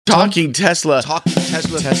Talking Tesla.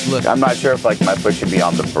 I'm not sure if my foot should be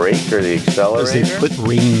on the brake or the accelerator. They put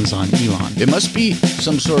rings on Elon. It must be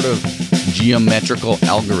some sort of geometrical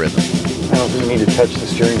algorithm. I don't think you need to touch the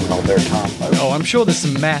steering wheel there, Tom. Oh, I'm sure there's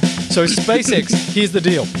some math. So SpaceX, here's the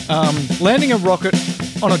deal. Landing a rocket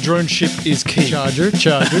on a drone ship is key. Charger.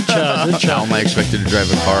 How am I expected to drive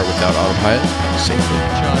a car without autopilot? Safely.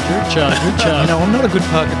 Charger. You know, I'm not a good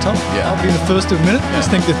parker, Tom. Yeah. I'll be the first to admit it. Just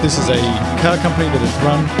think that this is a car company that is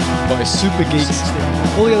run by super geeks.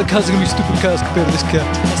 All the other cars are going to be stupid cars compared to this car.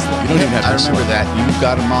 You don't even have to remember that. You've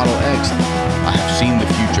got a Model X. I have seen the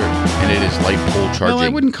future, and it is light pole charging. No, I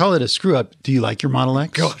wouldn't call it a screw up. Do you like your Model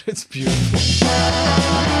X? God, it's beautiful.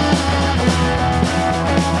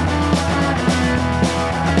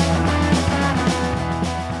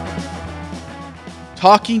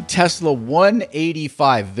 Talking Tesla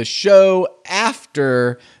 185, the show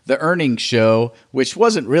after the earnings show, which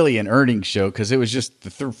wasn't really an earnings show because it was just the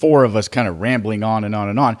four of us kind of rambling on and on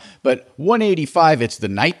and on. But 185, it's the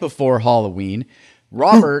night before Halloween.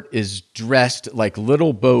 Robert is dressed like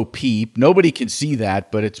Little Bo Peep. Nobody can see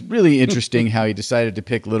that, but it's really interesting how he decided to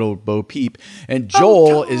pick Little Bo Peep. And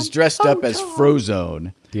Joel is dressed up as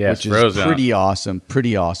Frozone, Yes, which is Frozone.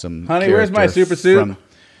 Pretty awesome. Honey, where's my character super suit?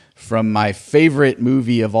 From my favorite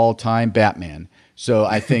movie of all time, Batman. So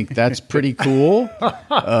I think that's pretty cool.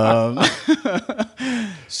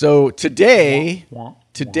 So today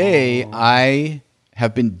I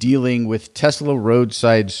have been dealing with Tesla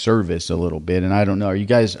roadside service a little bit, and I don't know.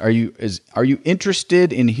 Are you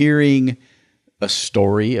interested in hearing a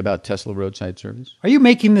story about Tesla roadside service? Are you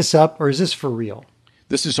making this up or is this for real?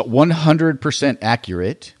 This is 100%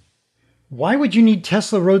 accurate. Why would you need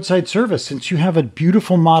Tesla roadside service since you have a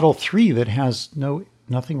beautiful Model 3 that has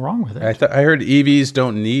nothing wrong with it? I heard EVs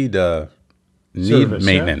don't need Service,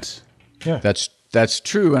 maintenance. Yeah. That's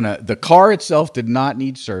true, and the car itself did not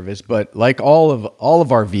need service. But like all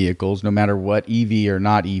of our vehicles, no matter what EV or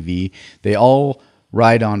not EV, they all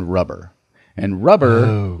ride on rubber, and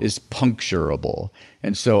rubber is puncturable.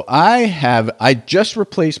 And so I just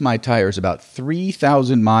replaced my tires about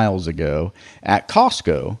 3,000 miles ago at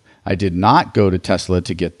Costco. I did not go to Tesla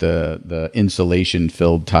to get the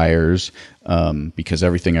insulation-filled tires because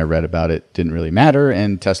everything I read about it didn't really matter,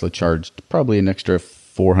 and Tesla charged probably an extra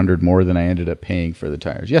 $400 more than I ended up paying for the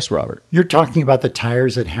tires. Yes, Robert? You're talking about the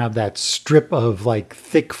tires that have that strip of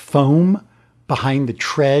thick foam behind the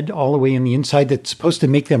tread all the way in the inside that's supposed to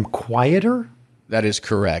make them quieter? That is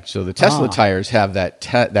correct. So the Tesla tires have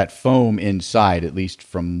that foam inside, at least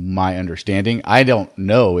from my understanding. I don't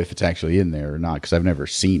know if it's actually in there or not because I've never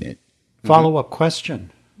seen it. Follow-up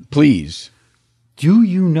question. Please. Do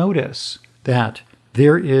you notice that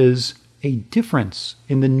there is a difference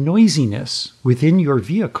in the noisiness within your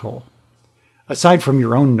vehicle, aside from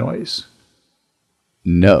your own noise?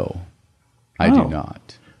 No, I do Oh.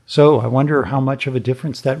 not. So I wonder how much of a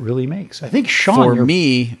difference that really makes. I think Sean, For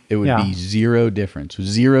me, it would Yeah. be zero difference.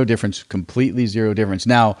 Zero difference, completely zero difference.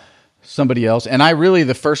 Now, somebody else, and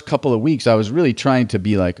the first couple of weeks, I was really trying to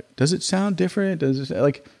be like, does it sound different? Does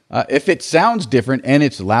it if it sounds different and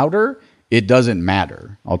it's louder, it doesn't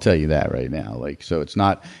matter. I'll tell you that right now. So it's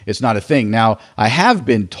not a thing. Now, I have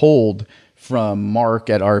been told from Mark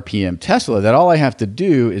at RPM Tesla that all I have to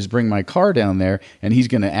do is bring my car down there and he's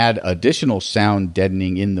going to add additional sound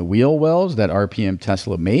deadening in the wheel wells that RPM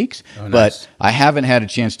Tesla makes. Oh, nice. But I haven't had a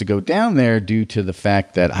chance to go down there due to the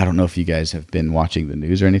fact that I don't know if you guys have been watching the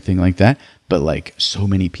news or anything like that, but so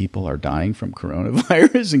many people are dying from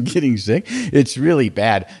coronavirus and getting sick. It's really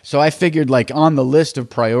bad. So I figured on the list of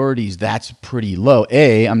priorities, that's pretty low.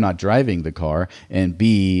 A, I'm not driving the car, and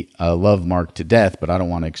B, I love Mark to death, but I don't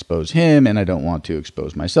want to expose him and I don't want to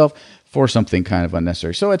expose myself for something kind of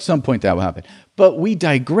unnecessary. So at some point that will happen. But we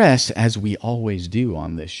digress as we always do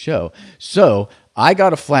on this show. So I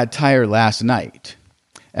got a flat tire last night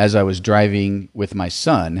as I was driving with my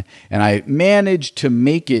son, and I managed to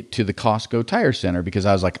make it to the Costco Tire Center because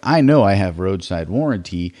I was like, I know I have roadside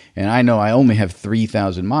warranty, and I know I only have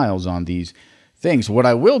 3,000 miles on these things. What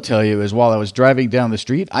I will tell you is while I was driving down the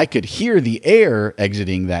street, I could hear the air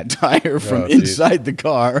exiting that tire from inside the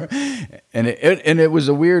car, and it was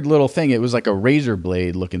a weird little thing. It was like a razor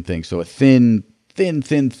blade looking thing, so a thin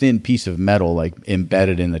piece of metal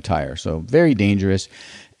embedded in the tire, so very dangerous.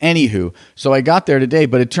 Anywho, so I got there today,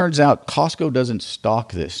 but it turns out Costco doesn't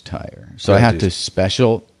stock this tire. So I have to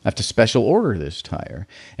special order this tire.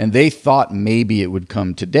 And they thought maybe it would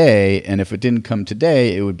come today, and if it didn't come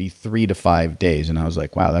today, it would be 3 to 5 days. And I was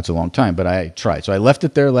like, wow, that's a long time, but I tried. So I left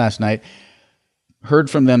it there last night. Heard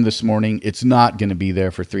from them this morning. It's not going to be there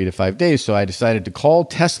for 3 to 5 days. So I decided to call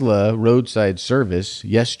Tesla roadside service.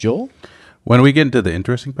 Yes, Joel? When we get into the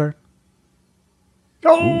interesting part,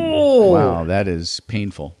 Oh, Wow, that is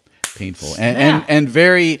painful. And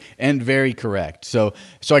very correct. So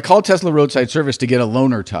I called Tesla Roadside Service to get a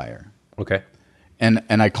loaner tire. okay.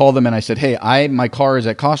 And I called them and I said, hey, my car is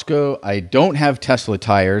at Costco. I don't have Tesla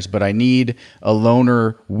tires, but I need a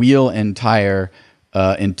loaner wheel and tire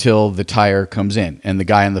until the tire comes in. And the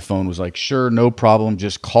guy on the phone was like, sure, no problem.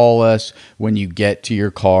 Just call us when you get to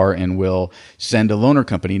your car and we'll send a loaner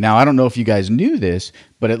company. Now, I don't know if you guys knew this,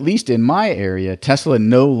 but at least in my area, Tesla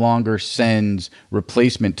no longer sends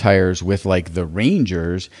replacement tires with like the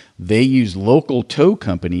Rangers. They use local tow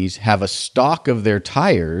companies, have a stock of their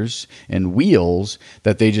tires and wheels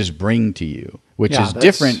that they just bring to you, which is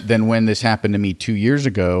different than when this happened to me 2 years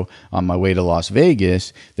ago on my way to Las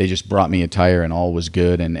Vegas. They just brought me a tire and all was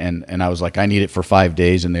good. And I was like, I need it for 5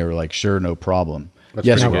 days. And they were like, sure, no problem.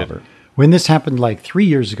 Yes, pretty Robert. good. when this happened like 3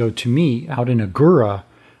 years ago to me out in Agoura,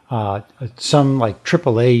 some like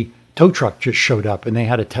AAA tow truck just showed up and they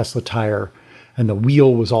had a Tesla tire and the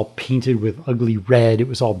wheel was all painted with ugly red. It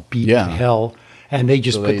was all beat to hell. And they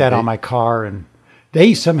just put that on my car and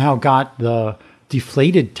they somehow got the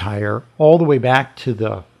deflated tire all the way back to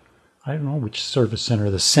the, I don't know which service center,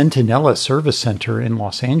 the Centinela Service Center in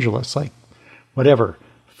Los Angeles, like whatever,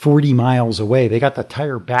 40 miles away. They got the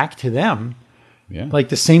tire back to them like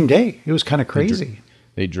the same day. It was kind of crazy.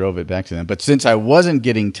 They drove it back to them. But since I wasn't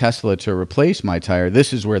getting Tesla to replace my tire,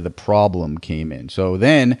 this is where the problem came in. So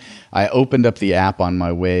then I opened up the app on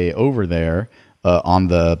my way over there on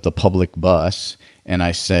the public bus, and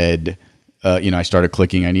I said, I started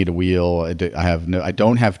clicking, I need a wheel. I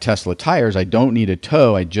don't have Tesla tires. I don't need a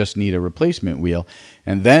tow. I just need a replacement wheel.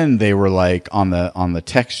 And then they were like on the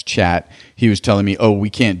text chat, he was telling me, oh, we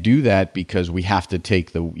can't do that because we have to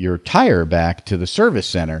take your tire back to the service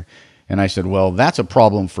center. And I said, well, that's a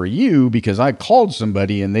problem for you because I called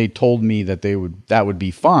somebody and they told me that that would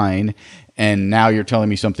be fine. And now you're telling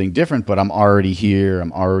me something different, but I'm already here.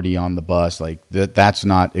 I'm already on the bus. Like that's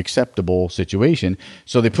not acceptable situation.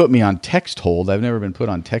 So they put me on text hold. I've never been put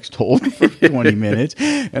on text hold for 20 minutes.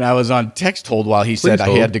 And I was on text hold while he said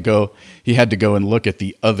he had to go and look at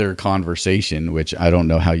the other conversation, which I don't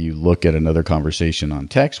know how you look at another conversation on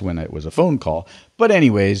text when it was a phone call. But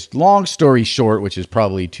anyways, long story short, which is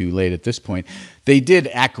probably too late at this point, they did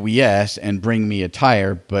acquiesce and bring me a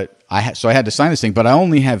tire, but I had to sign this thing, but I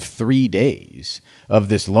only have 3 days of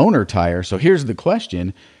this loaner tire. So here's the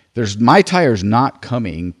question. My tire's not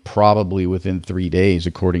coming probably within 3 days,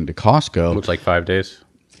 according to Costco. Looks like 5 days.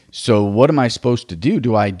 So what am I supposed to do?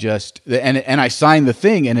 Do I just, and I signed the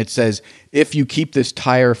thing and it says, if you keep this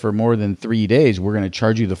tire for more than 3 days, we're going to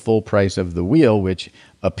charge you the full price of the wheel, which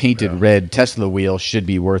a painted red Tesla wheel should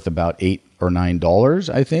be worth about $8 or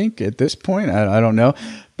 $9, I think, at this point. I don't know.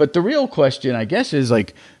 But the real question, I guess, is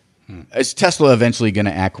like, is Tesla eventually going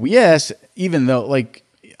to acquiesce, even though, like,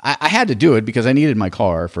 I had to do it because I needed my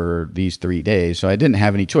car for these 3 days, so I didn't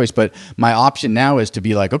have any choice. But my option now is to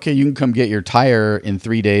be like, okay, you can come get your tire in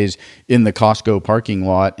 3 days in the Costco parking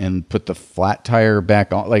lot and put the flat tire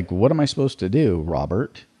back on. Like, what am I supposed to do,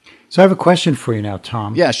 Robert? So I have a question for you now,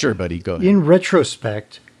 Tom. Yeah, sure, buddy. Go ahead. In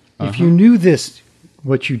retrospect, if you knew this,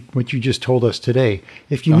 what you just told us today,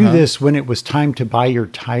 if you knew this when it was time to buy your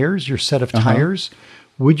tires, your set of tires,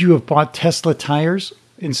 would you have bought Tesla tires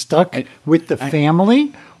and stuck with the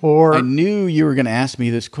family? Or I knew you were going to ask me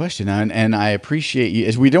this question, and I appreciate you.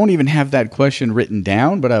 As we don't even have that question written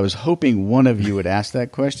down, but I was hoping one of you would ask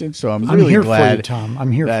that question. So I'm really here glad for you, Tom.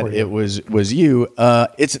 I'm here that for you. it was you.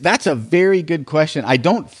 That's a very good question. I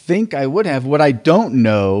don't think I would have. What I don't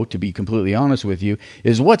know, to be completely honest with you,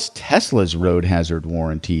 is what's Tesla's road hazard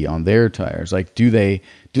warranty on their tires? Like, do they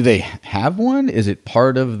have one? Is it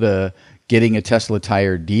part of the getting a Tesla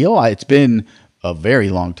tire deal? It's been a very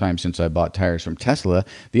long time since I bought tires from Tesla.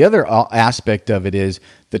 The other aspect of it is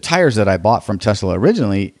the tires that I bought from Tesla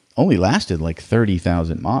originally only lasted like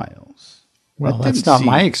 30,000 miles. Well, that's not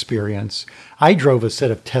my experience. I drove a set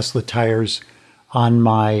of Tesla tires on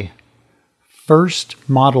my first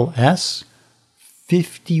Model S,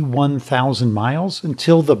 51,000 miles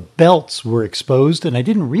until the belts were exposed, and I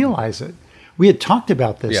didn't realize it. We had talked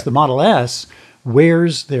about this. Yeah. The Model S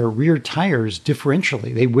wears their rear tires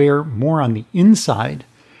differentially. They wear more on the inside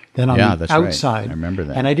than on the outside. Right. I remember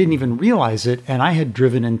that. And I didn't even realize it. And I had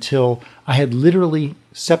driven until I had literally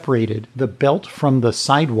separated the belt from the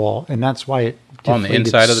sidewall. And that's why it deflated On the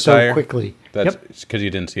inside of the so tire? quickly. That's Yep. because you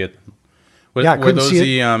didn't see it. Yeah, I were couldn't those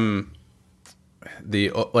see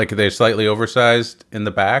the like they're slightly oversized in the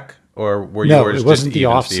back, or were No, yours it wasn't just the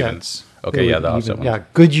even offsets. Steven? Okay, yeah, the offset ones. Yeah,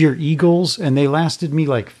 Goodyear Eagles, and they lasted me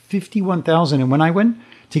like 51,000. And when I went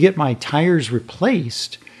to get my tires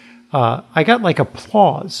replaced, I got like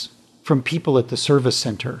applause from people at the service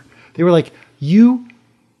center. They were like,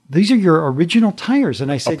 these are your original tires.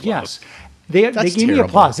 And I said, yes. They gave me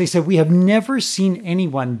applause. They said, we have never seen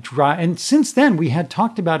anyone drive. And since then, we had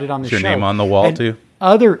talked about it on the show. Is your name on the wall too?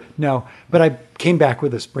 No, but I came back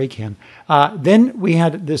with a spray can. Then we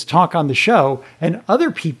had this talk on the show, and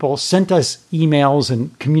other people sent us emails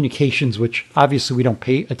and communications, which obviously we don't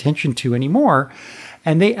pay attention to anymore.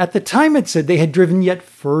 And they, at the time, it said they had driven yet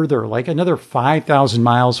further, like another 5,000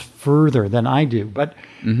 miles further than I do. But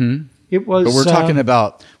it was. But we're talking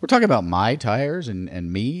about my tires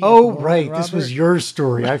and me. Oh, right. Robert. This was your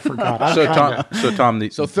story. I forgot. Tom, the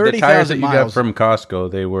 30,000 tires that you miles. got from Costco,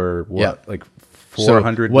 they were what, Yeah. like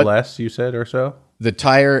 400 less? You said or so. The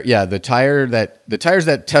tires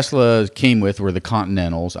that Tesla came with were the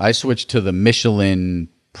Continentals. I switched to the Michelin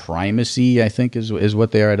Primacy, I think is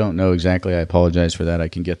what they are. I don't know exactly. I apologize for that. I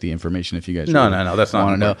can get the information if you guys No, that's not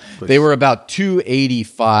want to know. Please. They were about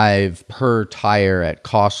 $285 per tire at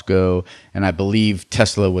Costco, and I believe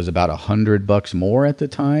Tesla was about $100 more at the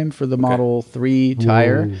time for the Model 3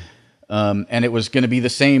 tire. And it was going to be the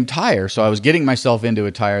same tire. So I was getting myself into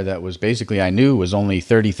a tire that was basically, I knew was only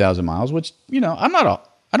 30,000 miles, which, I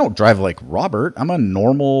don't drive like Robert. I'm a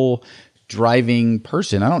normal driving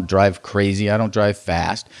person. I don't drive crazy. I don't drive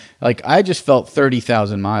fast. Like, I just felt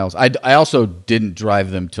 30,000 miles. I also didn't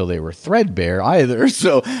drive them till they were threadbare either.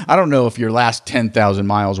 So I don't know if your last 10,000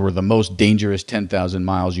 miles were the most dangerous 10,000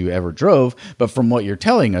 miles you ever drove. But from what you're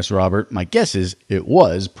telling us, Robert, my guess is it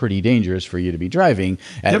was pretty dangerous for you to be driving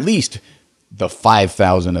at least the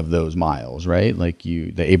 5,000 of those miles, right? Like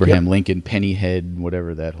the Abraham Lincoln Pennyhead,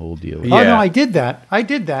 whatever that whole deal is. Yeah. Oh, no, I did that.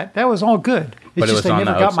 That was all good. It's just I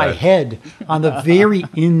never got my head on the very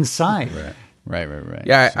inside. Right.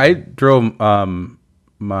 Yeah, I drove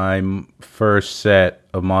my first set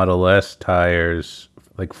of Model S tires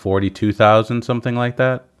like 42,000, something like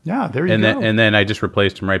that. Yeah, there you go. And then I just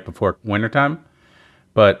replaced them right before wintertime.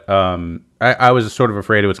 But I was sort of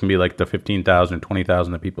afraid it was going to be like the 15,000 or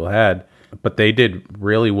 20,000 that people had. But they did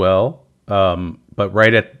really well. But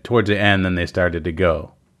right towards the end, then they started to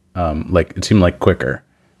go. Like it seemed like quicker.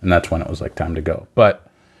 And that's when it was like time to go. But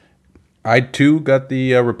I too got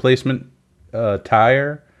the replacement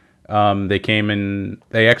tire.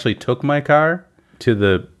 They actually took my car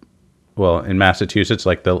to in Massachusetts,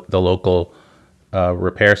 like the local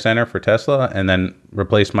repair center for Tesla, and then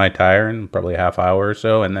replaced my tire in probably a half hour or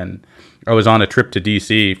so. And then I was on a trip to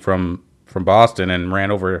DC from Boston and ran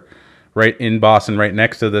over right in Boston, right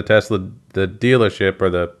next to the Tesla, the dealership or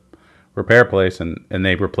the repair place, and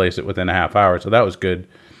they replaced it within a half hour. So that was good.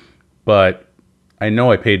 But I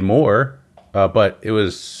know I paid more, but it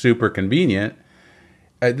was super convenient.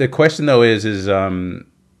 The question though is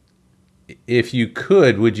if you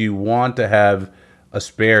could, would you want to have a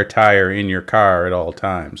spare tire in your car at all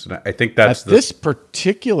times? And I think that's that's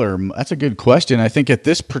a good question. I think at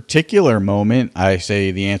this particular moment, I say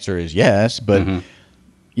the answer is yes, but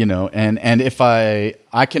and if I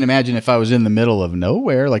can imagine if I was in the middle of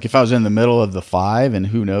nowhere, like if I was in the middle of the 5 and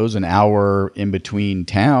who knows, an hour in between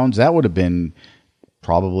towns, that would have been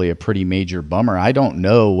probably a pretty major bummer. I don't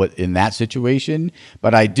know what in that situation,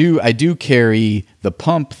 but I do carry the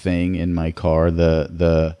pump thing in my car,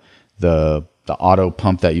 the auto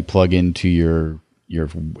pump that you plug into your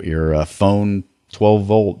phone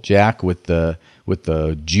 12-volt jack with the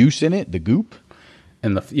juice in it, the goop.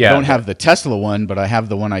 And I don't have the Tesla one, but I have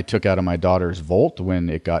the one I took out of my daughter's Volt when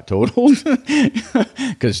it got totaled,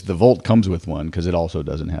 because the Volt comes with one because it also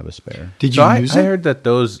doesn't have a spare. Did you use it? I heard that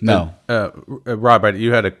those. No, Robert,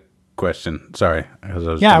 you had a question. Sorry, I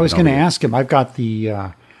was going to ask him. I've got the.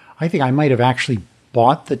 I think I might have actually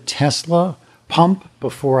bought the Tesla pump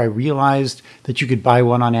before I realized that you could buy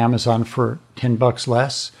one on Amazon for $10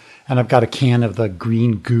 less, and I've got a can of the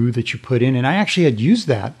green goo that you put in, and I actually had used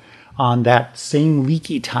that on that same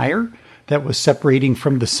leaky tire that was separating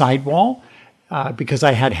from the sidewall, because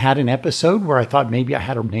I had an episode where I thought maybe I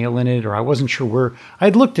had a nail in it, or I wasn't sure where. I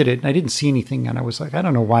had looked at it and I didn't see anything, and I was like, I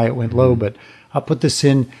don't know why it went low, but I'll put this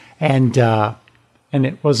in, and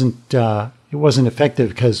it wasn't effective,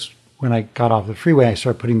 because when I got off the freeway, I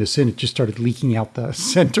started putting this in. It just started leaking out the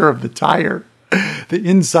center of the tire, the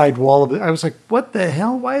inside wall of it. I was like, what the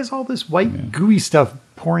hell? Why is all this white gooey stuff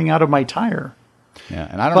pouring out of my tire? Yeah,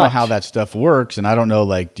 and I don't know how that stuff works, and I don't know,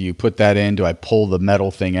 like, do you put that in? Do I pull the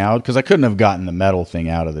metal thing out? Because I couldn't have gotten the metal thing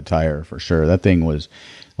out of the tire for sure. That thing was,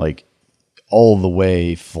 like, all the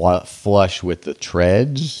way flush with the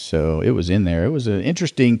treads, so it was in there. It was an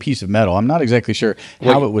interesting piece of metal. I'm not exactly sure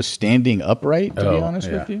how it was standing upright, to be honest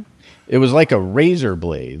with you. It was like a razor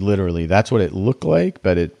blade, literally. That's what it looked like,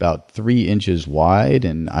 but it's about 3 inches wide,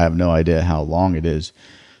 and I have no idea how long it is.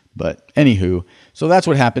 But anywho, so that's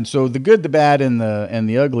what happened. So the good, the bad, and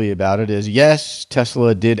the ugly about it is, yes,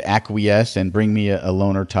 Tesla did acquiesce and bring me a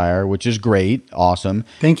loaner tire, which is great, awesome.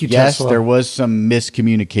 Thank you, yes, Tesla. there was some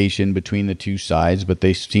miscommunication between the two sides, but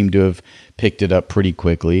they seem to have picked it up pretty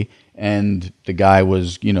quickly. And the guy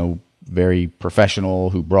was, very professional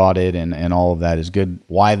who brought it, and all of that is good.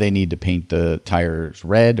 Why they need to paint the tires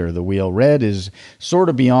red or the wheel red is sort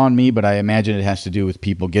of beyond me, but I imagine it has to do with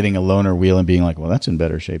people getting a loaner wheel and being like, well, that's in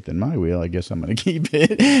better shape than my wheel. I guess I'm going to keep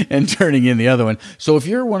it, and turning in the other one. So if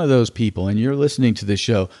you're one of those people and you're listening to this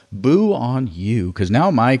show, boo on you, because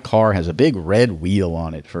now my car has a big red wheel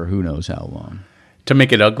on it for who knows how long. To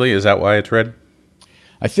make it ugly, is that why it's red?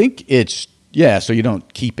 I think it's, so you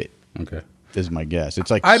don't keep it. Okay. Is my guess.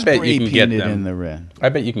 It's like I bet you can get painted them in the red. I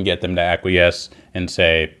bet you can get them to acquiesce and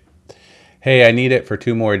say, "Hey, I need it for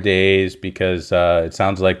 2 more days because it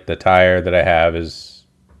sounds like the tire that I have is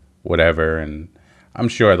whatever," and I'm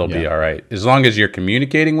sure they'll be all right as long as you're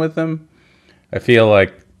communicating with them. I feel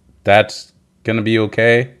like that's gonna be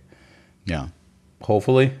okay. Yeah,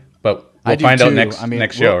 hopefully, but we'll find out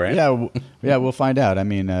next show, right? Yeah, we'll find out. I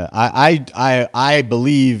mean, I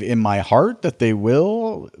believe in my heart that they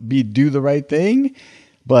will do the right thing,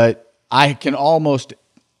 but I can almost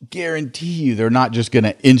guarantee you they're not just going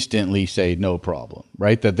to instantly say no problem,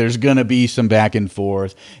 right? That there's going to be some back and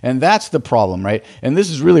forth, and that's the problem, right? And this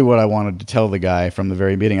is really what I wanted to tell the guy from the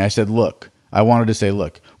very beginning. I said, look,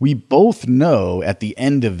 we both know at the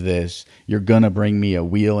end of this, you're going to bring me a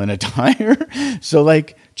wheel and a tire. So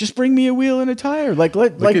just bring me a wheel and a tire.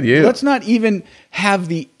 Let's not even have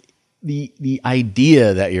the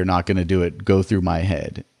idea that you're not going to do it go through my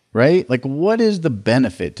head, right? Like, what is the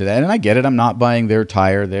benefit to that? And I get it. I'm not buying their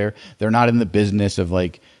tire. They're not in the business of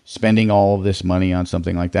spending all of this money on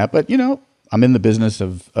something like that. But I'm in the business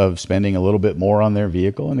of spending a little bit more on their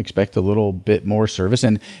vehicle and expect a little bit more service.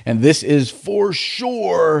 And this is for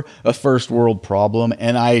sure a first world problem.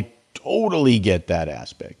 And I totally get that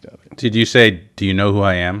aspect of it. Did you say, do you know who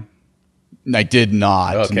I am? I did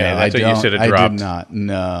not. Okay, no, that's what you should have dropped. I did not.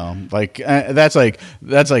 No, that's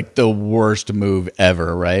the worst move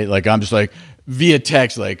ever, right? I'm just via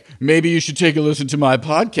text, maybe you should take a listen to my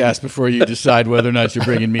podcast before you decide whether or not you're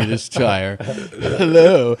bringing me this tire.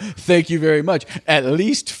 Hello, thank you very much. At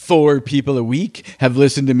least 4 people a week have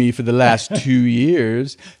listened to me for the last 2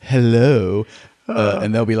 years. Hello.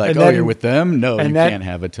 And they'll be like, you're with them? No, you can't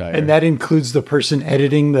have a tire. And that includes the person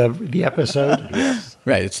editing the episode? Yes.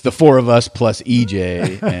 Right. It's the 4 of us plus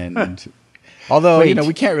EJ. And although,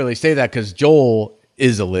 we can't really say that because Joel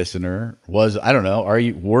is a listener. I don't know.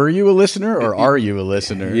 Were you a listener or are you a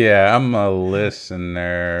listener? Yeah, I'm a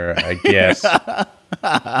listener, I guess. I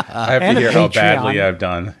have to hear how badly I've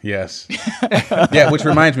done. Yes. Yeah, which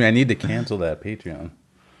reminds me, I need to cancel that Patreon.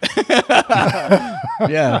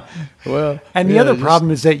 Yeah. Well, and the other problem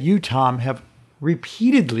is that you, Tom, have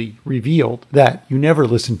repeatedly revealed that you never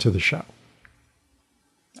listen to the show.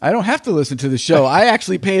 I don't have to listen to the show. I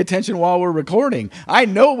actually pay attention while we're recording. I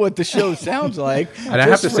know what the show sounds like. And I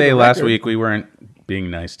have to say, last week we weren't being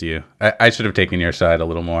nice to you. I should have taken your side a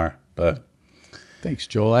little more, but thanks,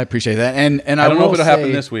 Joel. I appreciate that. And I don't know if it'll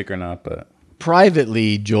happen this week or not, but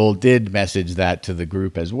privately, Joel did message that to the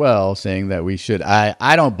group as well, saying that we should.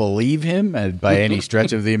 I don't believe him by any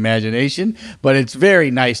stretch of the imagination, but it's very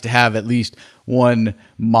nice to have at least one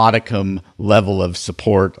modicum level of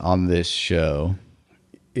support on this show.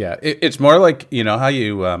 Yeah, it's more like, how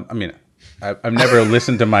you, I've never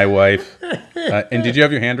listened to my wife. And did you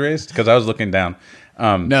have your hand raised? Because I was looking down.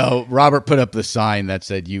 No, Robert put up the sign that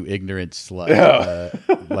said, "You ignorant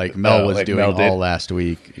slut," like Mel was doing all last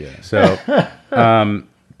week. Yeah. So,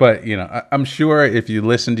 but, I'm sure if you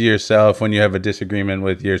listen to yourself when you have a disagreement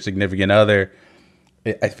with your significant other,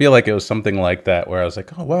 I feel like it was something like that where I was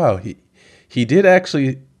like, oh, wow, he did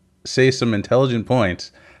actually say some intelligent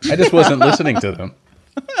points. I just wasn't listening to them.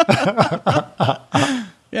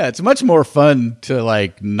 Yeah, it's much more fun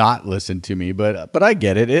to not listen to me, but I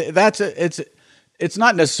get it. It's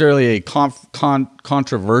not necessarily a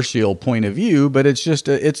controversial point of view, but it's just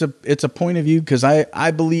it's a point of view because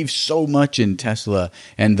I believe so much in Tesla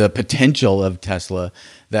and the potential of Tesla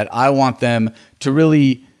that I want them to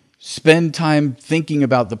really spend time thinking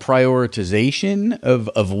about the prioritization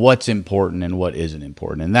of what's important and what isn't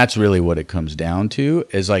important. And that's really what it comes down to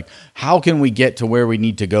is how can we get to where we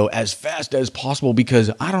need to go as fast as possible?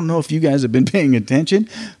 Because I don't know if you guys have been paying attention,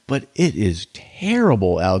 but it is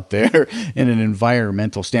terrible out there in an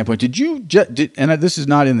environmental standpoint. And this is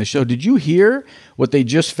not in the show. Did you hear what they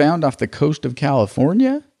just found off the coast of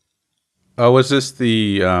California? Oh, was this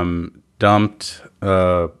the dumped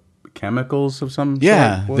chemicals of some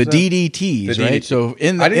Yeah, sort? the Was that? DDTs, The right? DDT. So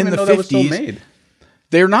in I the didn't in even the know that was still 50s, made.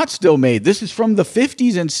 they're not still made. This is from the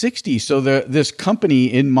 50s and 60s. So this company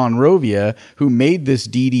in Monrovia who made this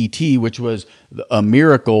DDT, which was a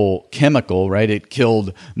miracle chemical, right? It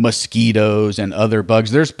killed mosquitoes and other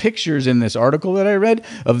bugs. There's pictures in this article that I read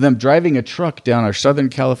of them driving a truck down our Southern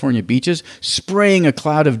California beaches, spraying a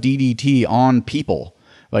cloud of DDT on people,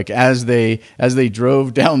 like as they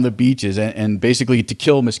drove down the beaches and basically to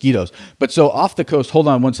kill mosquitoes. But so off the coast, hold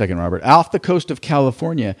on one second, Robert. Off the coast of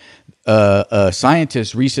California, a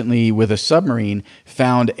scientist recently with a submarine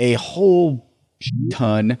found a whole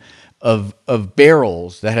ton of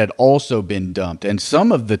barrels that had also been dumped. And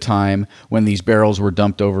some of the time when these barrels were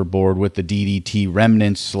dumped overboard with the DDT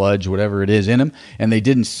remnants, sludge, whatever it is in them, and they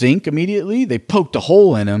didn't sink immediately, they poked a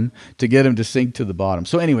hole in them to get them to sink to the bottom.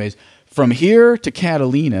 So anyways, from here to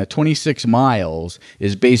Catalina, 26 miles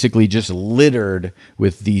is basically just littered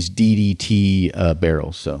with these DDT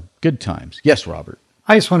barrels. So good times. Yes, Robert.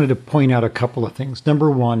 I just wanted to point out a couple of things.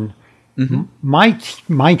 Number one,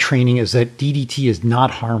 my training is that DDT is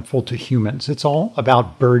not harmful to humans. It's all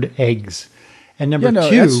about bird eggs. And number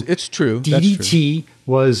two, it's true. DDT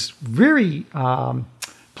was very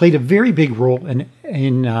played a very big role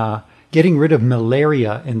in getting rid of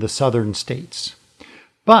malaria in the southern states.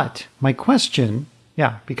 But my question,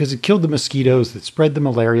 because it killed the mosquitoes that spread the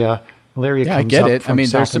malaria. Malaria Yeah, comes I get up it. from I mean,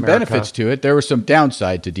 South there's some America. benefits to it. There was some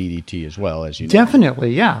downside to DDT as well, as you know.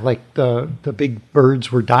 Definitely, yeah. Like the big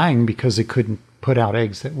birds were dying because they couldn't put out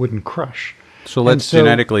eggs that wouldn't crush. So let's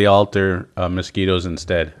genetically alter mosquitoes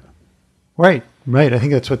instead. Right. I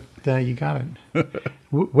think that's what you got it.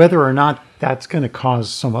 Whether or not that's going to cause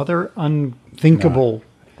some other unthinkable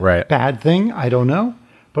Right. bad thing, I don't know.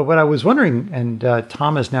 But what I was wondering, and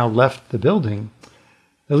Tom has now left the building,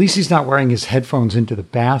 at least he's not wearing his headphones into the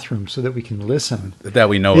bathroom so that we can listen. That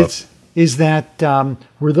we know of. Is that,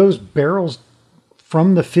 were those barrels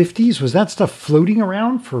from the 50s? Was that stuff floating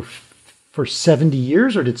around for 70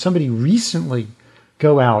 years? Or did somebody recently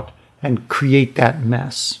go out and create that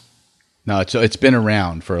mess? No, it's been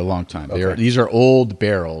around for a long time. Okay. These are old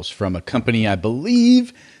barrels from a company, I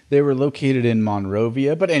believe they were located in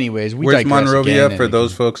Monrovia. But anyways, we Where's digress Monrovia again for and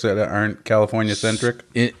those folks that aren't California-centric?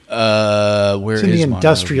 where It's in the is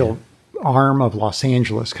industrial Monrovia? arm of Los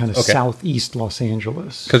Angeles, kind of Okay. southeast Los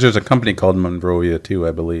Angeles. Because there's a company called Monrovia, too,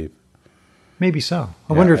 I believe. Maybe so.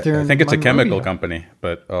 I wonder if they're in I think it's a chemical Monrovia. company,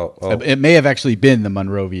 but It may have actually been the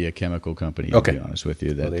Monrovia Chemical Company, to Okay. be honest with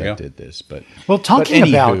you, that there you go. did this. But Well, talking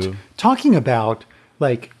anywho, about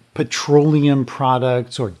like petroleum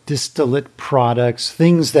products or distillate products,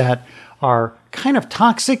 things that are kind of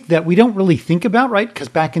toxic that we don't really think about, right? Because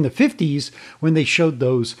back in the 50s, when they showed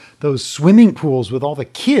those swimming pools with all the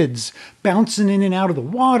kids bouncing in and out of the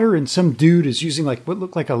water, and some dude is using like what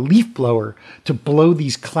looked like a leaf blower to blow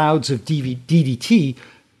these clouds of DDT,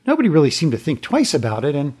 nobody really seemed to think twice about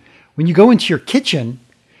it. And when you go into your kitchen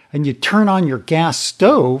and you turn on your gas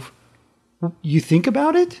stove, you think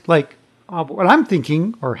about it? Like what I'm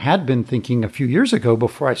thinking, or had been thinking a few years ago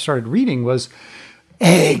before I started reading, was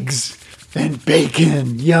eggs and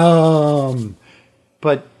bacon. Yum.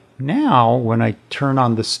 But now when I turn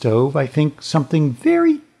on the stove, I think something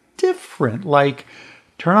very different, like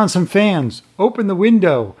turn on some fans, open the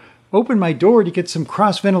window, open my door to get some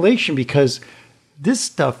cross ventilation, because this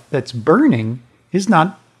stuff that's burning is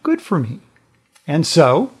not good for me. And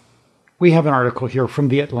so we have an article here from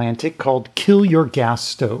The Atlantic called Kill Your Gas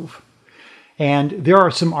Stove. And there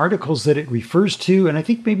are some articles that it refers to, and I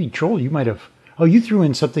think maybe, Joel, you might have... Oh, you threw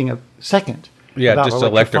in something a second. yeah, about just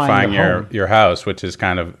electrifying the home. your house, which is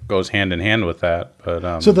kind of goes hand in hand with that.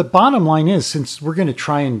 But So the bottom line is, since we're going to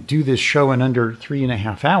try and do this show in under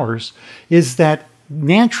 3.5 hours, is that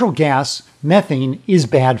natural gas, methane, is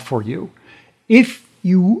bad for you. If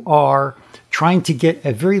you are trying to get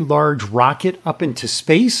a very large rocket up into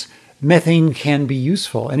space, methane can be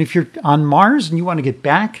useful. And if you're on Mars and you want to get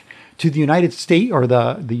back to the United States or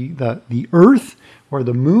the Earth or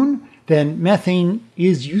the moon, then methane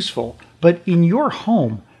is useful. But in your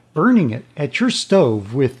home, burning it at your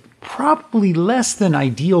stove with probably less than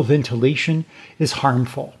ideal ventilation is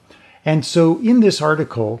harmful. And so in this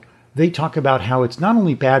article, they talk about how it's not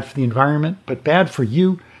only bad for the environment, but bad for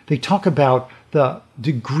you. They talk about the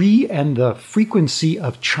degree and the frequency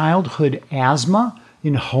of childhood asthma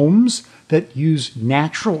in homes that use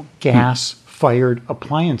natural gas-fired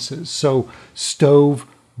appliances. So stove,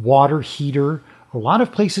 water heater. A lot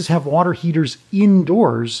of places have water heaters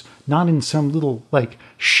indoors, not in some little like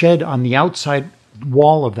shed on the outside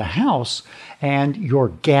wall of the house, and your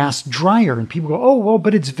gas dryer. And people go, oh, well,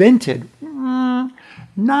 but it's vented.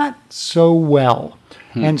 not so well.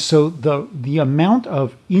 And so the amount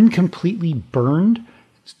of incompletely burned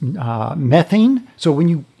methane, so when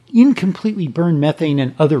you incompletely burn methane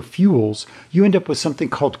and other fuels, you end up with something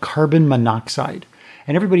called carbon monoxide.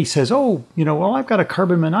 And everybody says, oh, well, I've got a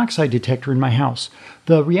carbon monoxide detector in my house.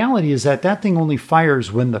 The reality is that thing only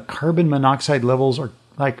fires when the carbon monoxide levels are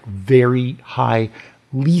like very high,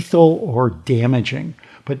 lethal or damaging,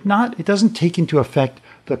 but it doesn't take into effect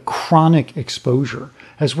the chronic exposure,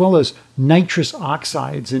 as well as nitrous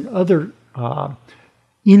oxides and other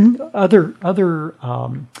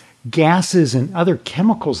gases and other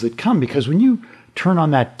chemicals that come. Because when you turn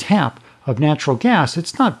on that tap of natural gas,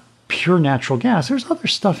 it's not pure natural gas. There's other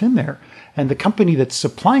stuff in there. And the company that's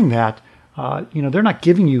supplying that, they're not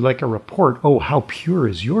giving you like a report, oh, how pure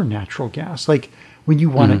is your natural gas? Like when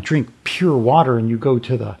you want to drink pure water and you go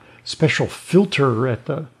to the special filter at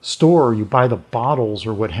the store, or you buy the bottles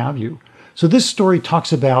or what have you. So this story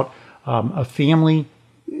talks about a family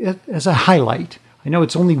as a highlight. I know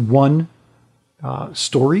it's only one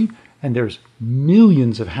story, and there's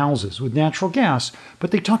millions of houses with natural gas,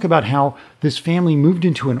 but they talk about how this family moved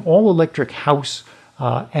into an all-electric house,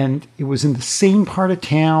 and it was in the same part of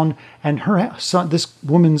town, and her son, this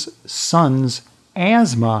woman's son's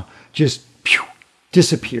asthma just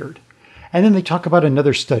disappeared. And then they talk about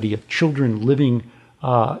another study of children living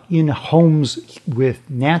in homes with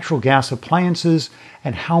natural gas appliances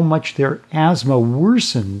and how much their asthma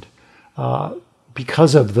worsened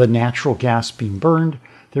because of the natural gas being burned.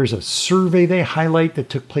 There's a survey they highlight that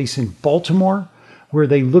took place in Baltimore where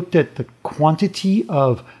they looked at the quantity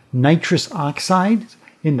of nitrous oxide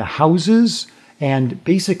in the houses, and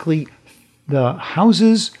basically the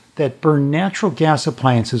houses that burn natural gas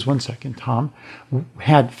appliances, one second, Tom,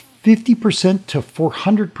 had 50% to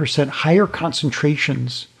 400% higher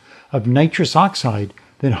concentrations of nitrous oxide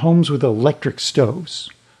than homes with electric stoves,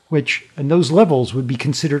 and those levels would be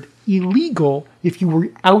considered illegal if you were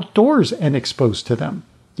outdoors and exposed to them.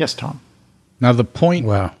 Yes, Tom. Now the point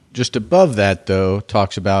just above that, though,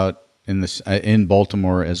 talks about in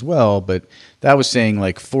Baltimore as well, but that was saying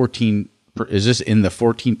like 14. Is this in the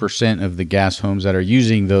 14% of the gas homes that are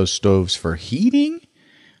using those stoves for heating,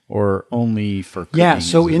 or only for cooking? Yeah,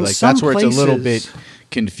 so in like, some that's where places, it's a little bit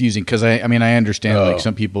confusing, because I understand like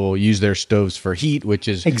some people use their stoves for heat, which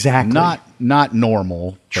is exactly not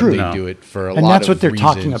normal. True, but they do it for a and lot that's of what they're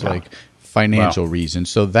reasons, talking about. like financial reasons.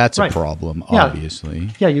 So that's a problem, obviously.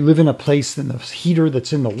 Yeah, you live in a place and the heater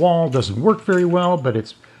that's in the wall doesn't work very well, but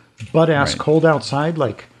it's butt-ass cold outside.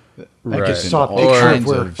 Like, I just saw a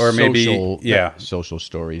picture of or maybe social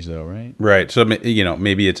stories, though, right? Right. So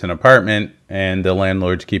maybe it's an apartment and the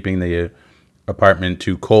landlord's keeping the apartment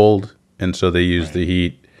too cold, and so they use the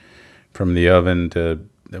heat from the oven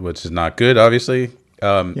which is not good, obviously.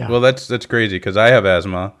 Well, that's crazy, because I have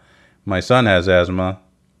asthma. My son has asthma.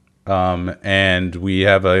 And we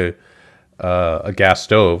have a gas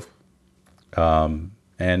stove, and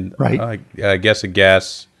I guess a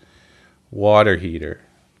gas water heater.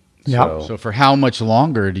 Yeah. So for how much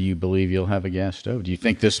longer do you believe you'll have a gas stove? Do you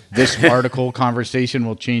think this article conversation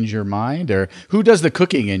will change your mind, or who does the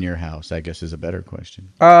cooking in your house? I guess is a better question.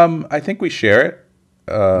 I think we share it.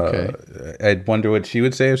 Okay. I'd wonder what she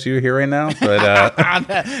would say if she were here right now, but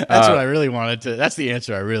that's what I really wanted to. That's the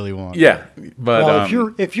answer I really want. Yeah, but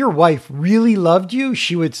if your wife really loved you,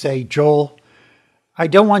 she would say, Joel, I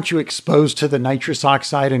don't want you exposed to the nitrous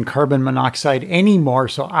oxide and carbon monoxide anymore,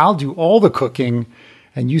 so I'll do all the cooking,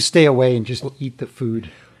 and you stay away and just eat the food.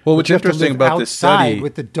 Well, what's interesting about this study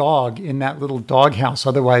with the dog in that little dog house,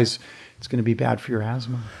 otherwise it's going to be bad for your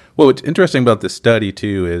asthma. Well, what's interesting about this study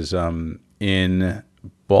too is in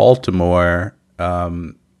Baltimore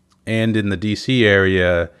and in the DC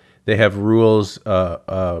area, they have rules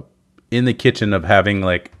in the kitchen of having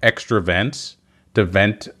like extra vents to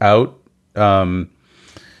vent out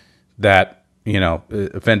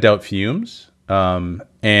vent out fumes.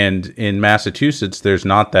 And in Massachusetts, there's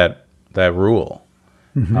not that rule.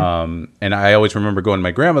 Mm-hmm. And I always remember going to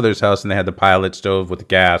my grandmother's house, and they had the pilot stove with the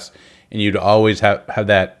gas, and you'd always have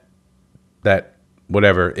that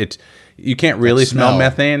whatever. You can't really smell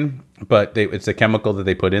methane, but it's a chemical that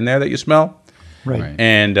they put in there that you smell. Right.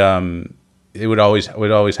 And it would always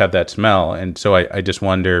have that smell. And so I just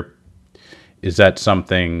wonder, is that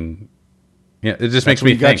something? Yeah, it just makes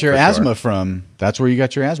me think. That's where you got your asthma from. That's where you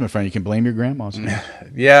got your asthma from. You can blame your grandma.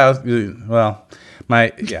 Yeah. Well,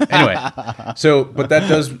 anyway. So, but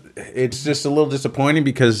it's just a little disappointing,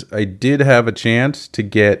 because I did have a chance to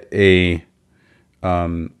get a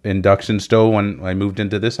induction stove when I moved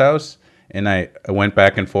into this house, and I went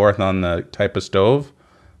back and forth on the type of stove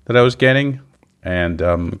that I was getting, and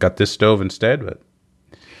got this stove instead. But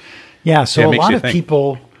Yeah, so Yeah, it a makes lot you of think.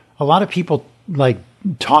 people like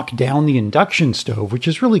talk down the induction stove, which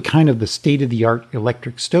is really kind of the state of the art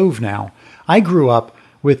electric stove now. I grew up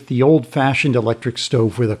with the old fashioned electric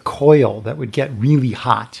stove with a coil that would get really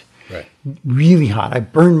hot. Right. Really hot. I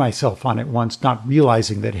burned myself on it once, not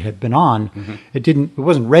realizing that it had been on. Mm-hmm. It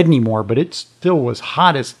wasn't red anymore, but it still was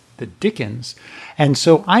hot as the dickens. And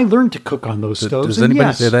so I learned to cook on those stoves. Does and anybody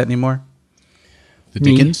yes, say that anymore? The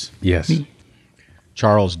Dickens? Yes.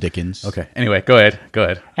 Charles Dickens. Okay. Anyway, go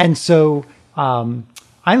ahead. And so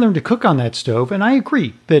I learned to cook on that stove, and I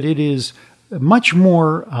agree that it is much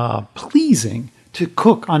more pleasing to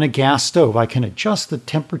cook on a gas stove. I can adjust the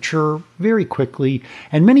temperature very quickly,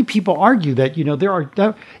 and many people argue that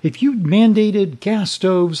if you mandated gas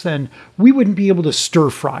stoves, then we wouldn't be able to stir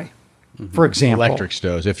fry, for example. Electric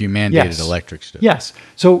stoves, if you mandated Yes. electric stoves. Yes.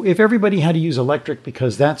 So if everybody had to use electric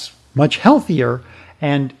because that's much healthier,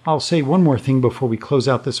 and I'll say one more thing before we close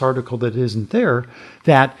out this article that isn't there,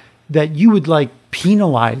 that you would like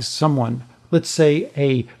penalize someone, let's say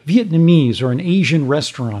a Vietnamese or an Asian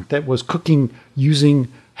restaurant that was cooking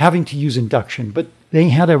having to use induction. But they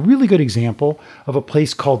had a really good example of a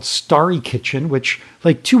place called Starry Kitchen, which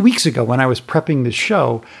like 2 weeks ago when I was prepping this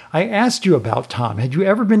show, I asked you about, Tom. Had you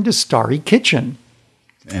ever been to Starry Kitchen?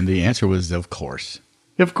 And the answer was, of course.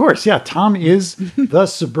 Of course, yeah. Tom is the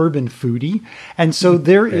suburban foodie. And so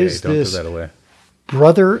there is Don't this give that away.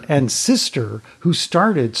 brother and sister who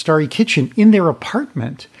started Starry Kitchen in their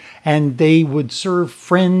apartment, and they would serve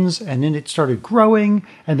friends, and then it started growing,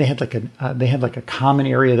 and they had like a common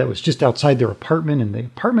area that was just outside their apartment in the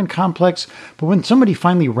apartment complex. But when somebody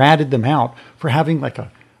finally ratted them out for having like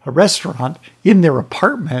a restaurant in their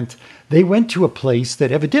apartment, they went to a place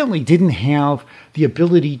that evidently didn't have the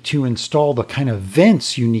ability to install the kind of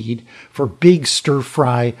vents you need for big stir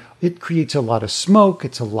fry. It creates a lot of smoke.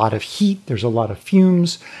 It's a lot of heat. There's a lot of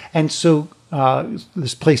fumes. And so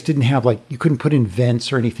this place didn't have you couldn't put in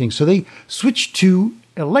vents or anything. So they switched to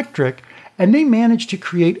electric, and they managed to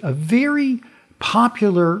create a very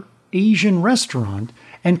popular Asian restaurant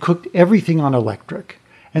and cooked everything on electric.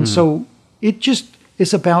 And so it just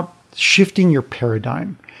is about shifting your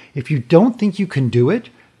paradigm. If you don't think you can do it,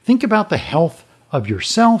 think about the health of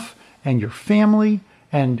yourself and your family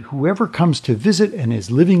and whoever comes to visit and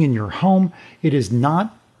is living in your home. It is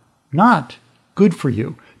not good for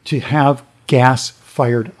you to have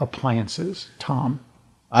gas-fired appliances, Tom.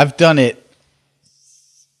 I've done it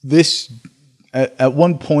at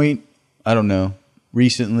one point, I don't know,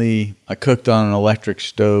 recently I cooked on an electric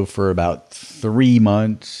stove for about 3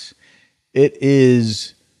 months.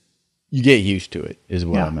 You get used to it, is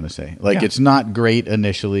what I'm going to say. It's not great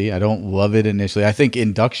initially. I don't love it initially. I think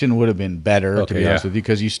induction would have been better, to be honest with you,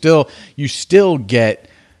 because you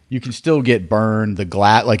can still get burned. The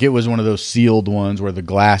glass, it was one of those sealed ones where the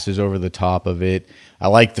glass is over the top of it. I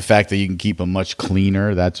like the fact that you can keep them much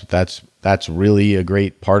cleaner. That's really a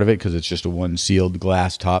great part of it because it's just a one sealed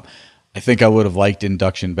glass top. I think I would have liked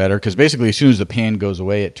induction better because basically as soon as the pan goes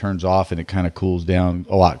away, it turns off and it kind of cools down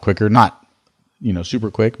a lot quicker. Not super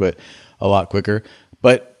quick, but a lot quicker.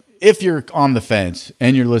 But if you're on the fence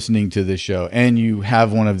and you're listening to this show and you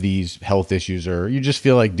have one of these health issues or you just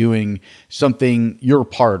feel like doing something, your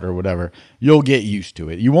part or whatever, you'll get used to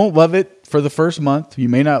it. You won't love it for the first month. You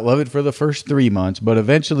may not love it for the first 3 months, but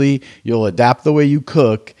eventually you'll adapt the way you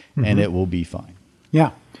cook and it will be fine. Yeah.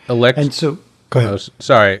 And so, go ahead.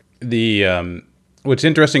 Sorry. What's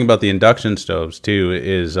interesting about the induction stoves too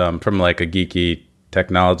is from a geeky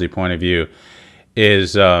technology point of view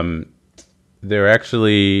is they're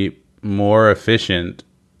actually more efficient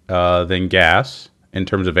than gas in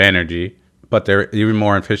terms of energy, but they're even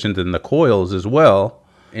more efficient than the coils as well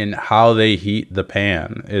in how they heat the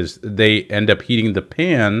pan. Is they end up heating the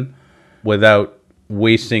pan without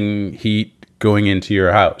wasting heat going into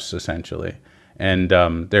your house, essentially. And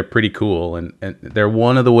they're pretty cool, and they're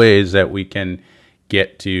one of the ways that we can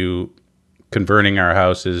get to converting our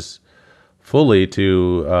houses fully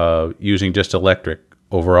to using just electric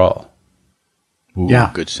overall. Ooh,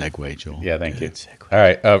 Yeah. Good segue, Joel. Yeah, thank you. Good segue. All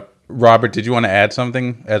right, Robert, did you want to add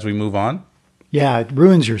something as we move on? Yeah, it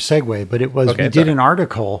ruins your segue, but it was, Okay, we it's did all right. an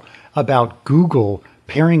article about Google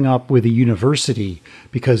pairing up with a university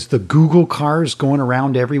because the Google cars going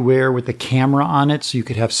around everywhere with the camera on it so you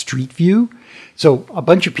could have street view. So a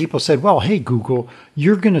bunch of people said, well, hey, Google,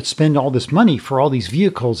 you're going to spend all this money for all these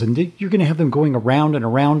vehicles and you're going to have them going around and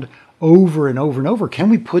around over and over and over. Can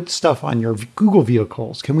we put stuff on your Google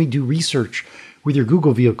vehicles? Can we do research with your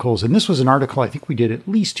Google vehicles? And this was an article I think we did at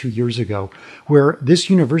least 2 years ago where this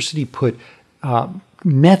university put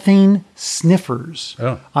methane sniffers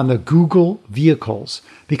Oh. on the Google vehicles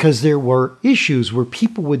because there were issues where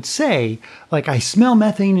people would say, like, I smell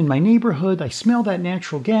methane in my neighborhood, I smell that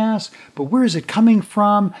natural gas, but where is it coming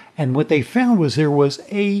from? And what they found was there was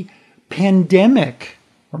a pandemic,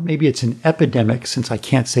 or maybe it's an epidemic since I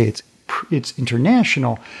can't say it's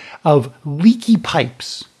international, of leaky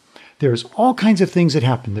pipes. There's all kinds of things that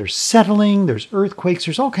happen. There's settling, there's earthquakes,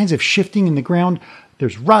 there's all kinds of shifting in the ground,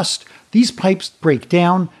 there's rust. These pipes break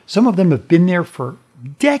down. Some of them have been there for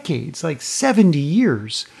decades, like 70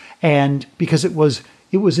 years. And because it was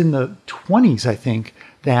in the 20s, I think,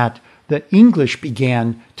 that the English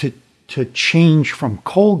began to change from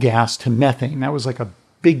coal gas to methane. That was like a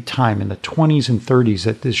big time in the 20s and 30s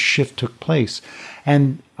that this shift took place.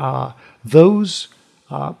 And those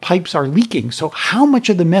pipes are leaking. So how much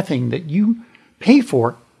of the methane that you pay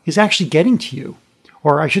for is actually getting to you?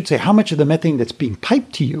 Or I should say, how much of the methane that's being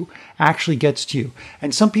piped to you actually gets to you?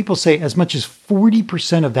 And some people say as much as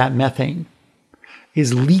 40% of that methane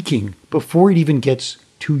is leaking before it even gets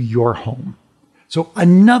to your home. So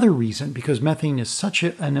another reason, because methane is such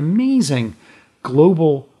an amazing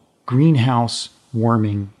global greenhouse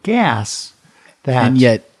warming gas, that... And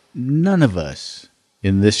yet, none of us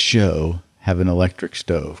in this show have an electric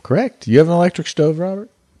stove, correct? You have an electric stove, Robert?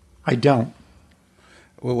 I don't.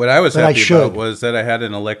 Well, what I was But I happy should. about was that I had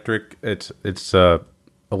an electric. It's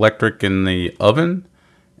electric in the oven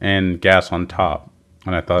and gas on top,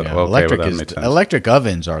 and I thought, Yeah, well, okay, well, that makes sense. electric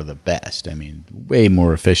ovens are the best. I mean, way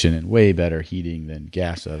more efficient and way better heating than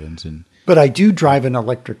gas ovens. And But I do drive an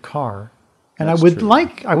electric car, and I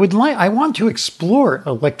want to explore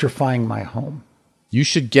electrifying my home. you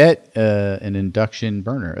should get an induction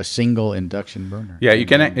burner, a single induction burner. Yeah, you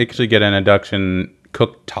can actually get an induction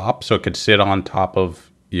cooktop, so it could sit on top of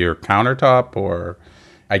your countertop, or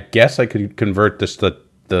I guess I could convert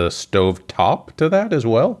the stove top to that as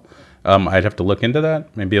well. I'd have to look into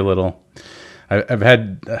that. Maybe a little. I've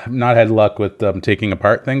not had luck with taking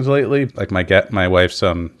apart things lately, like my wife's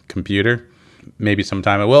computer. Maybe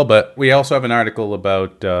sometime I will. But we also have an article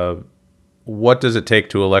about what does it take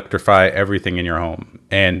to electrify everything in your home,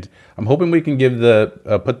 and I'm hoping we can give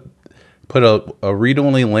put a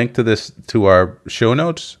read-only link to this to our show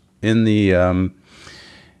notes in the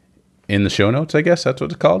show notes. I guess that's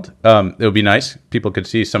what it's called. It would be nice. People could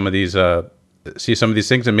see some of these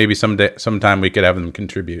things, and maybe sometime we could have them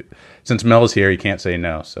contribute. Since Mel is here, he can't say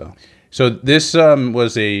no. So this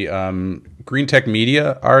was a Green Tech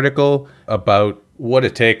Media article about what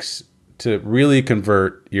it takes to really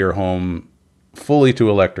convert your home fully to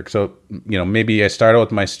electric. So, maybe I start out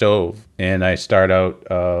with my stove and I start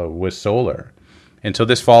out with solar. And so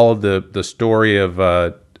this followed the story of,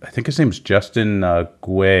 I think his name's Justin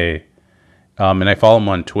Guay. And I follow him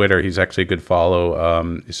on Twitter. He's actually a good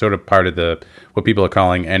follow. He's sort of part of what people are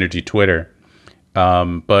calling energy Twitter.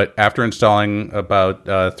 But after installing about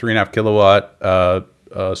 3.5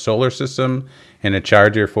 kilowatt solar system and a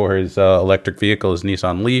charger for his electric vehicle, his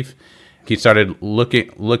Nissan Leaf, he started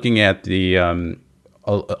looking at the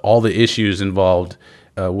all the issues involved,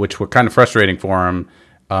 which were kind of frustrating for him,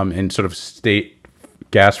 in sort of state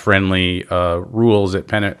gas friendly rules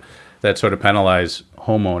that sort of penalize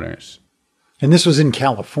homeowners. And this was in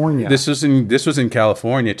California. This was in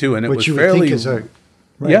California too, and it which was you would fairly think is right?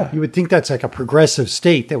 Yeah. You would think that's like a progressive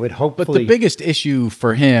state that would hopefully. But the biggest issue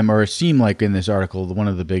for him, or it seemed like in this article, one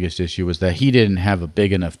of the biggest issue was that he didn't have a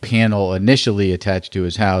big enough panel initially attached to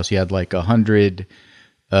his house. He had like 100,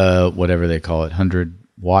 whatever they call it,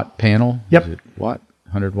 100-watt panel. Yep. Is it watt?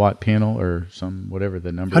 100-watt panel or whatever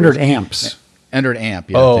the number 100 is. amps. 100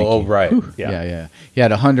 amp. Yeah, thank you. Right. Whew. Yeah. He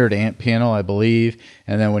had a 100 amp panel, I believe.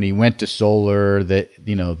 And then when he went to solar,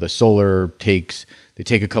 the solar they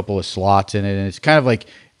take a couple of slots in it, and it's kind of like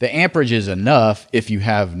the amperage is enough if you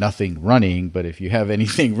have nothing running, but if you have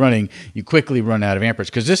anything running, you quickly run out of amperage.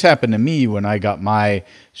 Because this happened to me when I got my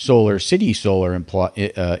City Solar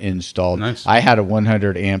installed. Nice. I had a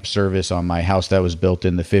 100 amp service on my house that was built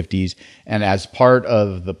in the 50s, and as part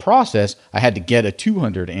of the process, I had to get a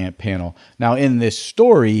 200 amp panel. Now, in this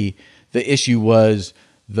story, the issue was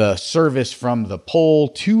the service from the pole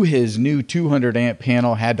to his new 200 amp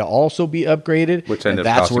panel had to also be upgraded, which ended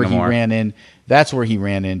and up costing him more. That's where he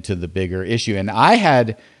ran into the bigger issue. And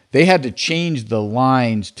they had to change the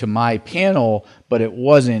lines to my panel, but it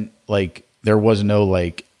wasn't like there was no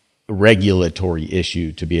like regulatory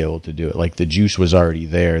issue to be able to do it. Like the juice was already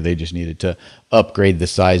there. They just needed to upgrade the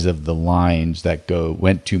size of the lines that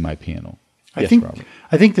went to my panel. I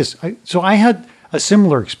had a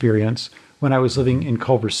similar experience when I was living in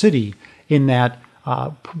Culver City, in that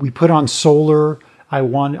we put on solar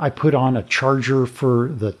I put on a charger for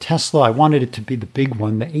the Tesla. I wanted it to be the big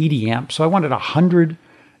one, the 80 amps. So I wanted 100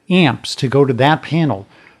 amps to go to that panel.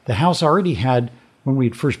 The house already had, when we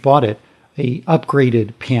had first bought it, a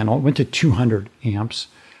upgraded panel. It went to 200 amps.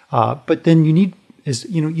 But then you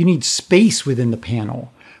need space within the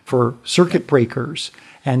panel for circuit breakers.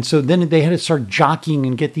 And so then they had to start jockeying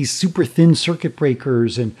and get these super thin circuit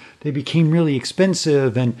breakers, and they became really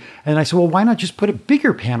expensive. And I said, well, why not just put a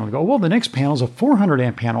bigger panel? They go, well, the next panel is a 400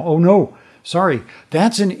 amp panel. Oh, no, sorry,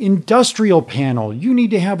 that's an industrial panel. You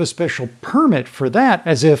need to have a special permit for that,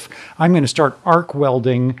 as if I'm going to start arc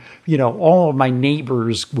welding, all of my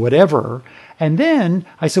neighbors, whatever. And then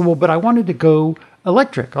I said, well, but I wanted to go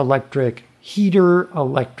electric heater,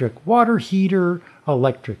 electric water heater,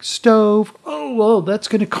 electric stove. Oh, well, that's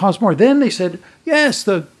going to cost more. Then they said, yes,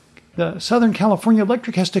 the Southern California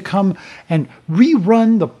Electric has to come and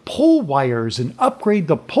rerun the pole wires and upgrade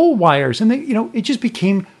the pole wires. And it just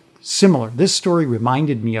became similar. This story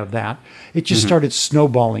reminded me of that. It just started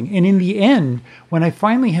snowballing. And in the end, when I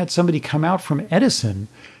finally had somebody come out from Edison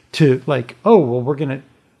to we're going to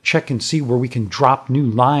check and see where we can drop new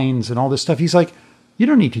lines and all this stuff, he's like, you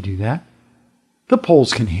don't need to do that. The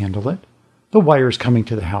poles can handle it. The wires coming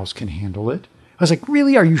to the house can handle it. I was like,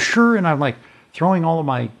 really? Are you sure? And I'm like throwing all of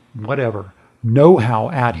my whatever know-how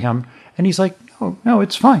at him. And he's like, no,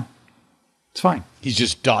 it's fine. It's fine. He's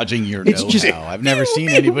just dodging your know-how. I've never seen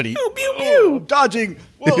anybody dodging.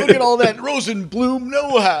 Well, look at all that Rosenblum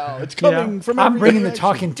know-how. It's coming from every I'm bringing direction. the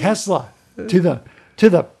talking Tesla to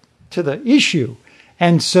the issue.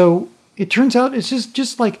 And so it turns out it's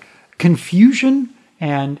just like confusion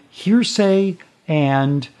and hearsay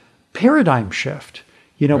and paradigm shift,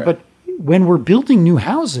 Right. But when we're building new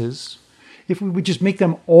houses, if we would just make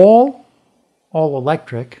them all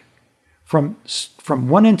electric from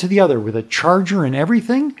one end to the other with a charger and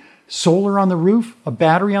everything, solar on the roof, a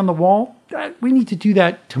battery on the wall, we need to do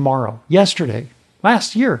that tomorrow, yesterday,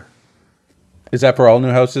 last year. Is that for all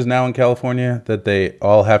new houses now in California, that they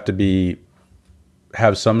all have to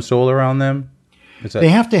have some solar on them? They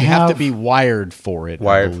have to be wired for it.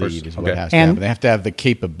 I believe is what it has to have. They have to have the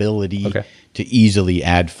capability to easily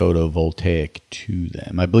add photovoltaic to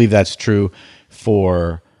them. I believe that's true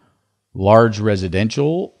for large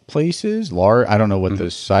residential places. I don't know what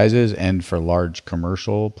the size is, and for large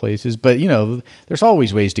commercial places. But there's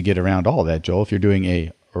always ways to get around all that, Joel. If you're doing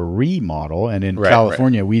a remodel, and in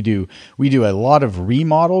California we do a lot of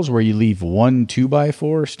remodels where you leave one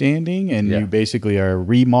 2x4 standing and you basically are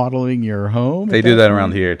remodeling your home. They do that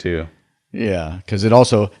around here too. Yeah, because it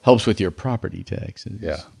also helps with your property taxes.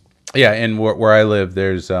 Yeah, and where I live,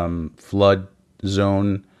 there's flood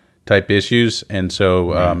zone type issues, and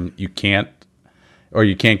so you can't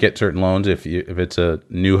get certain loans if it's a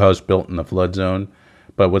new house built in the flood zone.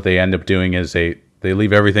 But what they end up doing is they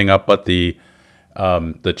leave everything up but the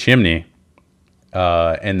chimney,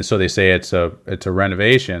 and so they say it's a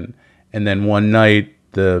renovation, and then one night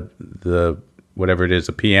the whatever it is,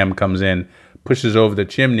 the PM comes in, pushes over the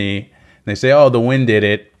chimney, and they say, oh, the wind did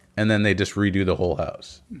it, and then they just redo the whole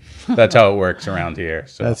house. That's how it works around here.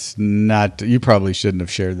 So that's not. You probably shouldn't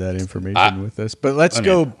have shared that information with us. But let's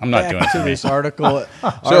go. I'm not doing it to this article.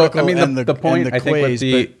 So I mean, the point I think with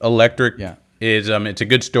the electric is it's a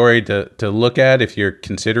good story to look at if you're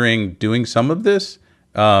considering doing some of this,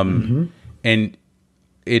 and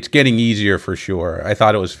it's getting easier for sure. I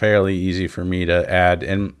thought it was fairly easy for me to add,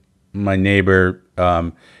 and my neighbor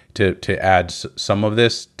to add some of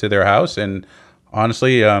this to their house. And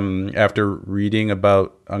honestly, after reading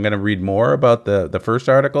about, I'm going to read more about the first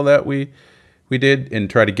article that we did and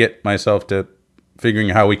try to get myself to figuring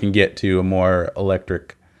how we can get to a more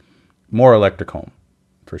electric home.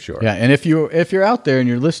 For sure. Yeah, and if you're out there and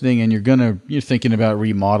you're listening and you're thinking about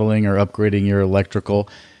remodeling or upgrading your electrical,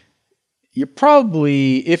 you're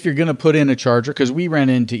probably, if you're gonna put in a charger, because we ran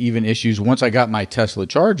into even issues once I got my Tesla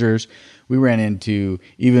chargers, we ran into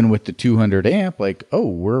even with the 200 amp,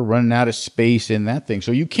 we're running out of space in that thing.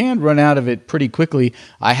 So you can run out of it pretty quickly.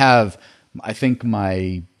 I think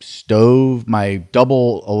my stove, my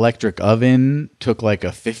double electric oven took like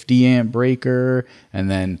a 50 amp breaker, and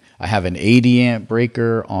then I have an 80 amp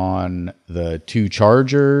breaker on the two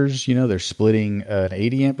chargers. They're splitting an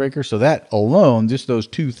 80 amp breaker. So that alone, just those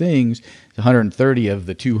two things, 130 of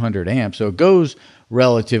the 200 amps. So it goes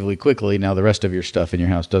relatively quickly. Now the rest of your stuff in your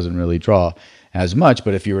house doesn't really draw as much,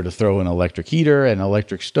 but if you were to throw an electric heater, an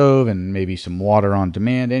electric stove, and maybe some water on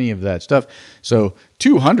demand, any of that stuff. So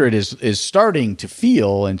 200 is starting to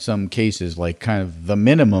feel in some cases like kind of the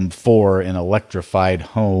minimum for an electrified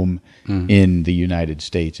home in the United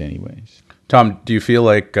States anyways. Tom, do you feel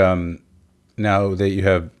like now that you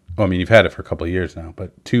have well, I mean, you've had it for a couple of years now,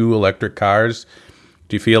 but 2 electric cars,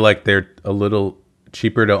 do you feel like they're a little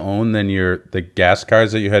cheaper to own than the gas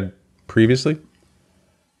cars that you had previously?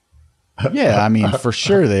 Yeah, I mean, for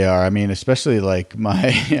sure they are. I mean, especially like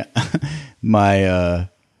my I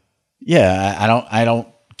don't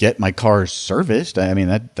get my cars serviced. I mean,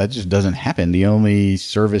 that just doesn't happen. The only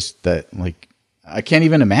service that, like, I can't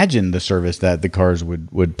even imagine the service that the cars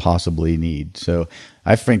would possibly need. So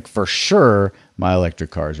I think for sure my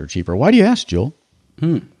electric cars are cheaper. Why do you ask, Joel?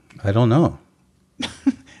 I don't know.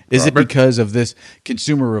 Is it because of this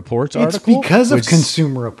Consumer Reports It's article? because of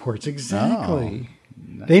Consumer Reports, exactly.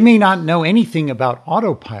 They may not know anything about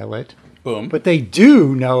autopilot, Boom. but they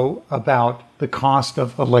do know about the cost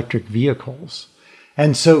of electric vehicles.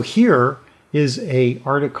 And so here is a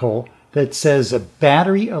article that says a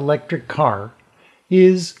battery electric car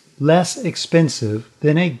is less expensive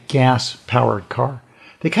than a gas-powered car.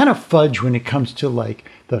 They kind of fudge when it comes to like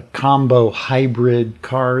the combo hybrid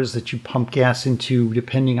cars that you pump gas into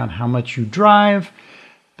depending on how much you drive.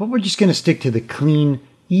 But we're just going to stick to the clean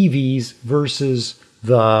EVs versus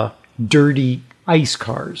the dirty ICE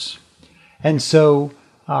cars. And so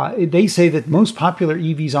they say that most popular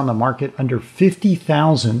EVs on the market under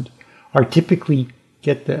 $50,000 are typically,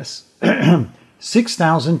 get this,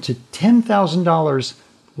 $6,000 to $10,000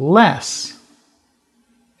 less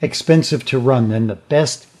expensive to run than the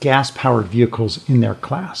best gas-powered vehicles in their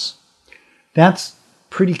class. That's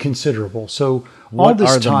pretty considerable. So all this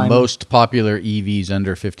what are time, the most popular EVs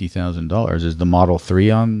under $50,000? Is the Model 3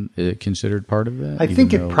 considered part of that? I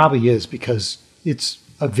think it probably is because it's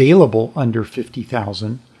available under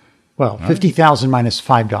 $50,000. Well, $50,000 minus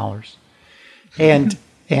 $5, and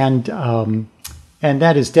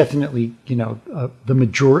that is definitely a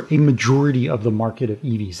majority of the market of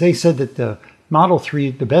EVs. They said that the Model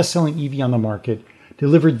 3, the best-selling EV on the market,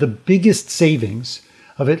 delivered the biggest savings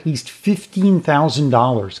of at least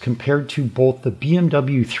 $15,000 compared to both the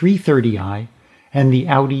BMW 330i and the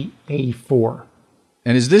Audi A4.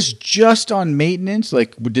 And is this just on maintenance?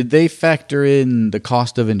 Like, did they factor in the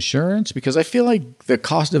cost of insurance? Because I feel like the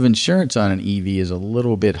cost of insurance on an EV is a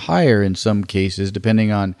little bit higher in some cases,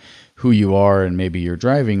 depending on who you are and maybe your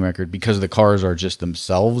driving record, because the cars are just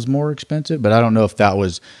themselves more expensive. But I don't know if that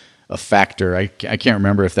was a factor. I can't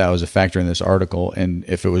remember if that was a factor in this article, and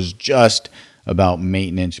if it was just about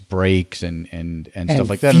maintenance, brakes, and stuff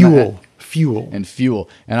like that. Fuel.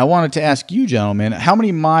 And I wanted to ask you, gentlemen, how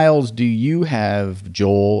many miles do you have,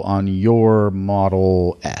 Joel, on your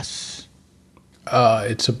Model S?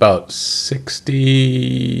 It's about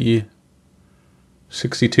 62.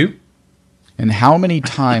 And how many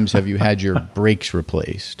times have you had your brakes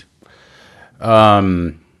replaced?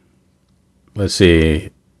 Let's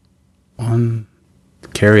see. 1,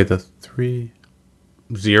 carry the 3,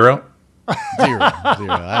 0. Zero.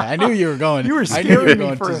 I knew you were going. You were scaring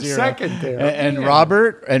me for a second there. And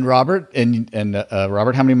Robert,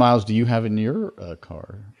 how many miles do you have in your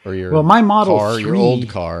car or your my Model car, 3, your old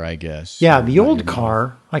car, I guess? Yeah, the old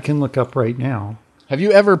car I can look up right now. Have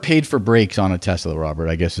you ever paid for brakes on a Tesla, Robert?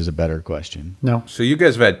 I guess is a better question. No. So you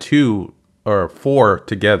guys have had 2 or 4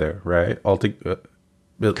 together, right?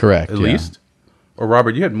 Correct. At least. Or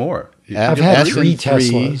Robert, you had more. I've had 3 S&3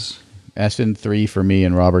 Teslas. S and 3 for me,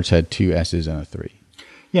 and Robert's had 2 S's and a 3.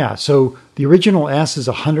 Yeah, so the original S is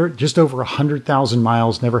just over 100,000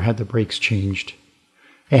 miles, never had the brakes changed.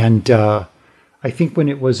 And I think when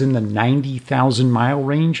it was in the 90,000 mile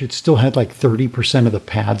range, it still had like 30% of the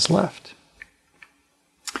pads left.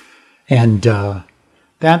 And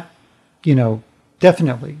that,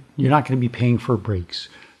 definitely, you're not going to be paying for brakes.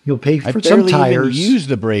 You'll pay for some tires. I barely even use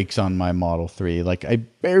the brakes on my Model 3. Like, I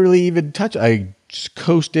barely even touch. I just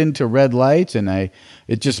coast into red lights, and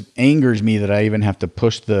it just angers me that I even have to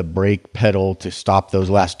push the brake pedal to stop those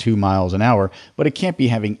last 2 miles an hour. But it can't be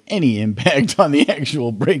having any impact on the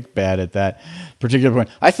actual brake pad at that particular point.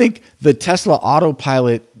 I think the Tesla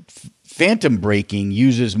Autopilot phantom braking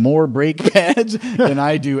uses more brake pads than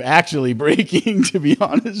I do actually braking, to be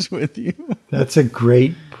honest with you. That's a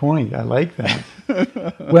great point. I like that.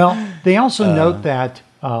 Well, they also note that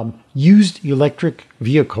used electric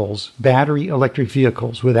vehicles, battery electric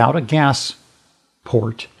vehicles without a gas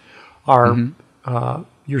port are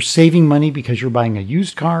you're saving money because you're buying a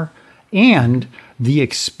used car, and the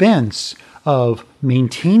expense of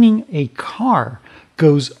maintaining a car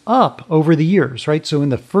goes up over the years, right? So in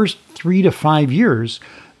the first 3 to 5 years,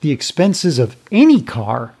 the expenses of any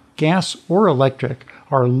car, gas or electric,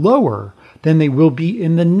 are lower than they will be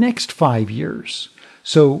in the next 5 years.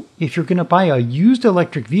 So if you're going to buy a used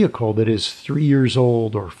electric vehicle that is 3 years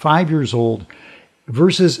old or 5 years old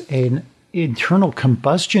versus an internal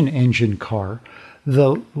combustion engine car,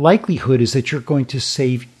 the likelihood is that you're going to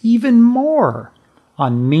save even more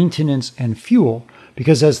on maintenance and fuel,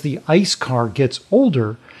 because as the ICE car gets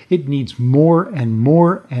older, it needs more and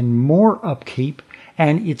more and more upkeep,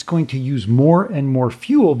 and it's going to use more and more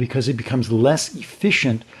fuel because it becomes less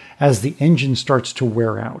efficient as the engine starts to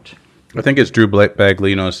wear out. I think as Drew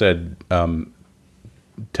Baglino said,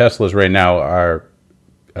 Teslas right now are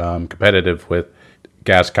competitive with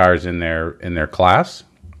gas cars in their class.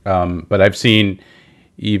 But I've seen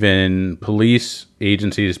even police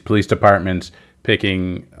agencies, police departments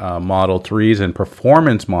picking Model 3s and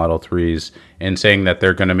performance Model 3s and saying that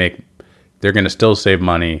they're going to still save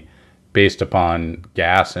money based upon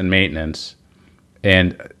gas and maintenance.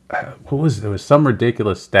 And there was some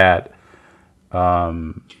ridiculous stat.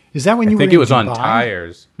 Is that when you were in Dubai? I think it was on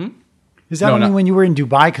tires. Is that when you were in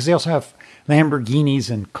Dubai? Because they also have Lamborghinis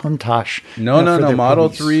and Countach. No. Model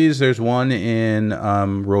 3s. There's one in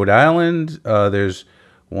Rhode Island. There's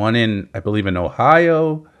one in, I believe, in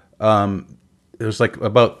Ohio. There's like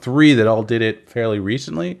about 3 that all did it fairly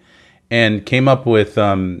recently and came up with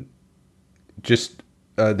just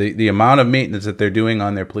the amount of maintenance that they're doing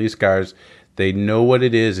on their police cars. They know what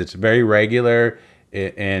it is. It's very regular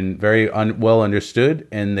and very well understood.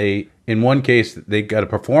 And in one case, they got a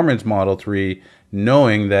performance Model 3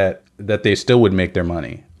 knowing that they still would make their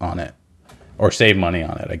money on it or save money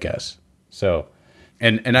on it, I guess. So,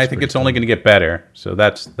 and I think it's only going to get better. So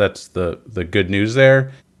that's the good news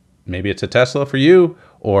there. Maybe it's a Tesla for you,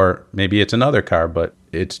 or maybe it's another car, but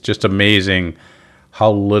it's just amazing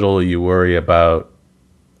how little you worry about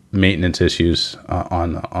maintenance issues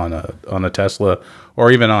on a Tesla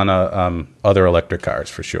or even on other electric cars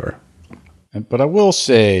for sure. But I will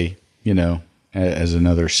say, as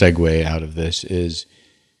another segue out of this is,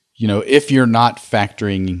 if you're not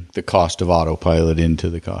factoring the cost of autopilot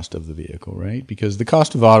into the cost of the vehicle, right? Because the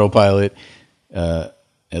cost of autopilot,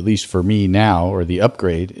 at least for me now, or the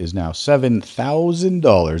upgrade, is now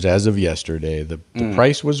 $7,000 as of yesterday. The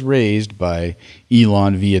price was raised by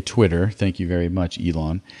Elon via Twitter. Thank you very much,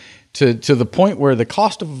 Elon. To the point where the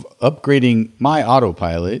cost of upgrading my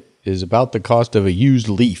autopilot is about the cost of a used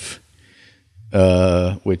Leaf.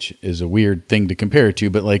 Which is a weird thing to compare it to,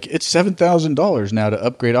 but it's $7,000 now to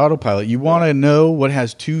upgrade autopilot. You want to know what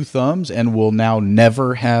has 2 thumbs and will now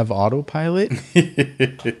never have autopilot?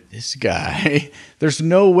 This guy. There's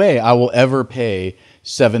no way I will ever pay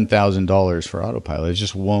 $7,000 for autopilot. It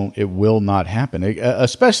just won't. It will not happen.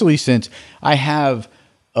 Especially since I have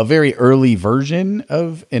a very early version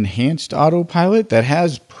of enhanced autopilot that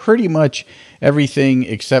has pretty much everything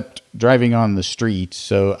except driving on the streets,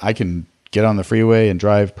 so I can get on the freeway and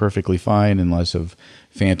drive perfectly fine unless of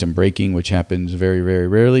phantom braking, which happens very, very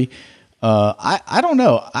rarely. I don't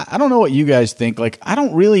know. I don't know what you guys think. I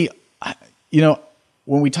don't really,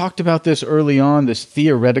 when we talked about this early on, this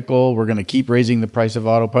theoretical, we're going to keep raising the price of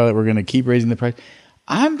autopilot. We're going to keep raising the price.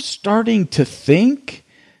 I'm starting to think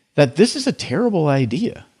that this is a terrible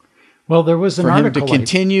idea. Well, there was an article to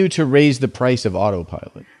continue to raise the price of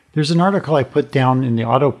autopilot. There's an article I put down in the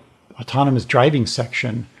autonomous driving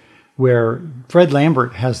section where Fred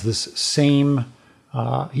Lambert has this same,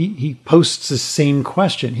 he posts the same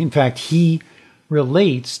question. In fact, he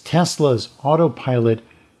relates Tesla's autopilot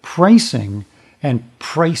pricing and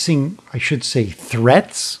pricing, I should say,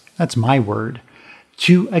 threats, that's my word,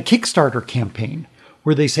 to a Kickstarter campaign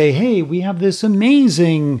where they say, hey, we have this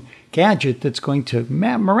amazing gadget that's going to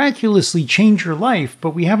miraculously change your life,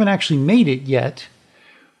 but we haven't actually made it yet.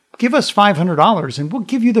 Give us $500 and we'll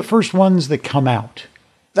give you the first ones that come out.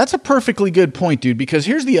 That's a perfectly good point, dude, because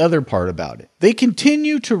here's the other part about it. They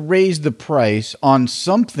continue to raise the price on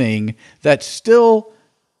something that still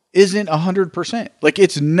isn't 100%.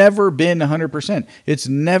 It's never been 100%. It's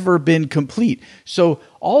never been complete. So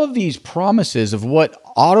all of these promises of what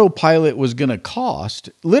autopilot was going to cost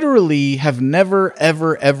literally have never,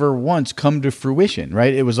 ever, ever once come to fruition,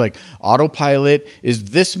 right? It was autopilot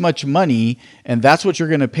is this much money and that's what you're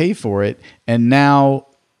going to pay for it. And now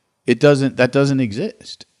that doesn't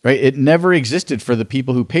exist, right? It never existed for the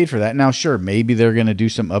people who paid for that. Now, sure, maybe they're going to do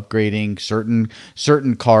some upgrading.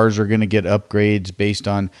 Certain cars are going to get upgrades based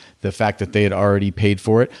on the fact that they had already paid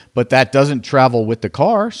for it, but that doesn't travel with the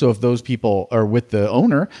car. So if those people are with the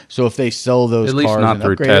owner, so if they sell those cars, at least not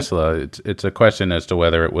through upgrade Tesla, it's a question as to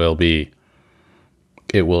whether it will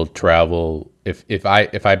travel. If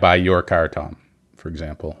I buy your car, Tom, for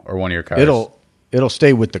example, or one of your cars, it'll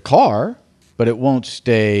stay with the car. But it won't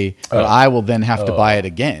stay. I will then have to buy it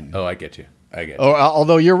again. Oh, I get you.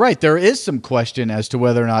 Although you're right, there is some question as to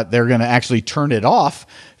whether or not they're going to actually turn it off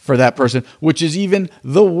for that person, which is even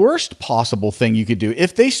the worst possible thing you could do.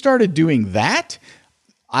 If they started doing that,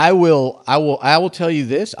 I will tell you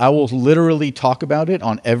this. I will literally talk about it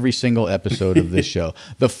on every single episode of this show.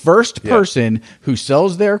 The first person who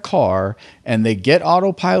sells their car and they get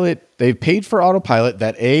autopilot, they've paid for autopilot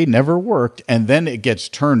that never worked, and then it gets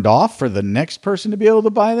turned off for the next person to be able to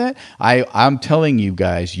buy that. I'm telling you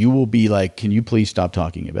guys, you will be like, can you please stop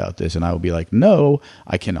talking about this? And I will be like, no,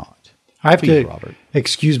 I cannot. I have Please, to Robert.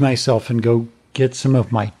 excuse myself and go get some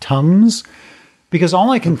of my Tums, because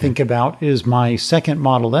all I can think about is my second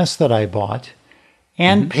Model S that I bought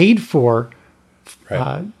and paid for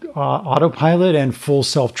autopilot and full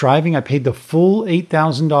self-driving. I paid the full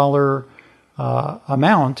 $8,000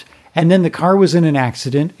 amount, and then the car was in an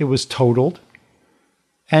accident. It was totaled.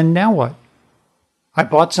 And now what? I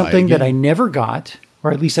bought something that I never got,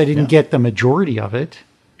 or at least I didn't get the majority of it.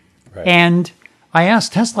 Right. And I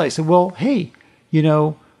asked Tesla, I said, well, hey,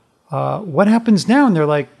 what happens now? And they're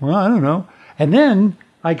like, well, I don't know. And then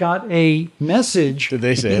I got a message. Did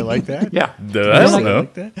they say it like that? Yeah. I don't know.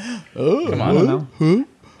 Like that? Oh, Come on.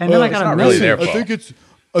 And then I got a not really message their fault. I think it's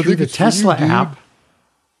through the for Tesla you, dude. app.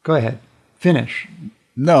 Go ahead. Finish.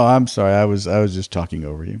 No, I'm sorry. I was just talking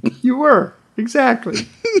over you. You were. Exactly.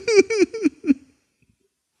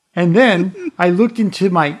 And then I looked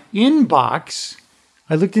into my inbox.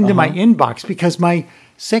 Because my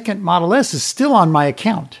second Model S is still on my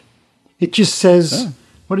account. It just says,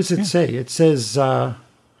 what does it say? It says, Do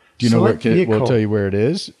you know where? select vehicle. We'll tell you where it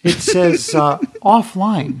is. It says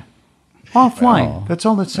offline. Offline. That's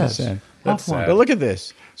all it says. sad. That's Offline. sad. But look at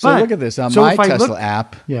this. So But- look at this on so my if I Tesla look-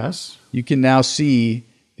 app. Yes. You can now see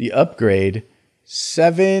the upgrade,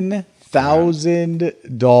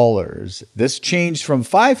 $7,000. This changed from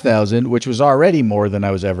 $5,000, which was already more than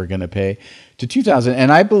I was ever going to pay, to $2,000,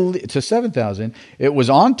 and I believe to $7,000. It was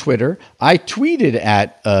on Twitter. I tweeted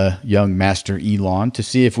at young Master Elon to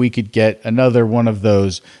see if we could get another one of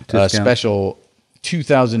those special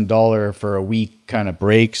 $2,000 for a week kind of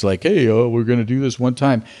breaks. Like, hey, we're going to do this one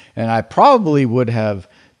time, and I probably would have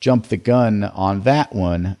jumped the gun on that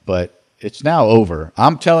one, but it's now over.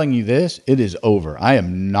 I'm telling you this, it is over. I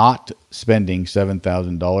am not spending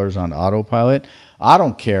 $7,000 on autopilot. I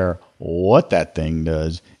don't care what that thing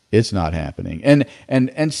does. It's not happening.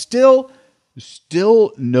 And still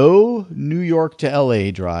no New York to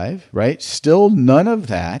LA drive, right? Still none of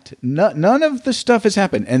that. None of the stuff has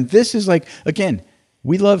happened. And this is like, again,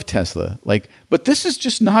 we love Tesla, but this is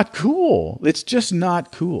just not cool. It's just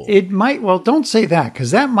not cool. It might, well, don't say that,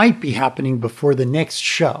 because that might be happening before the next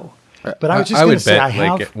show. But I was just going to say, I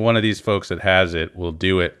have. One of these folks that has it will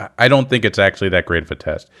do it. I don't think it's actually that great of a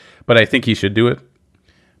test, but I think he should do it.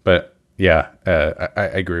 But yeah, I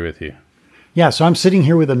agree with you. Yeah, so I'm sitting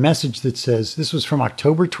here with a message that says, this was from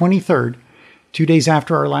October 23rd, 2 days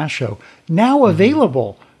after our last show. Now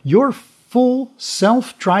available, your full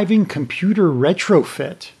self-driving computer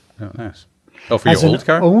retrofit. Oh, nice. Oh, for your old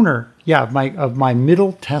car? Owner, yeah, of my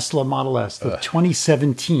middle Tesla Model S, the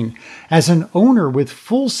 2017. As an owner with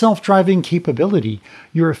full self-driving capability,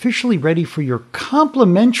 you're officially ready for your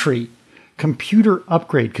complimentary computer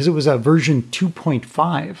upgrade, because it was a version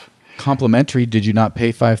 2.5. Complimentary? Did you not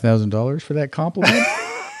pay $5,000 for that compliment?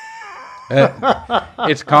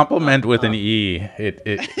 It's compliment with an E.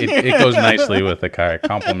 It goes nicely with the car. It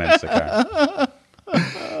complements the car.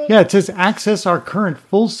 Yeah, it says access our current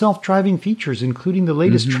full self-driving features, including the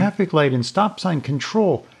latest traffic light and stop sign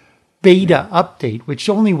control beta update, which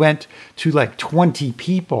only went to like 20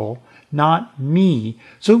 people, not me.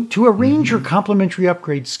 So to arrange your complimentary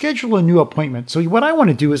upgrade, schedule a new appointment. So what I want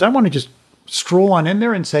to do is I want to just stroll on in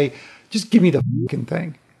there and say, just give me the fucking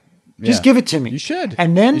thing. Just give it to me. You should.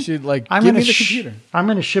 And then you should give gonna me the computer. I'm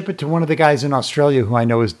going to ship it to one of the guys in Australia who I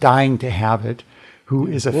know is dying to have it, who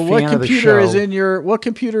is a fan of the show. What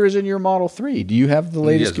computer is in your Model 3? Do you have the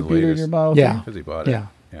latest computer in your Model 3? Yeah. Because he bought it. Yeah.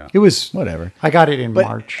 Yeah. It was Whatever. I got it in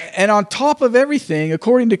March. And on top of everything,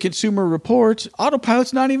 according to Consumer Reports,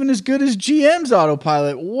 Autopilot's not even as good as GM's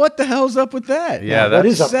Autopilot. What the hell's up with that? Yeah, what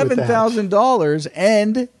is that's up with that? $7,000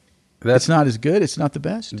 and it's not as good. It's not the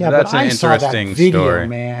best. Yeah, That's but an I saw that interesting video, story.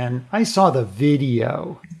 man. I saw the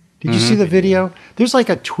video. Did you see the video? There's like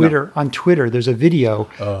on Twitter, there's a video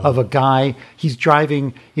of a guy. He's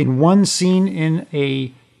driving in one scene in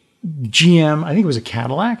a GM, I think it was a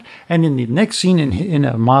Cadillac, and in the next scene in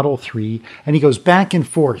a Model 3, and he goes back and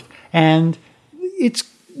forth, and it's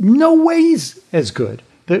no ways as good.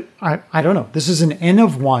 I don't know. This is an N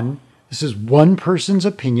of one. This is one person's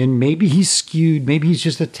opinion. Maybe he's skewed. Maybe he's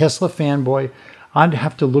just a Tesla fanboy. I'd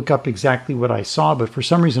have to look up exactly what I saw, but for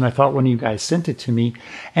some reason I thought one of you guys sent it to me.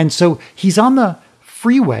 And so he's on the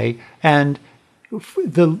freeway, and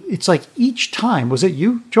it's like each time, was it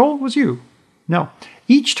you, Joel? It was you? No.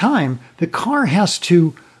 each time the car has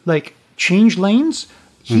to like change lanes.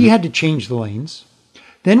 He had to change the lanes.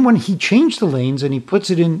 Then when he changed the lanes and he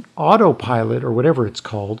puts it in autopilot or whatever it's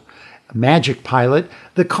called, Magic Pilot,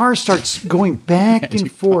 the car starts going back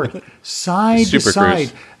and forth, side to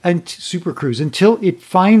side, and Super Cruise until it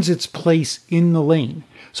finds its place in the lane.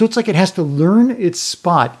 So it's like it has to learn its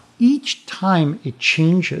spot each time it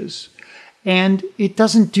changes. And it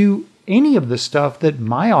doesn't do any of the stuff that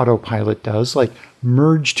my autopilot does, like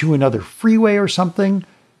merge to another freeway or something.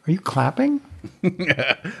 Are you clapping?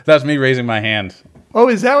 That's me raising my hand. Oh,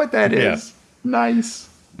 is that what that is? Yes. Nice.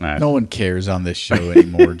 No one cares on this show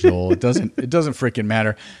anymore, Joel. It doesn't freaking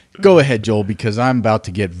matter. Go ahead, Joel, because I'm about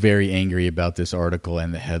to get very angry about this article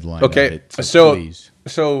and the headline. Okay, of it, so please.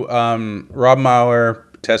 Rob Mauer,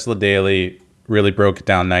 Tesla Daily, really broke it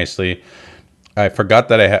down nicely. I forgot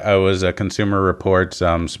that I was a Consumer Reports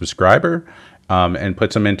subscriber and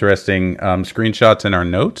put some interesting screenshots in our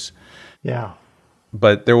notes. Yeah.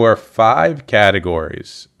 But there were 5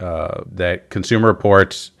 categories that Consumer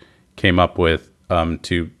Reports came up with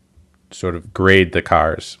to sort of grade the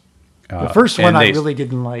cars. The first one I really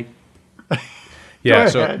didn't like. Yeah,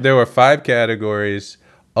 so there were 5 categories.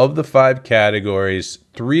 Of the 5 categories,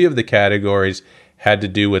 3 of the categories had to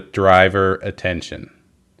do with driver attention.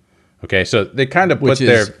 Okay, so they kind of put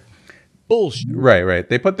their bullshit. Right.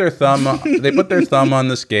 They put their thumb on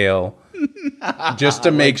the scale just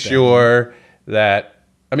to make sure that,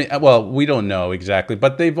 I mean, well, we don't know exactly,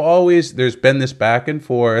 but there's been this back and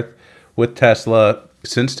forth with Tesla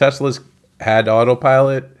since Tesla's had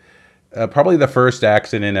autopilot. Probably the first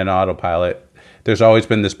accident in autopilot. There's always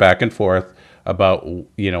been this back and forth about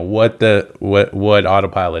what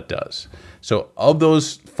autopilot does. So of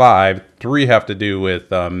those 5, 3 have to do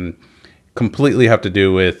with completely have to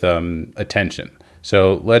do with attention.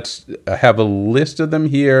 So let's have a list of them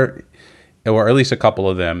here, or at least a couple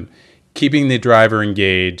of them. Keeping the driver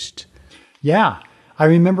engaged. Yeah. I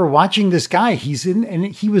remember watching this guy. And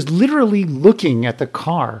he was literally looking at the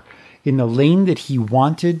car in the lane that he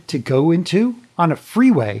wanted to go into on a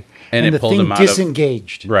freeway, and the thing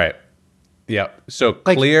disengaged. Right. Yeah. So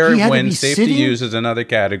clear when safety use is another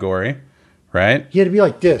category, right? He had to be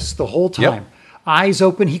like this the whole time. Yep. Eyes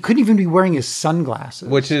open. He couldn't even be wearing his sunglasses.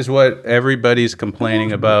 Which is what everybody's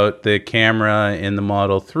complaining about the camera in the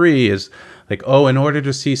Model 3 is like, oh, in order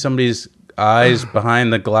to see somebody's eyes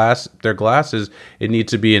behind their glasses, it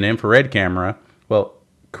needs to be an infrared camera. Well,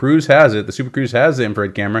 Cruise has it. The Super Cruise has the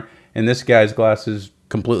infrared camera, and this guy's glasses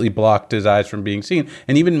completely blocked his eyes from being seen.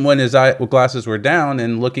 And even when his glasses were down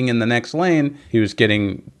and looking in the next lane, he was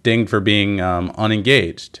getting dinged for being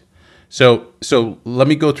unengaged. So let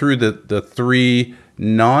me go through the 3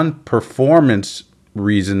 non-performance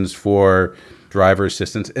reasons for driver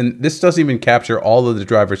assistance. And this doesn't even capture all of the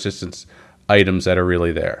driver assistance items that are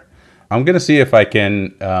really there. I'm going to see if I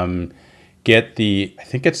can get I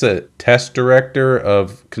think it's a test director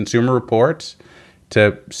of Consumer Reports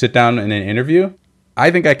to sit down in an interview.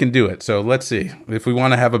 I think I can do it. So let's see. If we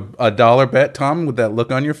want to have a dollar bet, Tom, with that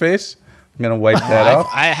look on your face, I'm going to wipe that off.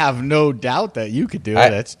 I have no doubt that you could do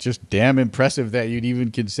it. It's just damn impressive that you'd even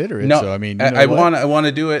consider it. No, so, I mean, I want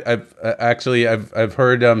to do it. I've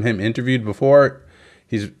heard him interviewed before.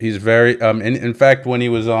 He's very in fact, when he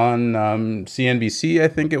was on CNBC, I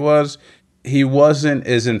think it was, he wasn't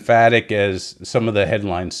as emphatic as some of the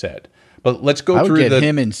headlines said. But let's go through get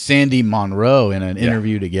him and Sandy Monroe in an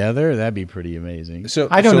interview together. That'd be pretty amazing. So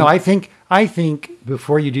I don't know. I think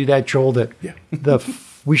before you do that, Joel, that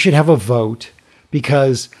we should have a vote,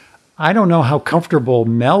 because I don't know how comfortable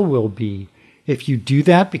Mel will be if you do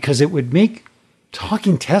that, because it would make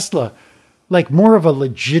Talking Tesla like more of a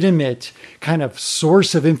legitimate kind of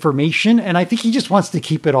source of information. And I think he just wants to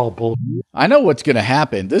keep it all bull. I know what's going to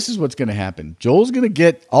happen. This is what's going to happen. Joel's going to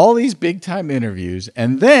get all these big time interviews,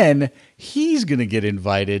 and then he's going to get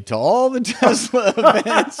invited to all the Tesla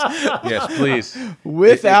events. Yes, please.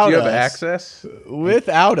 Without do you us. have access?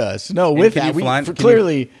 Without us. No, can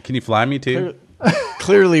you fly me too?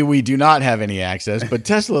 Clearly, we do not have any access, but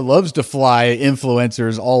Tesla loves to fly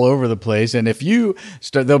influencers all over the place. And if you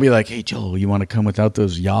start, they'll be like, hey, Joel, you want to come without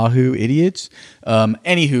those Yahoo idiots?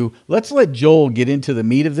 Anywho, let's let Joel get into the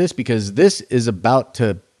meat of this, because this is about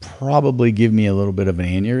to probably give me a little bit of an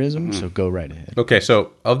aneurysm. So go right ahead. Okay,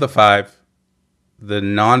 so of the 5, the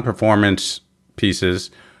non-performance pieces,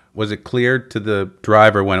 was it clear to the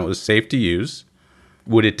driver when it was safe to use?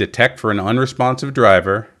 Would it detect for an unresponsive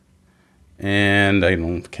driver? And I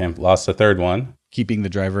lost the third one. Keeping the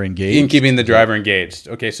driver engaged. Keeping the driver engaged.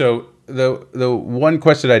 Okay, so the one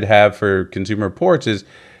question I'd have for Consumer Reports is,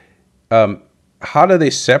 how do they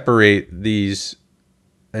separate these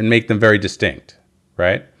and make them very distinct,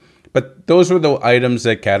 right? But those were the items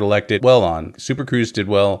that Cadillac did well on. Super Cruise did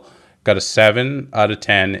well, got a 7 out of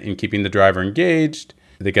 10 in keeping the driver engaged.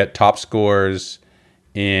 They got top scores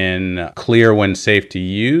in clear when safe to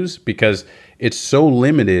use because it's so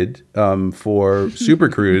limited for Super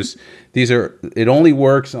Cruise. It only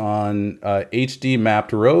works on HD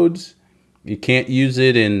mapped roads. You can't use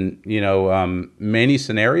it in many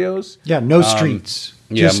scenarios. Yeah, no streets,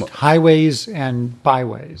 just highways and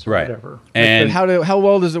byways, or whatever. And how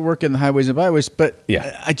well does it work in the highways and byways? But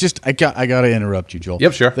yeah, I got to interrupt you, Joel.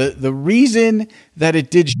 Yep, sure. The reason that it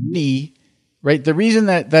did shitty, right? The reason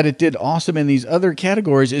that it did awesome in these other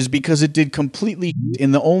categories is because it did completely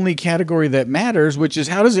in the only category that matters, which is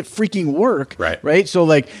how does it freaking work? Right. So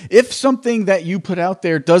like if something that you put out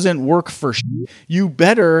there doesn't work for you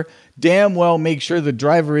better damn well make sure the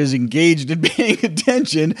driver is engaged and paying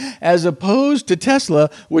attention, as opposed to Tesla,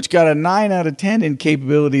 which got a 9 out of 10 in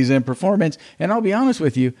capabilities and performance. And I'll be honest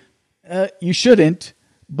with you, you shouldn't,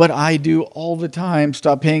 but I do all the time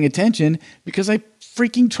stop paying attention because I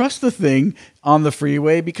freaking trust the thing on the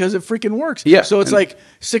freeway because it freaking works. Yeah. So it's like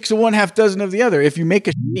 6 of one, half dozen of the other. If you make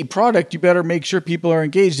a shitty product, you better make sure people are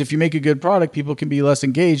engaged. If you make a good product, people can be less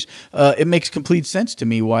engaged. It makes complete sense to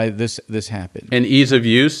me why this happened. And ease of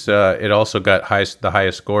use, it also got the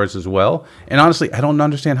highest scores as well. And honestly, I don't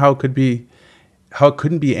understand how it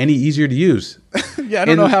couldn't be any easier to use. Yeah, I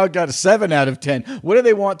don't know how it got a 7 out of 10. What do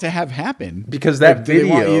they want to have happen? Because that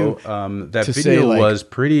video was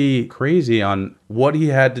pretty crazy on what he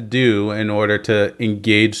had to do in order to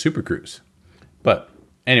engage Super Cruise. But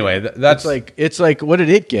anyway, that's it's like what did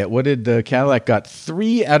it get? What did the Cadillac got?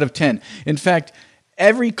 3 out of 10. In fact,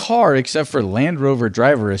 every car except for Land Rover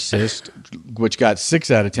Driver Assist, which got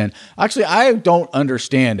 6 out of 10. Actually, I don't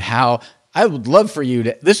understand how. I would love for you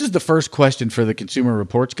to. This is the first question for the Consumer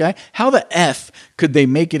Reports guy. How the F could they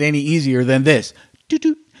make it any easier than this?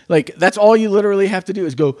 Doot-doot. Like, that's all you literally have to do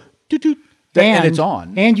is go doot-doot, and it's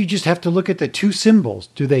on. And you just have to look at the 2 symbols.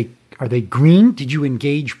 Are they green? Did you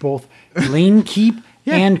engage both lane keep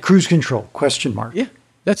and cruise control? Question mark. Yeah,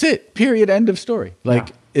 that's it. Period. End of story.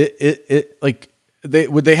 Like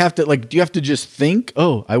Would they have to, like, do you have to just think,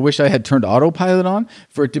 oh, I wish I had turned autopilot on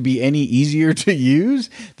for it to be any easier to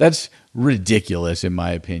use? That's ridiculous, in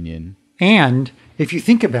my opinion. And if you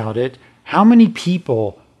think about it, how many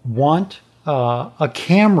people want a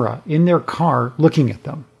camera in their car looking at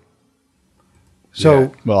them?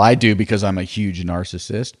 So, well, I do because I'm a huge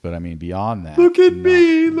narcissist, but I mean, beyond that. Look at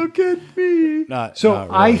me. Not really.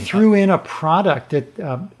 I threw in a product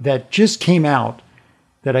that just came out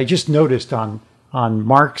that I just noticed on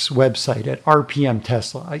Mark's website at RPM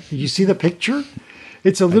Tesla. You see the picture?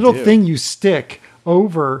 It's a little thing you stick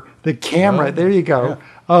over the camera. There you go. Yeah.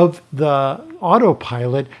 Of the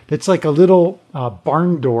autopilot. That's like a little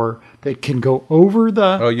barn door that can go over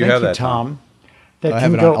the. Oh, you have that, Tom. I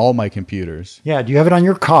have it on all my computers. Yeah. Do you have it on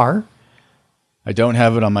your car? I don't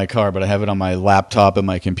have it on my car, but I have it on my laptop and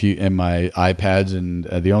my and my iPads, and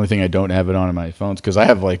the only thing I don't have it on my phones because I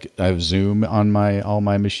have Zoom on all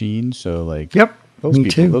my machines. So like, yep,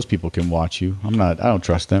 those people can watch you. I don't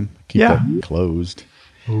trust them. Keep that closed.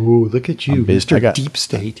 Oh, look at you, Mr. Deep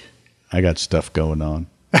State. I got stuff going on.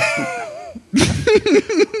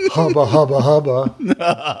 Hubba, hubba, hubba.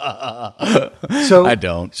 So I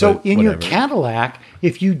don't. So in your Cadillac,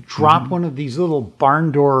 if you drop one of these little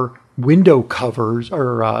barn door window covers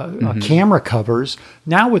or camera covers,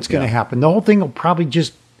 now what's going to happen? The whole thing will probably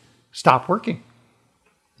just stop working.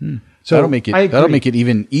 So that'll make it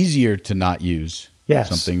even easier to not use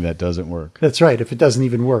something that doesn't work. That's right. If it doesn't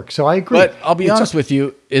even work. So I agree. But I'll be honest with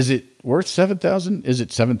you. Is it worth $7,000? Is it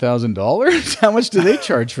 $7,000? How much do they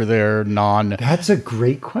charge for their That's a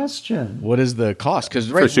great question. What is the cost?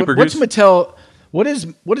 Because what's Mattel? What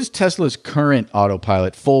is Tesla's current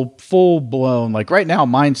autopilot full blown? Like right now,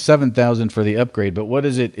 mine's $7,000 for the upgrade. But what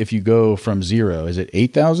is it if you go from 0? Is it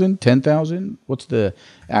 $8,000? $10,000? What's the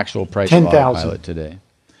actual price of autopilot today?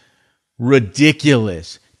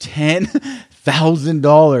 Ridiculous.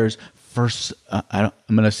 $10,000 for. I'm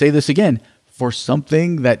going to say this again. For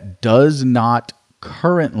something that does not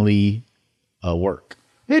currently work.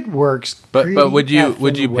 It works. But would you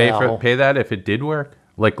pay that if it did work?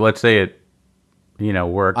 Like let's say it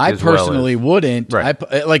worked. I personally wouldn't. Right.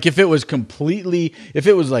 If it was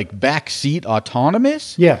like backseat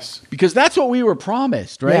autonomous. Yes. Because that's what we were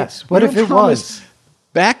promised, right? Yes. What if it was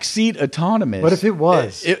backseat autonomous? What if it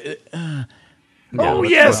was?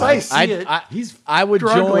 Yes, I see it. I would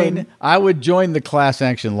join the class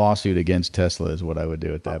action lawsuit against Tesla is what I would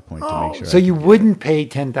do at that point to make sure. So you wouldn't pay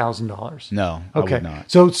 $10,000? No, okay. I would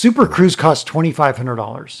not. So Super Cruise costs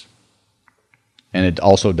 $2,500. and it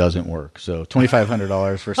also doesn't work. So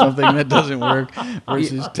 $2,500 for something that doesn't work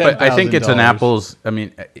versus $10,000. But I think it's an apples. I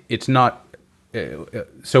mean, it's not.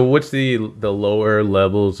 So what's the lower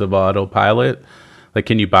levels of autopilot? Like,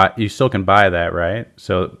 can you buy? You still can buy that, right?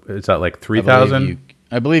 So is that like 3,000?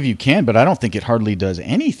 I believe you can, but I don't think it hardly does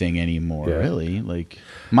anything anymore. Really, like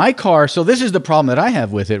my car. So this is the problem that I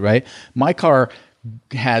have with it. Right, my car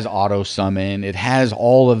has auto summon. It has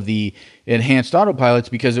all of the enhanced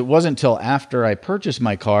autopilots because it wasn't until after I purchased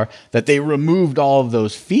my car that they removed all of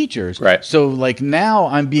those features. Right. So like now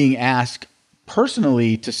I'm being asked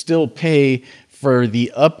personally to still pay for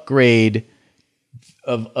the upgrade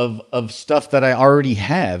of stuff that I already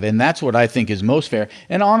have. And that's what I think is most fair.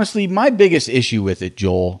 And honestly, my biggest issue with it,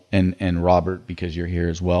 Joel and Robert, because you're here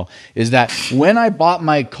as well, is that when I bought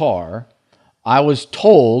my car, I was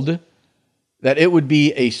told that it would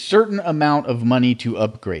be a certain amount of money to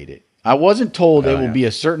upgrade it. I wasn't told it will be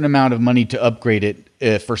a certain amount of money to upgrade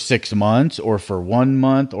it for 6 months or for 1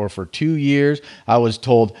 month or for 2 years. I was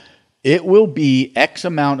told it will be X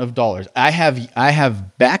amount of dollars. I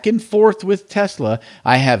have back and forth with Tesla.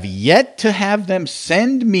 I have yet to have them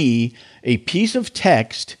send me a piece of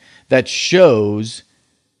text that shows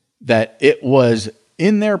that it was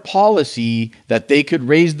in their policy that they could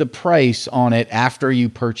raise the price on it after you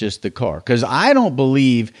purchase the car. Because I don't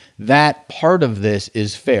believe that part of this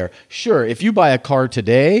is fair. Sure, if you buy a car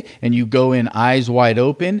today and you go in eyes wide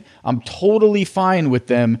open, I'm totally fine with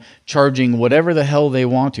them charging whatever the hell they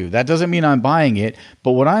want to. That doesn't mean I'm buying it.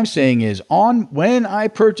 But what I'm saying is when I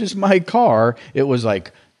purchased my car, it was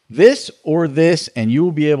like, this or this, and you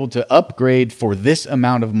will be able to upgrade for this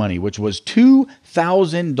amount of money, which was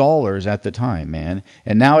 $2,000 at the time, man.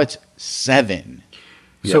 And now it's $7,000.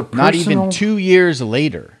 So not even 2 years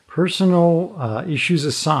later. Personal issues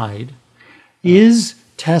aside, is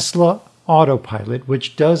Tesla Autopilot,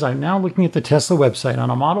 which does, I'm now looking at the Tesla website on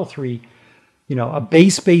a Model 3, a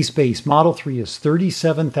base Model 3 is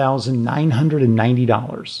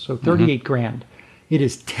 $37,990. So 38 grand. It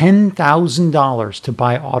is $10,000 to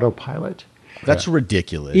buy Autopilot. That's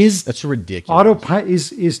ridiculous. That's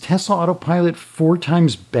ridiculous. Is Tesla Autopilot 4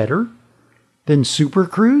 times better than Super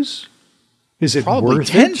Cruise? Is it probably worth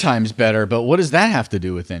 10 it? times better? But what does that have to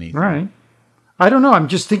do with anything? Right. I don't know. I'm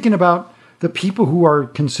just thinking about the people who are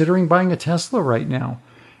considering buying a Tesla right now,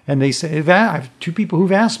 and they say, I have 2 people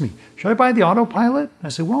who've asked me, "Should I buy the Autopilot?" I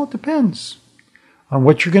say, "Well, it depends on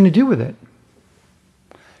what you're going to do with it."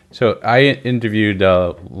 So I interviewed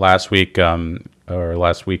last week or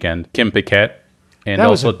last weekend Kim Piquet, and that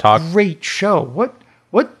also was a great show. What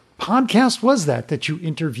podcast was that you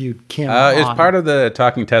interviewed Kim? It's part of the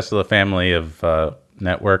Talking Tesla family of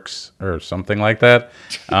networks or something like that.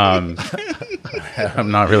 I'm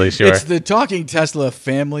not really sure. It's the Talking Tesla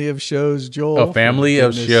family of shows, Joel. Oh, family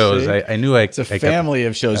of shows. I knew it's a family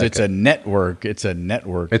of shows. Okay. It's a network. It's a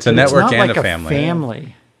network. It's a network it's not and like a family.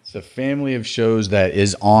 Family. It's a family of shows that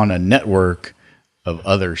is on a network of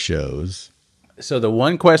other shows. So the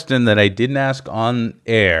one question that I didn't ask on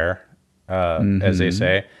air, as they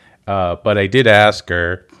say, but I did ask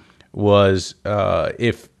her, was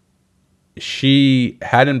if she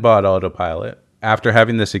hadn't bought Autopilot after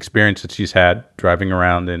having this experience that she's had driving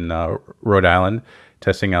around in Rhode Island,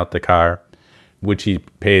 testing out the car, would she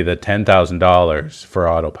pay the $10,000 for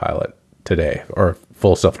Autopilot today or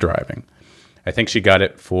full self-driving? I think she got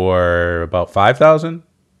it for about $5,000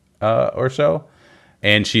 or so,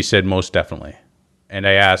 and she said most definitely. And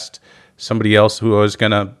I asked somebody else who I was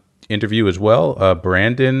going to interview as well,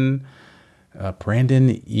 Brandon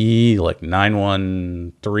E, like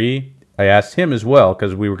 913. I asked him as well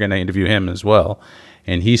because we were going to interview him as well,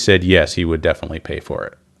 and he said yes, he would definitely pay for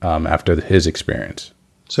it after his experience.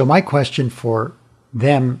 So my question for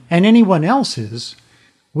them and anyone else is,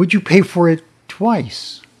 would you pay for it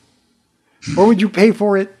twice? Or would you pay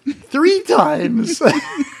for it 3 times?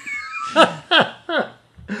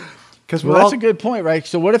 Because that's a good point, right?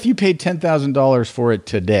 So what if you paid $10,000 for it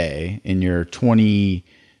today in your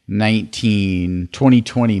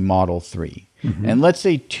 2020 Model 3? Mm-hmm. And let's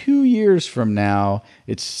say 2 years from now,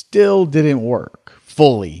 it still didn't work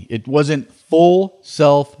fully. It wasn't full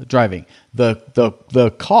self-driving.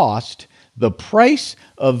 The cost, the price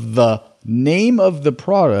of the name of the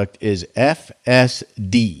product is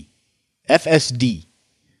FSD. FSD,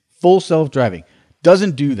 full self-driving,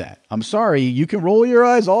 doesn't do that. I'm sorry, you can roll your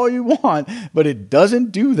eyes all you want, but it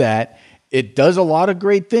doesn't do that. It does a lot of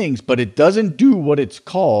great things, but it doesn't do what it's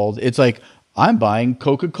called. It's like, I'm buying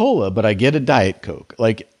Coca-Cola, but I get a Diet Coke.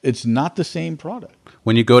 Like, it's not the same product.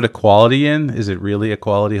 When you go to Quality Inn, is it really a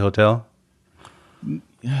quality hotel?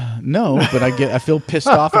 No, but I feel pissed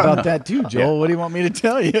off about that too, Joel. What do you want me to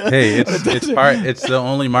tell you? Hey, it's the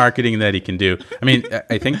only marketing that he can do. I mean,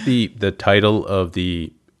 I think the title of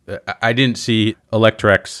the I didn't see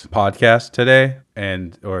Electrek's podcast today,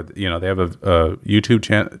 or they have a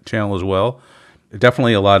YouTube channel as well.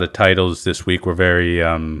 Definitely a lot of titles this week were very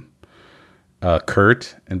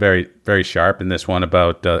curt and very, very sharp. And this one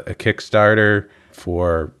about a Kickstarter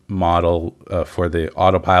for model for the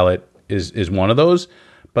autopilot is one of those.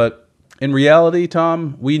 But in reality,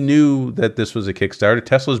 Tom, we knew that this was a Kickstarter.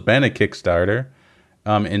 Tesla's been a Kickstarter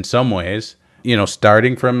in some ways,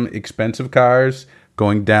 starting from expensive cars,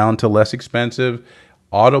 going down to less expensive.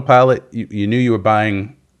 Autopilot, you knew you were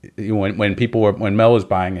buying, when Mel was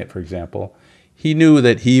buying it, for example, he knew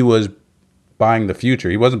that he was buying the future.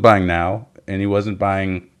 He wasn't buying now, and he wasn't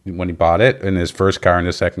buying when he bought it in his first car and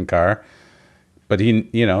his second car. But he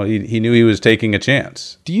knew he was taking a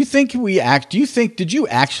chance. Did you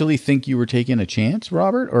actually think you were taking a chance,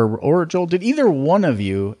 Robert or Joel? Did either one of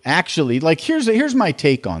you actually, like, here's my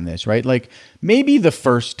take on this, right? Like, maybe the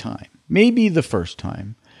first time,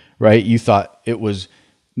 right? You thought it was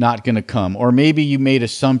not going to come, or maybe you made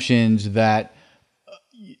assumptions that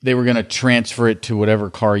they were going to transfer it to whatever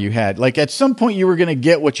car you had. Like, at some point you were going to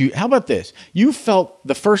get how about this? You felt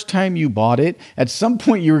the first time you bought it, at some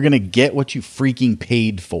point you were going to get what you freaking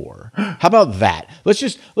paid for. How about that? Let's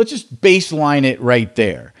just baseline it right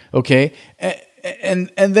there. Okay. And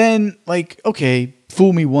then, like, okay,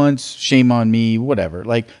 fool me once, shame on me, whatever.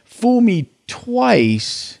 Like, fool me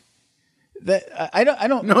twice. That I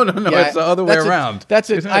don't. No. Yeah, it's the other way around. That's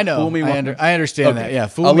it. I know. Fool me I understand okay. that. Yeah.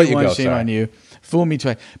 Fool me once, shame on you. Fool me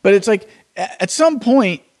twice. But it's like, at some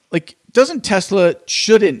point, like, shouldn't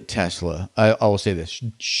Tesla, I will say this,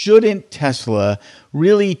 shouldn't Tesla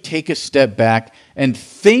really take a step back and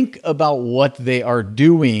think about what they are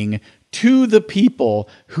doing to the people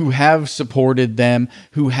who have supported them,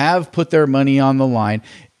 who have put their money on the line?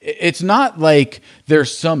 It's not like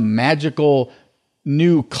there's some magical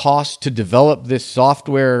new cost to develop this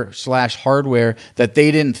software/hardware that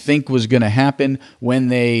they didn't think was going to happen when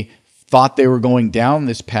they thought they were going down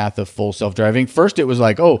this path of full self-driving. First, it was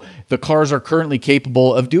like, oh, the cars are currently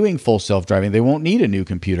capable of doing full self-driving. They won't need a new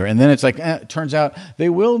computer. And then it's like, it turns out they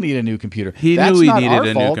will need a new computer. He knew he needed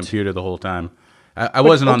a new computer the whole time. I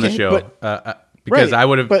wasn't on the show because I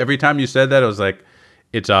would have, every time you said that, I was like,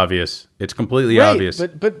 it's obvious. It's completely obvious.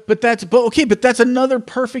 But that's another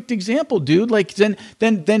perfect example, dude. Like,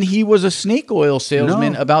 then he was a snake oil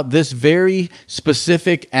salesman about this very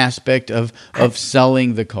specific aspect of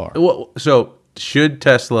selling the car. Well, so should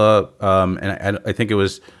Tesla? And I think it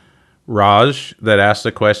was Raj that asked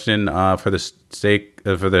the question for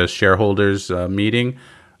the shareholders meeting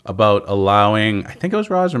about allowing. I think it was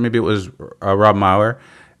Raj, or maybe it was Rob Maurer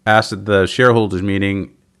asked at the shareholders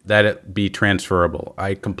meeting that it be transferable.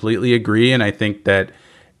 I completely agree, and I think that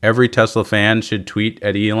every Tesla fan should tweet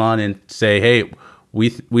at Elon and say, "Hey,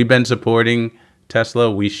 we've been supporting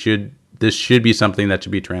Tesla. This should be something that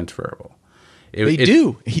should be transferable." They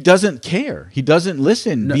do. He doesn't care. He doesn't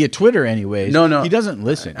listen via Twitter, anyways. No, he doesn't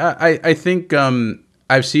listen. I think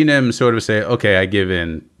I've seen him sort of say, "Okay, I give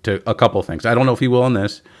in to a couple things." I don't know if he will on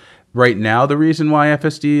this. Right now, the reason why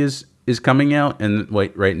FSD is coming out, and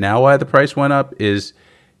right now why the price went up is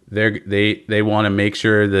they want to make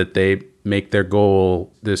sure that they make their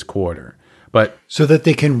goal this quarter, but so that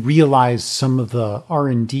they can realize some of the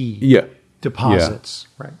R&D deposits,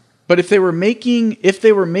 right? But if they were making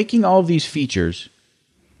all of these features,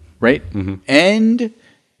 right, and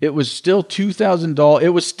it was still $2,000, it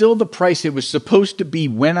was still the price it was supposed to be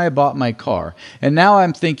when I bought my car, and now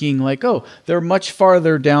I'm thinking like, oh, they're much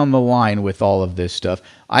farther down the line with all of this stuff.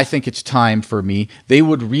 I think it's time for me. They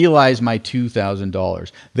would realize my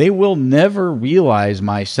 $2,000. They will never realize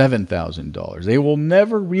my $7,000. They will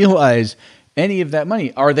never realize any of that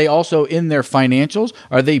money. Are they also in their financials?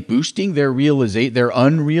 Are they boosting their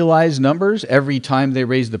unrealized numbers every time they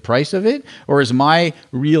raise the price of it? Or is my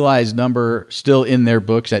realized number still in their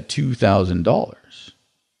books at $2,000?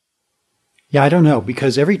 Yeah, I don't know,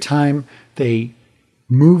 because every time they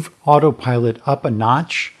move autopilot up a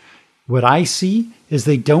notch, what I see is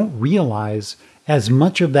they don't realize as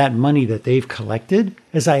much of that money that they've collected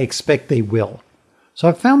as I expect they will. So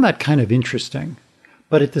I've found that kind of interesting.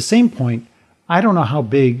 But at the same point, I don't know how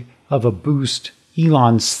big of a boost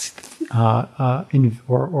Elon's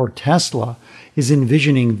or Tesla is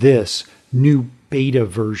envisioning this new beta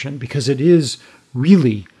version, because it is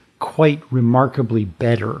really quite remarkably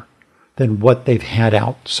better than what they've had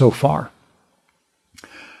out so far.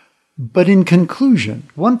 But in conclusion,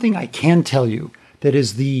 one thing I can tell you that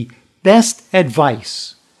is the best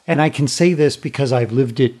advice and I can say this because I've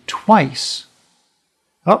lived it twice.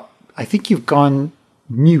 Oh, I think you've gone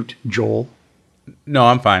mute, Joel. No,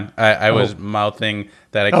 I'm fine. I was mouthing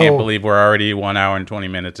that I can't believe we're already 1 hour and 20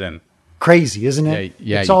 minutes in. Crazy, isn't it?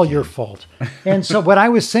 Yeah, it's all your fault. And so what I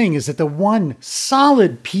was saying is that the one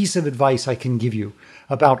solid piece of advice I can give you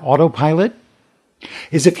about autopilot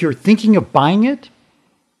is if you're thinking of buying it,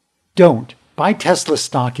 don't. Buy Tesla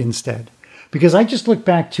stock instead. Because I just looked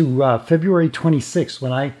back to February 26th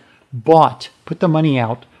when I put the money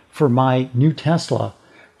out for my new Tesla.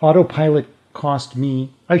 Autopilot cost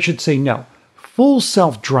me, full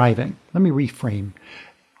self-driving. Let me reframe.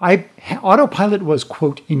 Autopilot was,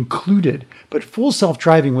 quote, included, but full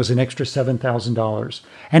self-driving was an extra $7,000.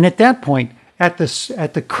 And at that point, at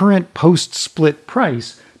the current post-split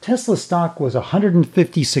price, Tesla stock was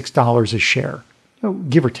 $156 a share,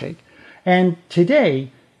 give or take. And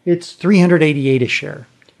today, it's $388 a share,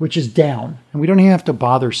 which is down. And we don't even have to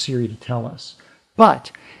bother Siri to tell us.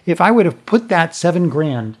 But if I would have put that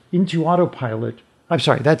 $7,000 into autopilot, that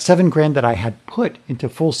 $7,000 that I had put into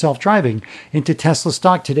full self-driving into Tesla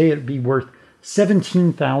stock today, it would be worth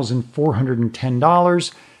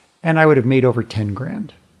 $17,410, and I would have made over $10,000.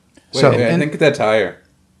 Wait, I think that's higher.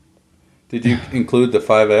 Did you include the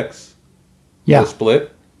 5X? Yeah. The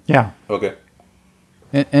split? Yeah. Okay.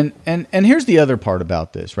 And here's the other part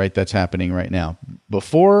about this, right? That's happening right now.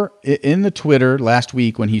 Before in the Twitter last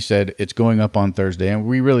week when he said it's going up on Thursday, and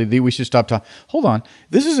we should stop talking. Hold on,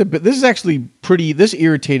 this is actually pretty. This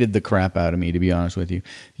irritated the crap out of me, to be honest with you.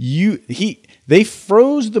 They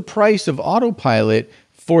froze the price of autopilot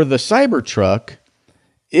for the Cybertruck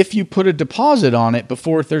if you put a deposit on it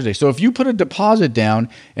before Thursday. So if you put a deposit down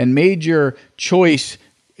and made your choice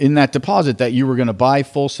in that deposit that you were going to buy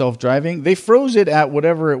full self-driving, they froze it at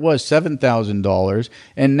whatever it was, $7,000.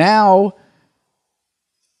 And now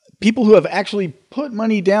people who have actually put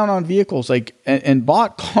money down on vehicles and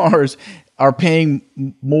bought cars are paying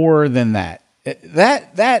more than that.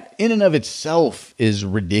 That in and of itself is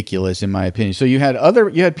ridiculous, in my opinion. So you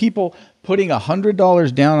had people putting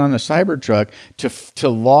 $100 down on a Cybertruck to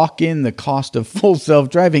lock in the cost of full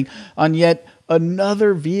self-driving on yet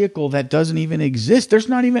another vehicle that doesn't even exist. There's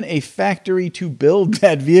not even a factory to build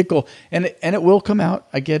that vehicle, and it will come out.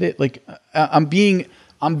 I get it. I'm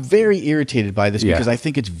very irritated by this because I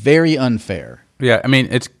think it's very unfair. Yeah, I mean,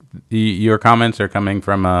 it's your comments are coming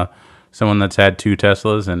from someone that's had 2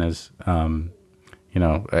 Teslas and is,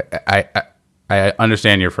 I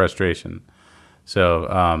understand your frustration.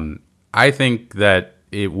 So I think that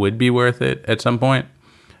it would be worth it at some point,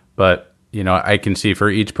 but I can see for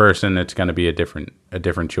each person it's going to be a different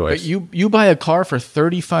choice. But you buy a car for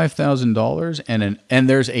 $35,000 and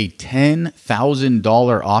there's a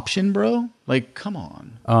 $10,000 option, bro. Like, come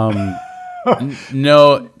on.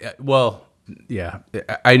 No, well, yeah,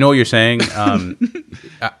 I know what you're saying.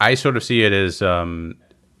 I sort of see it as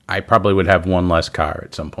I probably would have one less car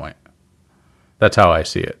at some point. That's how I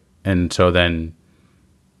see it, and so then.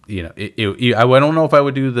 I don't know if I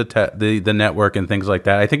would do the network and things like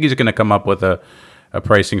that. I think he's going to come up with a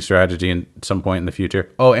pricing strategy at some point in the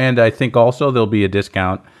future. Oh, and I think also there'll be a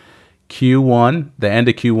discount. Q1, the end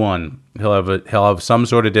of Q1, he'll have some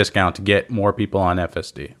sort of discount to get more people on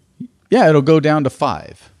FSD. Yeah, it'll go down to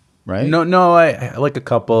 5, right? No, I like a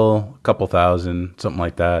couple thousand, something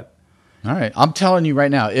like that. All right, I'm telling you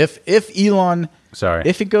right now, if Elon. Sorry.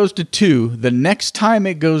 If it goes to 2, the next time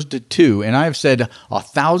it goes to 2, and I've said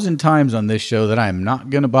 1,000 times on this show that I am not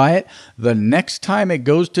going to buy it, the next time it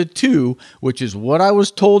goes to 2, which is what I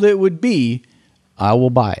was told it would be, I will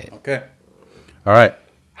buy it. Okay. All right.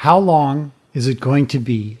 How long is it going to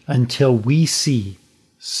be until we see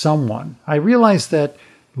someone? I realize that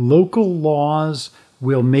local laws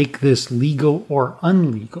will make this legal or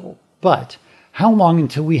unlegal, but how long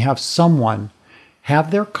until we have someone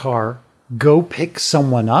have their car go pick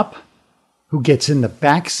someone up who gets in the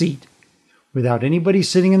back seat without anybody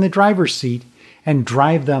sitting in the driver's seat and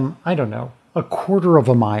drive them, I don't know, a quarter of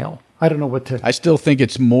a mile. I don't know what to... I still think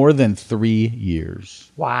it's more than 3 years.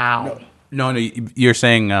 Wow. No, you're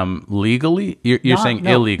saying legally? You're saying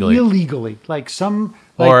illegally? Illegally.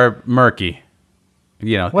 Or murky.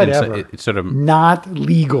 Whatever. It's sort of... Not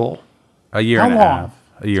legal. A year and a half.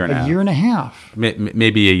 A year and a half. A year and a half.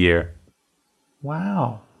 Maybe a year.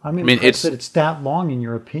 Wow. I mean, it's that long in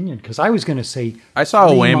your opinion, because I was going to say I saw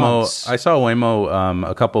a Waymo,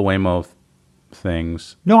 a couple Waymo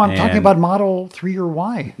things. No, I'm talking about Model 3 or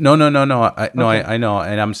Y. No. I know,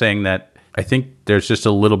 and I'm saying that I think there's just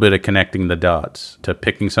a little bit of connecting the dots to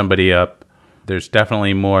picking somebody up. There's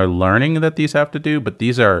definitely more learning that these have to do, but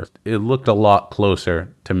it looked a lot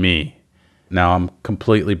closer to me Now I'm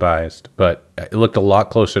completely biased, but it looked a lot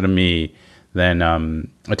closer to me than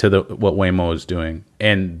to what Waymo is doing,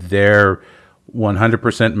 and they're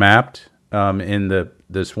 100% mapped in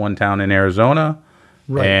this one town in Arizona,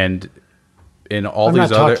 Right. and in all I'm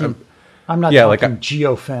these not other. talking, I'm not yeah, talking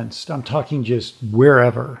geo-fenced. I'm talking just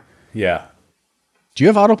wherever. Yeah, Do you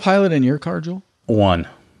have autopilot in your car, Joel? one.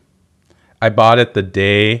 I bought it the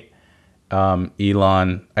day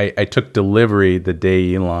Elon. I took delivery the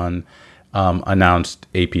day Elon announced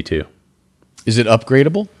AP2. Is it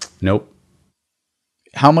upgradable? Nope.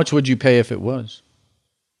 How much would you pay if it was?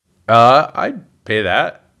 I'd pay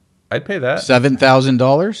that. I'd pay that.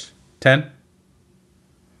 $7,000? 10.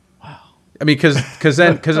 Wow. I mean, because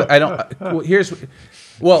I don't.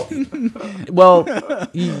 Well,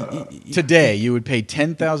 Today, you would pay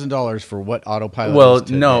 $10,000 for what autopilot well, is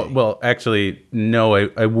today. no. Well, actually, no.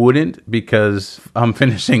 I wouldn't because I'm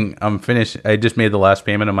finishing. I just made the last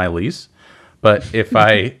payment of my lease. But if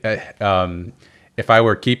I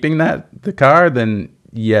were keeping the car, then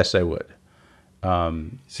yes, I would.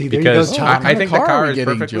 See, there Because you go, Tom. I think the car are car we is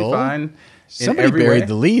getting, perfectly Joel? fine. Somebody in every buried way.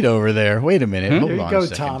 the lead over there. Wait a minute. Hold There you on go, a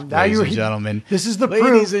second, Tom. Now ladies you're- and gentlemen. this is the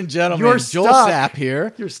Ladies proof. and gentlemen. You're Joel stuck. Sapp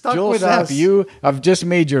here. You're stuck Joel with Sapp, us. I've just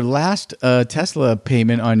made your last Tesla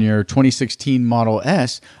payment on your 2016 Model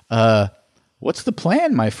S. What's the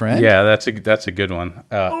plan, my friend? Yeah, that's a good one.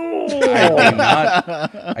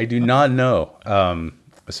 I do not know.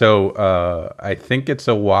 So I think it's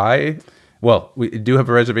a Y. Well, we do have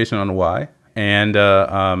a reservation on a Y and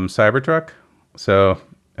Cybertruck. So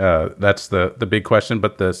that's the big question.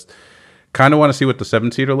 But this kind of want to see what the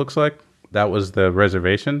 7-seater looks like. That was the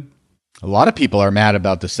reservation. A lot of people are mad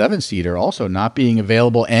about the 7-seater also not being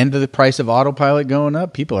available and the price of autopilot going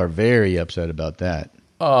up. People are very upset about that.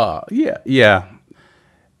 Yeah.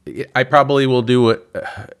 I probably will do it,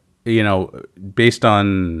 based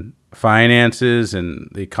on finances and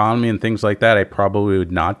the economy and things like that. I probably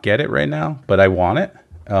would not get it right now, but I want it.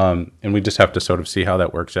 And we just have to sort of see how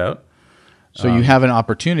that works out. So you have an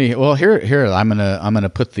opportunity. Well, here I'm gonna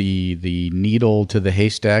put the needle to the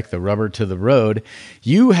haystack, the rubber to the road.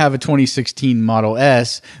 You have a 2016 Model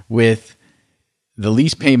S with the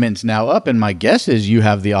lease payments now up, and my guess is you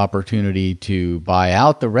have the opportunity to buy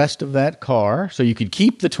out the rest of that car, so you could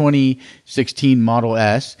keep the 2016 Model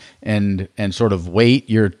S and sort of wait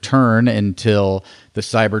your turn until the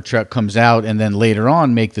Cybertruck comes out, and then later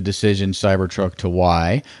on make the decision Cybertruck to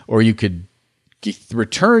Y, or you could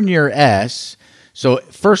return your S. So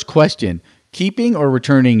first question, keeping or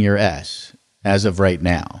returning your S as of right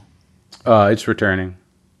now? It's returning.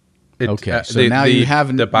 Okay, so now you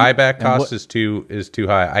have the buyback and cost is too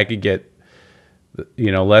high. I could get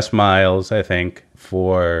less miles, I think,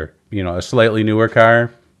 for a slightly newer car.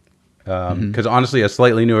 Because honestly, a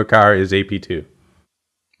slightly newer car is AP2.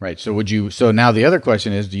 Right. So now the other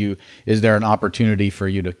question is, is there an opportunity for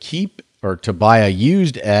you to keep or to buy a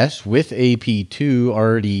used S with AP2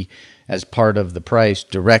 already as part of the price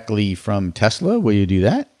directly from Tesla? Will you do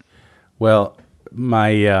that? Well,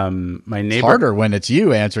 my neighbor. It's harder when it's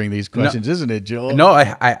you answering these questions, isn't it, Joel? No,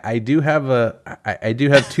 I do have I do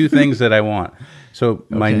have two things that I want. So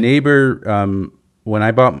my neighbor, when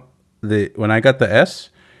I got the S,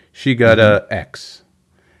 she got a X,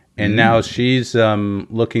 and now she's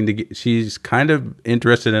looking to get. She's kind of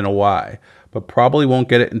interested in a Y, but probably won't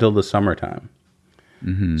get it until the summertime.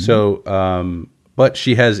 So, but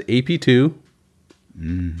she has AP2.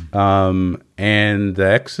 And the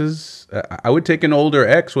X is, I would take an older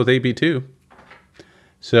X with AP2.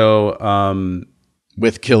 So,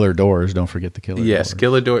 with killer doors, don't forget the killer doors. yes,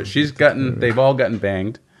 killer door. They've all gotten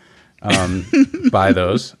banged, by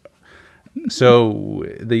those. So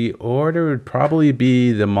the order would probably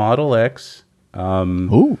be the Model X,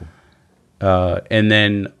 Ooh, and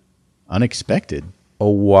then unexpected. a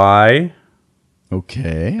Y.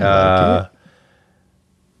 Okay, I like it.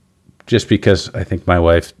 Just because I think my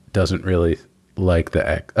wife doesn't really like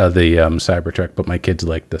the Cybertruck, but my kids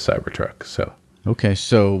like the Cybertruck. So Okay,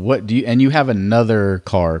 so what do you? And you have another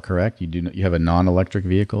car, correct? You have a non-electric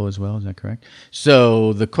vehicle as well. Is that correct?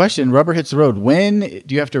 So the question: rubber hits the road. When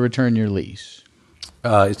do you have to return your lease?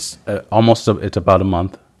 it's it's about a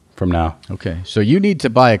month from now. Okay, so you need to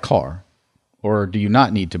buy a car, or do you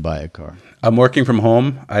not need to buy a car? I'm working from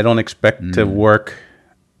home. I don't expect to work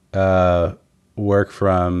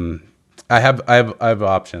from. I have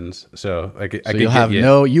options, so I could You'll have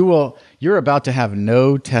You're about to have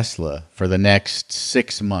no Tesla for the next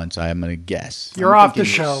 6 months. I'm going to guess. You're I'm off the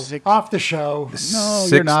thinking show. Off the show. No,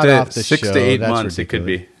 you're not off the show. 6 to 8 That's months.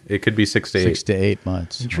 ridiculous. It could be 6 to 8. 6 to 8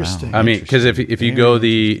 months. Interesting. Wow. I mean, because if you go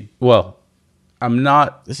I'm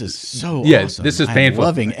not. This is so Yeah, awesome. this is I'm painful.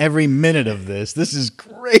 loving every minute of this. This is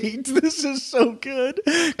great. This is so good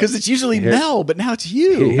because it's usually Mel, but now it's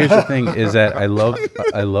you. Here's the thing: is that I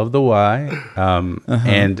love the why,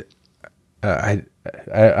 and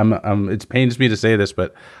it pains me to say this,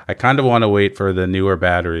 but I kind of want to wait for the newer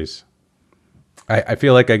batteries. I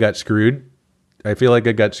feel like I got screwed. I feel like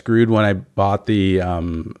I got screwed when I bought the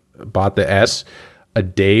S a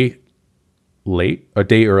day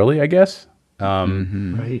early, I guess.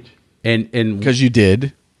 Right. And Because you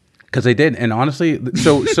did. because I did, and honestly,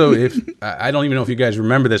 so if I don't even know if you guys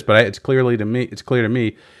remember this, but it's clear to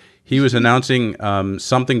me. He was announcing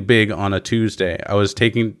something big on a Tuesday. I was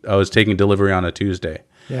taking delivery on a Tuesday.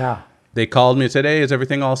 Yeah. They called me and said, "Hey, is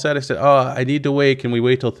everything all set?" I said, "Oh, I need to wait. Can we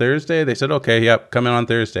wait till Thursday?" They said, "Okay, yep, come in on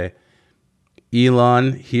Thursday."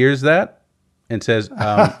 Elon hears that and says,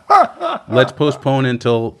 "Let's postpone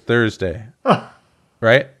until Thursday."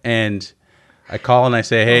 Right? And I call and I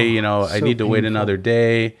say, "Hey, I need to wait another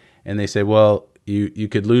day." And they say, "Well, you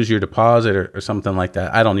could lose your deposit or something like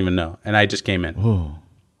that." I don't even know. And I just came in. Whoa.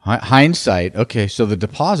 Hindsight. Okay, so the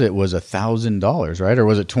deposit was $1,000, right? Or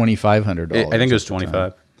was it $2,500? I think it was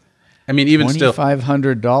 25. I mean, even still,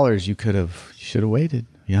 $2,500. You should have waited.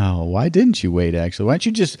 Yeah. Why didn't you wait? Actually, why don't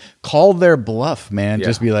you just call their bluff, man? Yeah.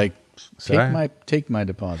 Just be like, Sorry. take my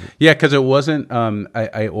deposit. yeah, because it wasn't.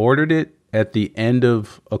 I ordered it at the end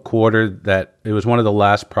of a quarter that it was one of the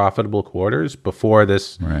last profitable quarters before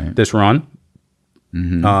this run.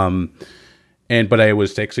 But I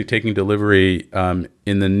was actually taking delivery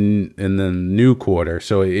in the new quarter,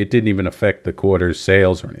 so it didn't even affect the quarter's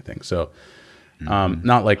sales or anything. So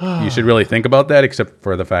not like you should really think about that, except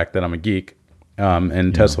for the fact that I'm a geek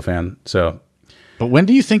and Tesla fan. So, but when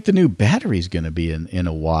do you think the new battery's going to be in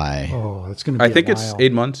a Y? Oh, that's going to be I think a it's while.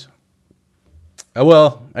 8 months.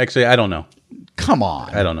 Well, actually, I don't know. Come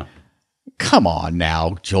on. I don't know. Come on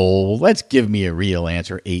now, Joel. Let's give me a real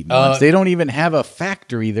answer. 8 months. They don't even have a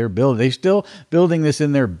factory they're building. They're still building this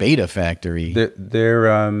in their beta factory. They're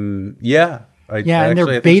Yeah, and I their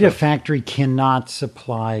think beta so. factory cannot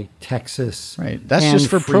supply Texas. Right. That's and just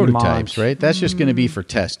for Fremont. prototypes, right? That's just going to be for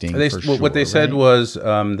testing. What they said was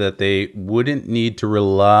that they wouldn't need to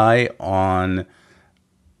rely on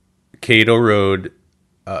Cato Road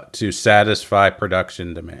to satisfy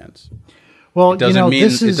production demands. Well, It doesn't mean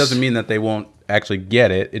this is, it doesn't mean that they won't actually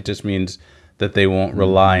get it. It just means that they won't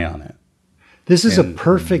rely on it. This is a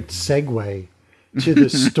perfect segue to the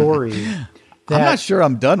story. I'm not sure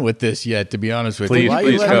I'm done with this yet, to be honest with Please, you. Why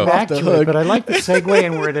please you let go. him Back off the to hook? it, but I like the segue,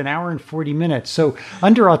 and we're at an hour and 40 minutes. So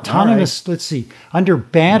under autonomous, let's see, under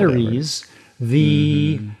batteries,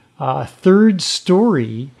 the third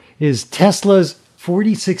story is Tesla's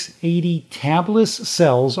 4680 tabless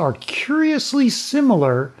cells are curiously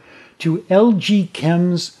similar to LG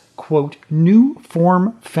Chem's, quote, new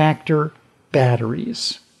form factor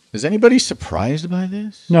batteries. Is anybody surprised by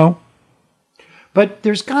this? No. But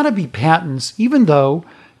there's got to be patents, even though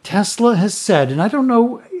Tesla has said, and I don't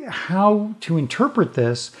know how to interpret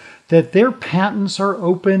this, that their patents are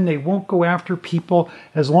open. They won't go after people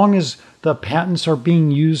as long as the patents are being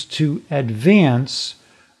used to advance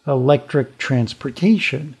electric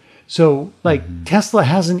transportation. So, Tesla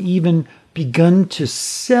hasn't even begun to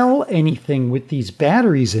sell anything with these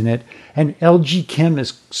batteries in it, and LG Chem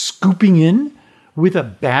is scooping in with a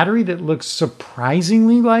battery that looks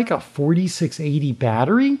surprisingly like a 4680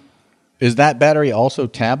 battery. Is that battery also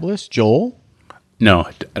tabless, Joel? No,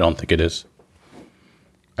 I don't think it is.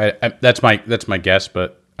 That's my guess,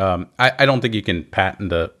 but I don't think you can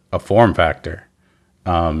patent a form factor.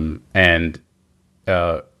 So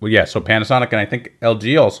Panasonic and I think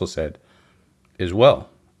LG also said as well.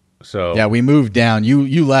 So Yeah, we moved down.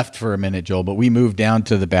 You left for a minute, Joel, but we moved down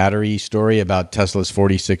to the battery story about Tesla's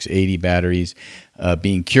 4680 batteries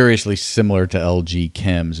being curiously similar to LG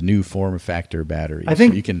Chem's new form factor batteries. I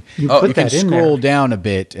think so you can put that in scroll there. down a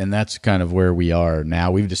bit, and that's kind of where we are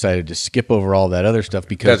now. We've decided to skip over all that other stuff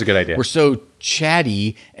because That's a good idea. we're so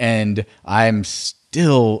chatty, and we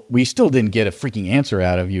still didn't get a freaking answer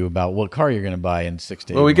out of you about what car you're going to buy in 6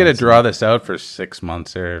 to 8 well, we got to months. draw this out for 6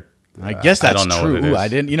 months or. I guess that's I don't know true. what it is. I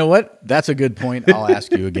didn't. You know what? That's a good point. I'll ask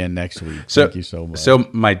you again next week. Thank you so much. So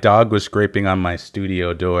my dog was scraping on my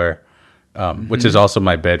studio door, which is also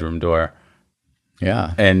my bedroom door.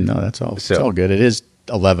 yeah, and no, that's all. so- it's all good. It is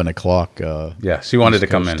 11 o'clock. Yeah, she wanted East to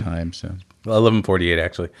come Coast in. time. So 11:48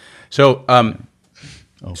 actually. So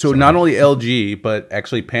not only LG but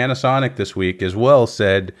actually Panasonic this week as well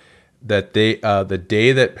said that they the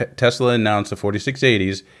day that Tesla announced the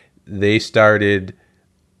 4680s, they started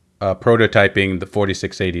prototyping the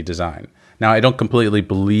 4680 design. Now I don't completely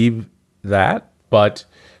believe that, but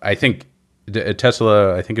I think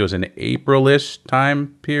Tesla, I think it was an April-ish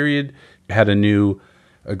time period, had a new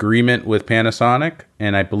agreement with Panasonic,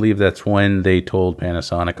 and I believe that's when they told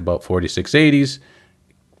Panasonic about 4680s,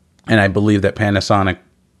 and I believe that Panasonic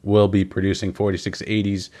will be producing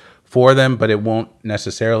 4680s for them, but it won't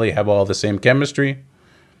necessarily have all the same chemistry.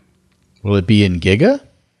 Will it be in Giga,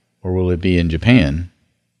 or will it be in Japan?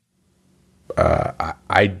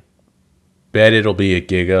 I bet it'll be a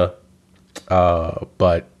Giga,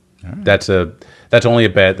 but that's only a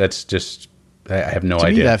bet. That's just, I have no idea.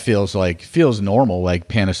 To me, that feels normal. Like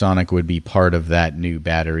Panasonic would be part of that new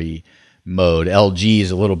battery mode. LG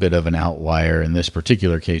is a little bit of an outlier in this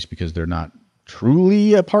particular case because they're not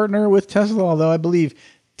truly a partner with Tesla. Although I believe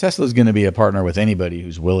Tesla is going to be a partner with anybody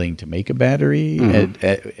who's willing to make a battery,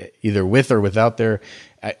 either with or without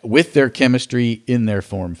with their chemistry in their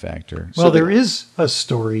form factor. Well, there is a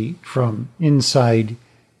story from Inside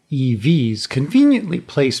EVs, conveniently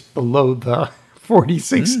placed below the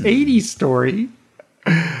 4680 story.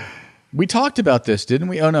 We talked about this, didn't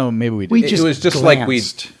we? Oh no, maybe we didn't. It was just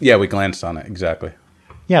glanced. we glanced on it, exactly.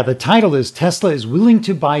 Yeah, the title is Tesla is willing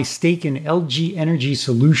to buy stake in LG Energy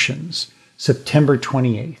Solutions, September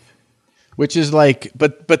 28th. Which is like,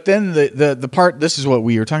 but then the part, this is what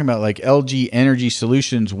we were talking about, like LG Energy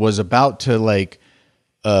Solutions was about to like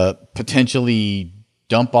potentially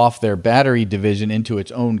dump off their battery division into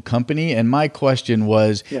its own company. And my question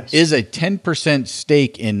was, is a 10%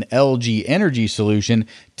 stake in LG Energy Solution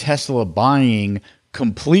Tesla buying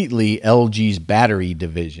completely LG's battery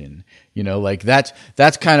division? You know, like that's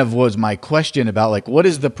kind of was my question about like, what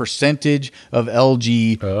is the percentage of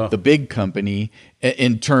LG, the big company,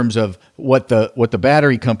 in terms of what the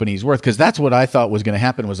battery company is worth? Because that's what I thought was going to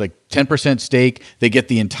happen, was like 10% stake, they get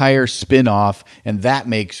the entire spin off, and that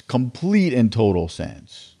makes complete and total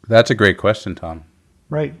sense. That's a great question, Tom.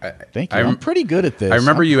 Right. Thank you. I'm pretty good at this. I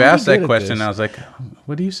remember you asked that question, and I was like,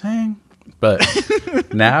 what are you saying? But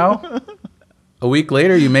now, a week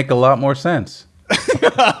later, you make a lot more sense.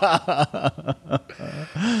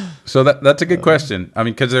 So that's a good question. I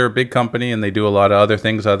mean, because they're a big company and they do a lot of other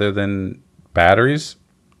things other than batteries.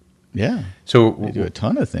 Yeah. So they do a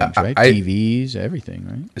ton of things, right? TVs, everything,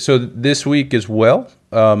 right? So this week as well,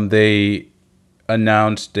 they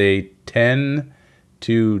announced a $10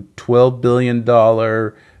 to $12 billion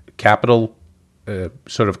capital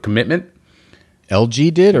sort of commitment.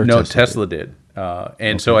 LG did, or no? Tesla did.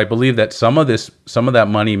 So I believe that some of that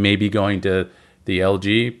money may be going to the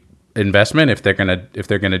LG investment if they're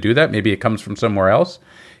gonna do that. Maybe it comes from somewhere else.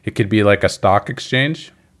 It could be like a stock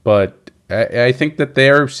exchange, but I think that they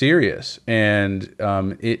are serious, and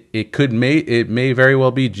it may very well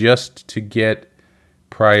be just to get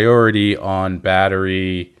priority on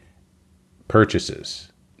battery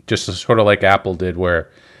purchases, just sort of like Apple did, where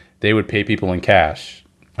they would pay people in cash,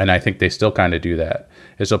 and I think they still kind of do that.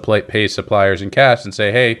 Is they'll pay suppliers in cash and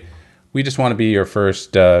say, hey, we just want to be your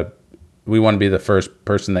first. We want to be the first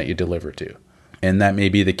person that you deliver to. And that may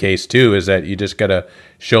be the case too, is that you just got to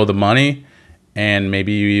show the money, and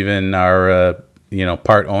maybe you even are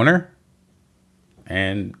part owner.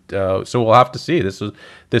 And so we'll have to see. This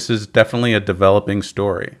is definitely a developing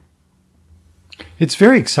story. It's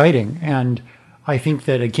very exciting, and I think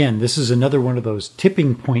that, again, this is another one of those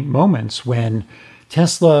tipping point moments when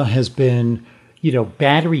Tesla has been,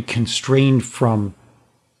 battery constrained from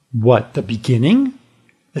the beginning,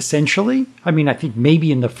 essentially. I mean, I think maybe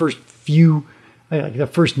in the first the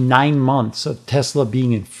first 9 months of Tesla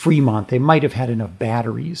being in Fremont, they might have had enough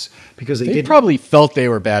batteries because they probably felt they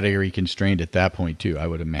were battery constrained at that point too. I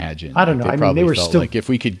would imagine. I don't know. They were still like, if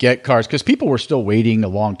we could get cars, because people were still waiting a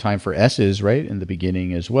long time for S's, right, in the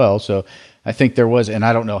beginning as well. So I think there was, and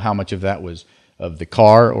I don't know how much of that was of the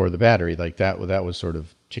car or the battery. Like that was sort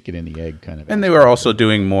of chicken and the egg kind of. And they were also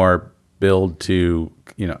doing more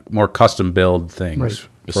more custom build things. Right.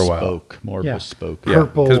 For a while. More bespoke. Yeah,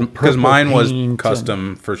 because mine was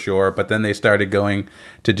custom for sure, but then they started going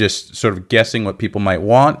to just sort of guessing what people might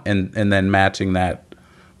want and then matching that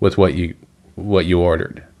with what you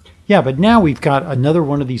ordered. Yeah, but now we've got another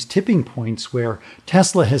one of these tipping points where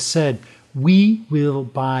Tesla has said, we will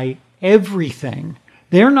buy everything.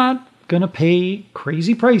 They're not going to pay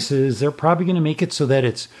crazy prices. They're probably going to make it so that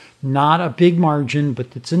it's not a big margin,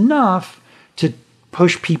 but it's enough to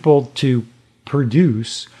push people to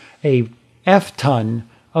produce a F-ton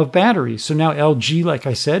of batteries. So now LG, like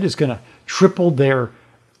I said, is going to triple their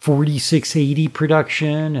 4680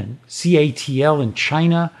 production, and CATL in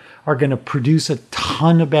China are going to produce a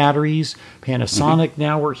ton of batteries. Panasonic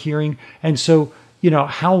now we're hearing. And so,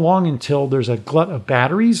 how long until there's a glut of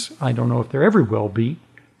batteries? I don't know if there ever will be,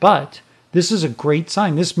 but this is a great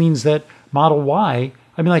sign. This means that Model Y,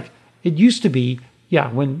 it used to be,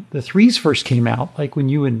 when the threes first came out, like when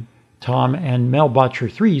you and Tom and Mel bought your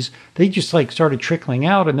threes, they just like started trickling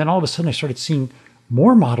out. And then all of a sudden I started seeing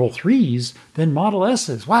more Model 3s than Model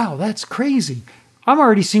S's. Wow, that's crazy. I'm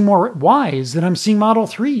already seeing more Ys than I'm seeing Model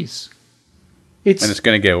 3s. And it's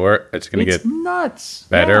going to get worse. It's going to get nuts.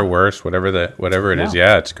 Better, worse, whatever it is.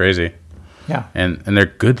 Yeah, it's crazy. Yeah. And they're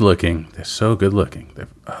good looking. They're so good looking.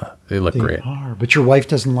 They look great. They are, but your wife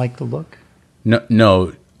doesn't like the look.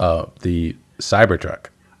 No, the Cybertruck.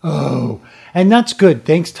 Oh, and that's good.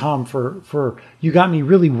 Thanks, Tom, for you got me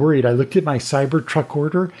really worried. I looked at my Cybertruck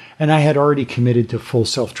order, and I had already committed to full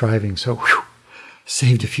self-driving, so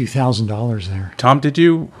saved a few $1,000s there. Tom,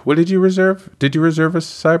 what did you reserve? Did you reserve a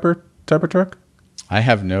Cybertruck? I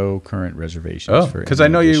have no current reservations. Oh, because I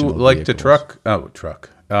know you like to truck.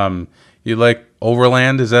 You like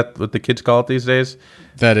Overland? Is that what the kids call it these days?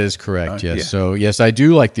 That is correct. Yes. Yeah. So yes, I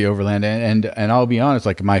do like the Overland, and I'll be honest.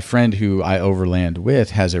 Like my friend who I Overland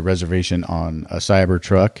with has a reservation on a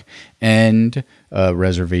Cybertruck and a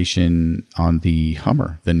reservation on the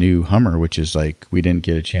Hummer, the new Hummer, which is like we didn't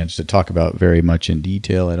get a chance to talk about very much in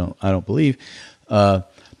detail. I don't believe.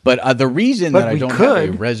 But the reason that I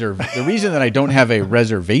don't have a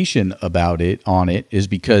reservation about it on it is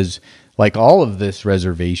because like all of this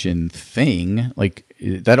reservation thing, like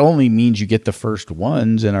that only means you get the first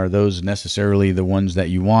ones, and are those necessarily the ones that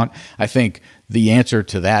you want? I think the answer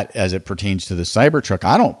to that as it pertains to the Cybertruck,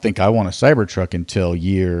 I don't think I want a Cybertruck until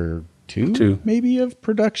year two maybe of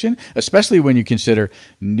production, especially when you consider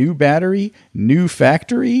new battery, new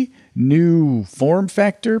factory, new form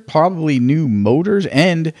factor, probably new motors.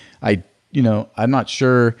 And I'm not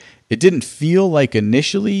sure, it didn't feel like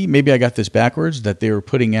initially, maybe I got this backwards, that they were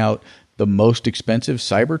putting out the most expensive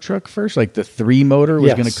Cybertruck first, like the 3 motor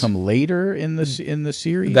was going to come later in the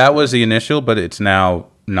series. That was the initial, but it's now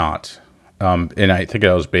not. And I think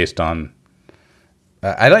that was based on,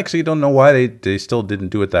 I actually don't know why they still didn't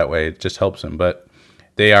do it that way. It just helps them, but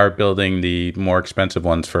they are building the more expensive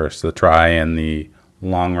ones first, the Tri and the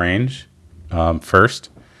long range first.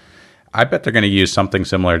 I bet they're going to use something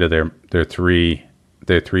similar to their three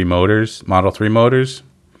motors, Model 3 motors.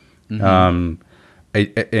 Mm-hmm.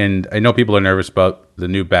 I know people are nervous about the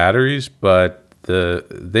new batteries, but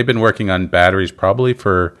they've been working on batteries probably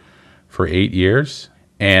for 8 years,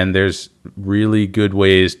 and there's really good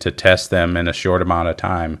ways to test them in a short amount of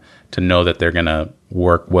time to know that they're going to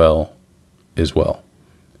work well as well.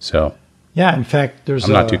 So yeah, in fact,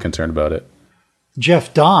 I'm not too concerned about it.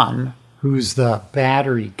 Jeff Don, who's the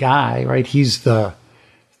battery guy, right? He's the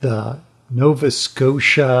Nova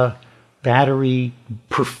Scotia battery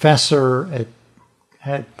professor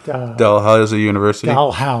at Dalhousie University.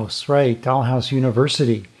 Dalhousie, right? Dalhousie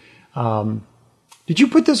University. Did you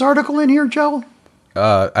put this article in here, Joe?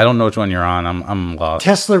 I don't know which one you're on. I'm lost.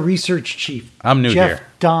 Tesla research chief. I'm new Jeff here.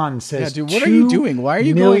 Don says, yeah, dude, what are you doing? Why are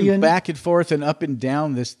you going back and forth and up and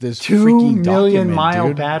down this 2 freaking million document, mile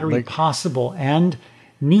dude? battery possible and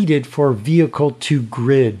needed for vehicle to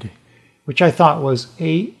grid, which I thought was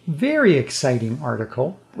a very exciting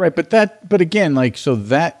article. Right, but again, like, so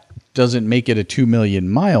that doesn't make it a 2 million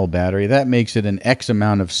mile battery. That makes it an X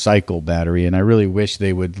amount of cycle battery, and I really wish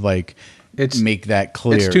they would make that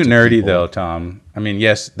clear. It's too nerdy though, Tom. I mean,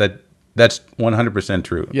 yes, that's 100%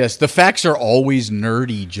 true. Yes, the facts are always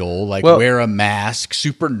nerdy, Joel. Like, wear a mask,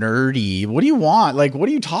 super nerdy. What do you want? Like, what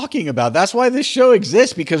are you talking about? That's why this show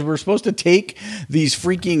exists, because we're supposed to take these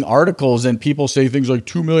freaking articles and people say things like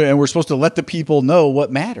 2 million, and we're supposed to let the people know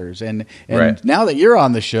what matters. And right. Now that you're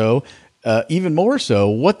on the show, even more so,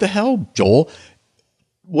 what the hell, Joel?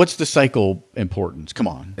 What's the cycle importance? Come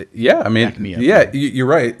on. Yeah, I mean, you're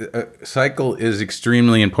right. Cycle is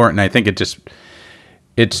extremely important. I think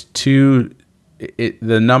the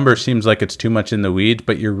number seems like it's too much in the weeds,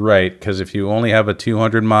 but you're right, because if you only have a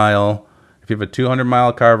 200 mile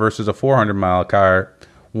car versus a 400 mile car,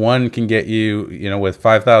 one can get you, with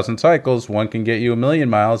 5,000 cycles, one can get you 1 million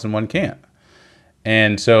miles and one can't.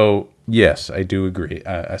 And so, yes, I do agree.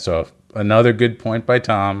 So another good point by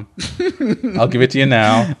Tom. I'll give it to you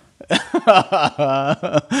now.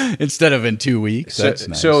 Instead of in 2 weeks. That's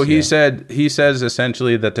nice. So he says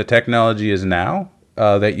essentially that the technology is now,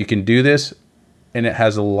 that you can do this, and it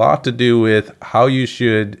has a lot to do with how you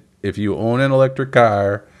should, if you own an electric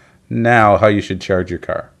car now, how you should charge your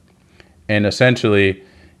car. And essentially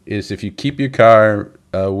is if you keep your car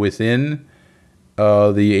within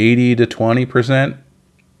the 80 to 20%,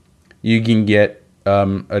 you can get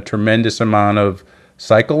a tremendous amount of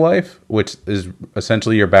cycle life, which is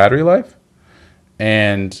essentially your battery life.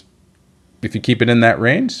 And if you keep it in that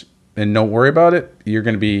range and don't worry about it, you're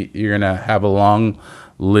gonna have a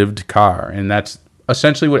long-lived car, and that's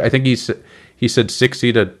essentially what I think he said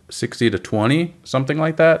 60 to 20, something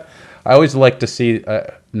like that. I always like to see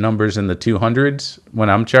numbers in the 200s when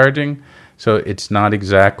I'm charging, so it's not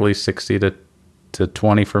exactly 60 to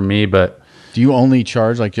 20 for me. But do you only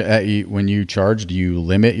charge when you charge? Do you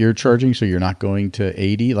limit your charging so you're not going to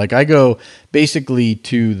 80? Like I go basically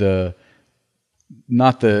to the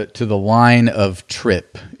line of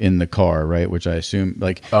trip in the car, right? Which I assume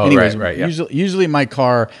right, yeah. Usually my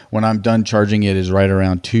car, when I'm done charging it, is right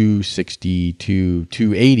around 260 to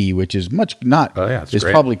 280, which is it's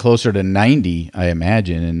great. Probably closer to 90, I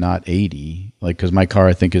imagine, and not 80. Like, because my car,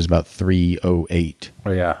 I think, is about 308.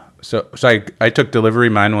 Oh yeah. So I took delivery.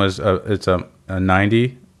 Mine was it's a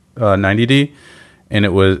 90D, and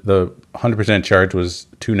it was the 100% charge was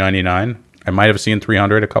 $299. I might have seen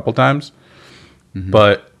 300 a couple times. Mm-hmm.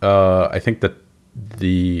 But I think that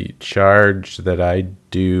the charge that I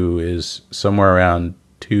do is somewhere around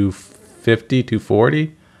 250,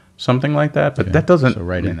 240, something like that. But that doesn't... So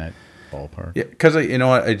right in that ballpark. Yeah, because, you know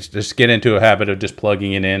what, I just get into a habit of just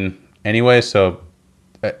plugging it in anyway, so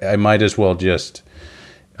I might as well just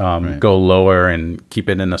go lower and keep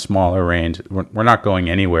it in a smaller range. We're not going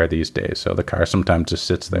anywhere these days, so the car sometimes just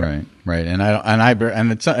sits there. Right. And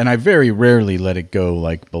I very rarely let it go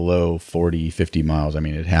like below 40, 50 miles. I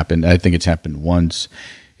mean, it happened. I think it's happened once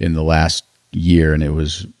in the last year, and it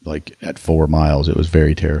was like at 4 miles. It was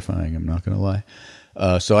very terrifying. I'm not going to lie.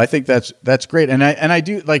 So I think that's great. And I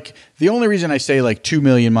do like, the only reason I say like 2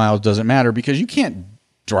 million miles doesn't matter, because you can't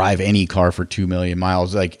drive any car for 2 million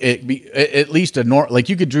miles. Like at least like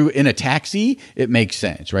you could do in a taxi, it makes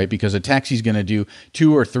sense, right? Because a taxi is going to do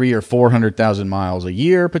 200,000 or 300,000 or 400,000 miles a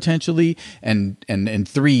year potentially, and in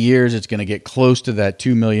 3 years it's going to get close to that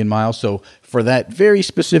 2 million miles. So for that very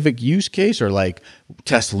specific use case, or like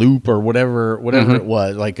test loop or whatever mm-hmm. it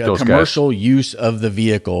was, like a commercial use of the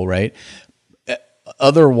vehicle, right?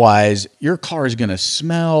 Otherwise, your car is going to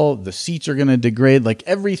smell, the seats are going to degrade, like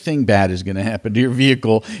everything bad is going to happen to your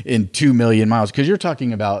vehicle in 2 million miles. Because if you're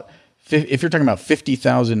talking about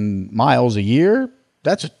 50,000 miles a year,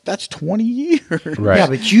 that's 20 years. Right. Yeah,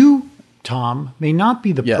 but you, Tom, may not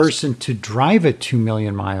be the person to drive at 2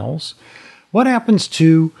 million miles. What happens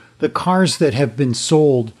to the cars that have been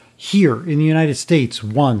sold here in the United States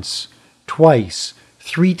once, twice,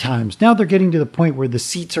 3 times? Now they're getting to the point where the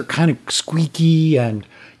seats are kind of squeaky and,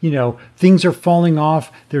 things are falling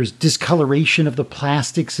off. There's discoloration of the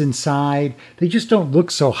plastics inside. They just don't look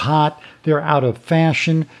so hot. They're out of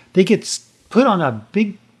fashion. They get put on a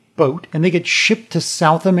big boat and they get shipped to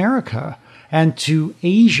South America and to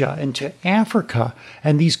Asia and to Africa.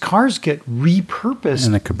 And these cars get repurposed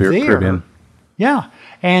in the Caribbean. Yeah.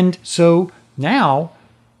 And so now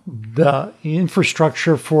the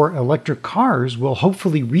infrastructure for electric cars will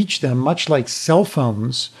hopefully reach them, much like cell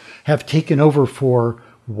phones have taken over for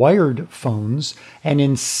wired phones. And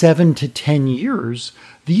in 7 to 10 years,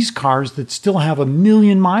 these cars that still have 1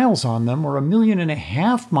 million miles on them or 1.5 million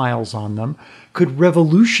miles on them could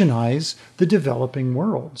revolutionize the developing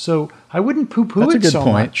world. So I wouldn't poo-poo it so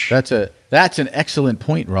much. That's an excellent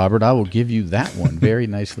point, Robert. I will give you that one. Very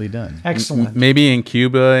nicely done. Excellent. Maybe in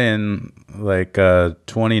Cuba in like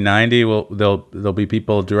 2090, there'll be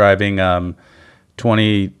people driving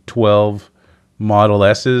 2012 Model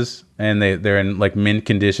S's, and they're in like mint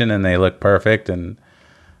condition and they look perfect, and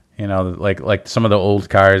like some of the old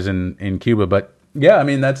cars in Cuba. But yeah, I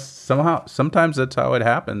mean sometimes that's how it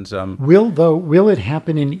happens. Will it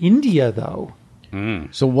happen in India though?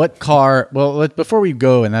 So what car, before we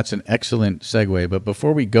go, and that's an excellent segue, but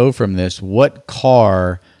before we go from this, what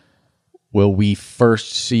car will we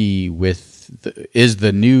first see is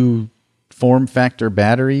the new form factor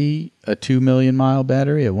battery a 2 million mile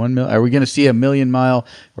battery, a 1 million? Are we going to see a 1 million mile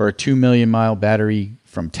or a 2 million mile battery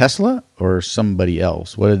from Tesla or somebody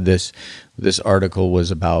else? What did this article was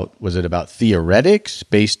about? Was it about theoretics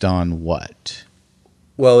based on what?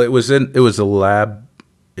 Well, it was a lab.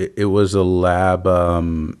 It was a lab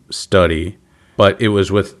study, but it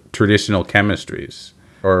was with traditional chemistries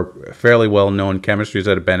or fairly well-known chemistries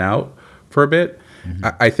that have been out for a bit. Mm-hmm.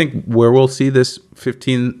 I think where we'll see this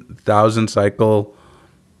 15,000 cycle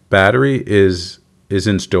battery is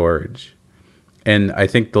in storage, and I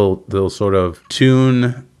think they'll sort of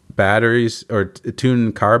tune batteries or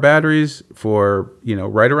tune car batteries for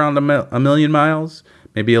right around a million miles,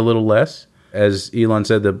 maybe a little less. As Elon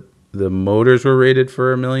said, the motors were rated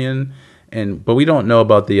for 1 million, but we don't know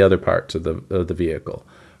about the other parts of the vehicle.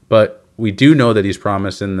 But we do know that he's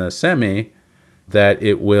promised in the Semi that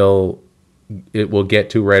it will get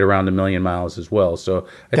to right around 1 million miles as well. So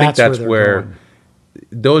I think that's where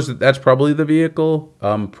that's probably the vehicle.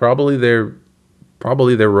 Probably they're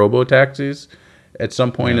robo taxis, at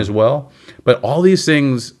some point as well. But all these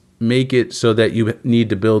things make it so that you need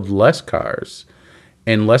to build less cars,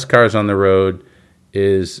 and less cars on the road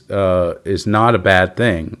is not a bad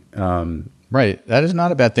thing. Right. That is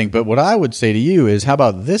not a bad thing. But what I would say to you is, how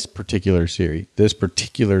about this particular series, this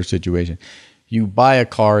particular situation? You buy a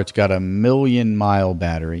car, it's got a 1,000,000-mile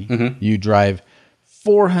battery. You drive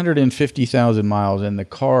 450,000 miles, and the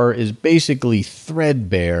car is basically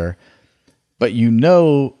threadbare. But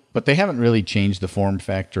but they haven't really changed the form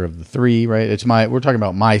factor of the 3, right? We're talking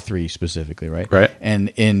about my 3 specifically, right? Right.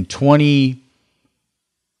 And in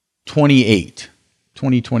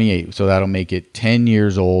 2028, so that'll make it 10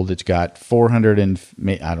 years old. It's got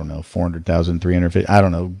 400,000, 350, I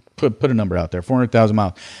don't know, put a number out there, 400,000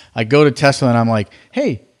 miles. I go to Tesla and I'm like,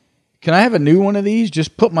 hey, can I have a new one of these?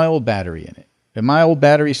 Just put my old battery in it. And my old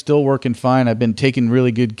battery's still working fine. I've been taking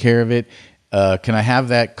really good care of it. Can I have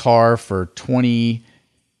that car for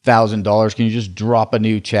 $20,000? Can you just drop a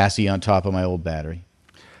new chassis on top of my old battery?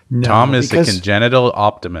 No, Tom is the congenital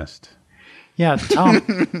optimist. Yeah, Tom,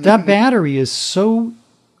 that battery is so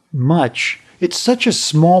much, it's such a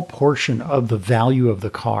small portion of the value of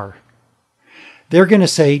the car. They're going to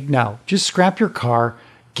say, no, just scrap your car,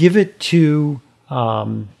 give it to,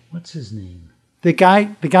 what's his name? The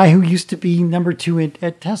guy who used to be number 2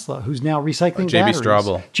 at Tesla, who's now recycling batteries. JB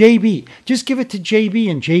Straubel. JB. Just give it to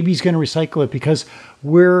JB, and JB's going to recycle it, because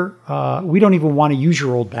we don't even want to use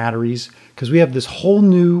your old batteries, because we have this whole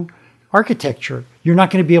new architecture. You're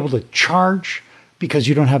not going to be able to charge because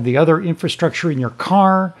you don't have the other infrastructure in your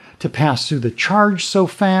car to pass through the charge so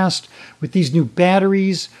fast. With these new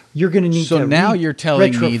batteries, you're going to need to So now you're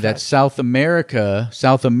telling me that South America,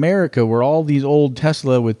 where all these old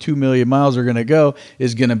Tesla with 2 million miles are going to go,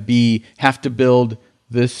 is going to have to build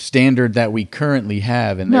this standard that we currently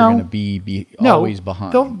have, and they're going to be always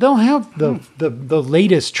behind. They'll have the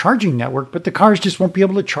latest charging network, but the cars just won't be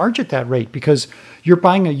able to charge at that rate, because you're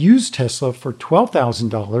buying a used Tesla for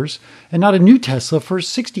 $12,000 and not a new Tesla for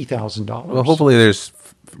 $60,000. Well, hopefully there's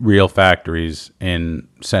real factories in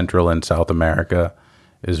Central and South America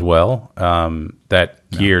as well that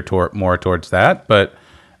gear more towards that. But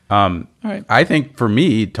right. I think for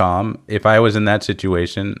me, Tom, if I was in that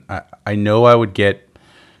situation, I know I would get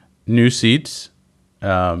new seats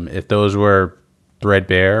if those were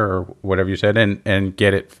threadbare or whatever you said, and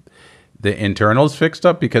get the internals fixed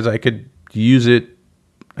up, because I could use it.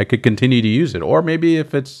 I could continue to use it. Or maybe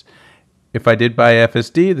if I did buy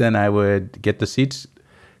FSD, then I would get the seats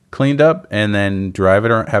cleaned up and then drive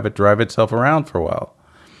it, or have it drive itself around for a while.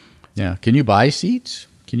 Yeah. Can you buy seats?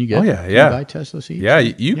 Can you get? Can you buy Tesla seats? Yeah,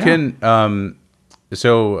 you can.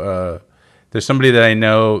 There's somebody that I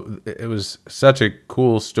know. It was such a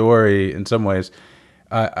cool story in some ways.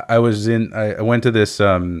 I went to this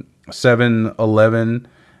 7-Eleven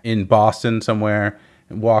in Boston somewhere,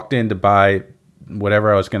 and walked in to buy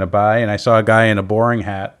whatever I was going to buy, and I saw a guy in a boring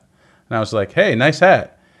hat, and I was like, "Hey, nice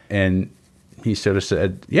hat." And he sort of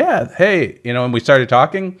said, "Yeah, hey," and we started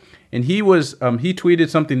talking, and he tweeted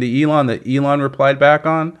something to Elon that Elon replied back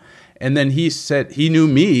on, and then he said he knew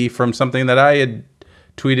me from something that I had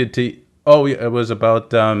tweeted to. Oh, it was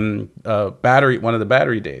about battery, one of the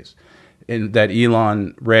battery days, and that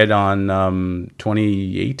Elon read on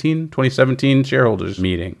 2017 shareholders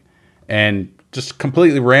meeting, and just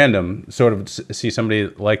completely random sort of see somebody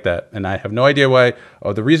like that. And I have no idea why.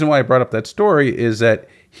 Oh, the reason why I brought up that story is that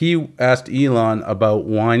he asked Elon about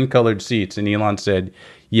wine-colored seats, and Elon said,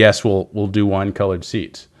 yes, we'll do wine-colored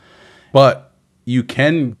seats. But you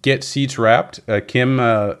can get seats wrapped. Kim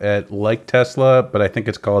at Like Tesla, but I think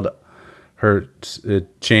it's called her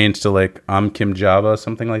changed to like I'm Kim Java,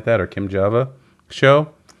 something like that, or Kim Java show.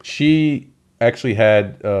 She actually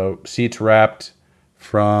had seats wrapped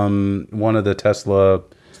from one of the Tesla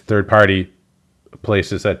third-party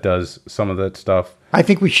places that does some of that stuff. I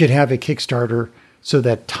think we should have a Kickstarter so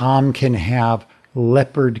that Tom can have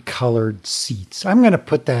leopard-colored seats. I'm going to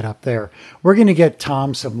put that up there. We're going to get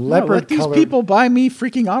Tom some leopard-colored... Let these people buy me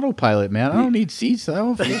freaking autopilot, man. I don't need seats. I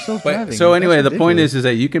don't feel self-driving. So anyway, the point is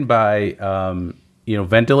that you can buy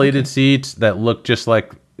ventilated seats that look just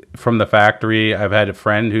like from the factory. I've had a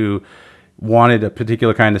friend who wanted a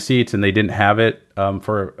particular kind of seats, and they didn't have it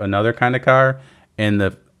for another kind of car, and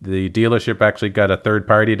the dealership actually got a third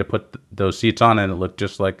party to put those seats on, and it looked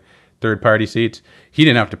just like third party seats. He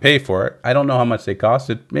didn't have to pay for it. I don't know how much they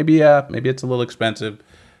costed. Maybe it's a little expensive,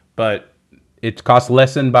 but it costs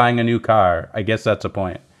less than buying a new car. I guess that's the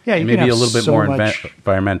point. Yeah, you maybe a little bit more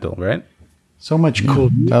environmental, right? So much cool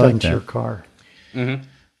done to your car. Mm-hmm.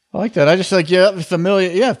 I like that. I just like, if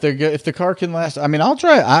the car can last. I mean, I'll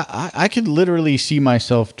try. I could literally see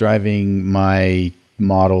myself driving my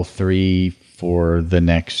Model 3 for the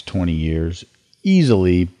next 20 years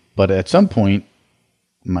easily. But at some point,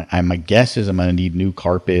 my guess is I'm going to need new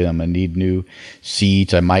carpet. I'm going to need new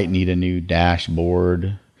seats. I might need a new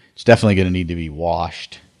dashboard. It's definitely going to need to be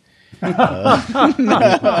washed.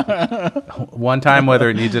 One time, whether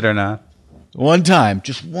it needs it or not. One time,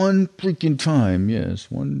 just one freaking time.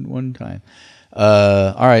 Yes, one time.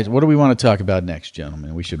 All right, what do we want to talk about next,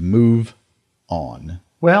 gentlemen? We should move on.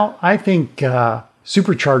 Well, I think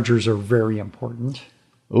superchargers are very important.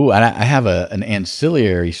 Oh, and I have an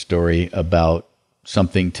ancillary story about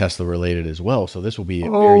something Tesla related as well. So this will be a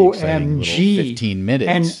very exciting little 15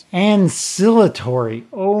 minutes. And ancillatory.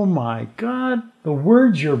 Oh my God. The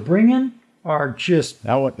words you're bringing are just...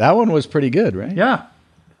 That one was pretty good, right? Yeah.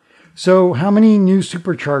 So how many new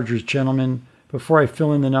superchargers, gentlemen, before I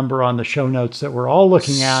fill in the number on the show notes that we're all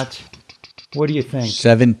looking at? What do you think?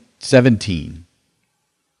 17.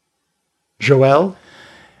 Joel?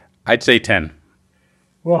 I'd say 10.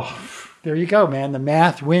 Well, there you go, man. The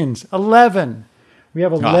math wins. 11. We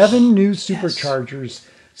have 11 new superchargers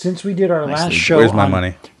since we did our last show. Where's my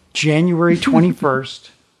money? January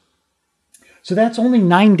 21st. So that's only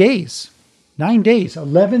 9 days. 9 days.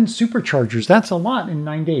 11 superchargers. That's a lot in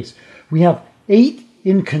 9 days. We have 8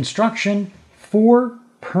 in construction, 4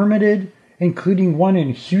 permitted, including one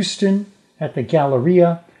in Houston at the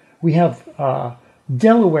Galleria. We have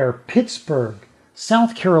Delaware, Pittsburgh,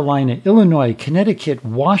 South Carolina, Illinois, Connecticut,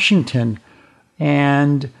 Washington,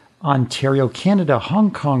 and Ontario, Canada,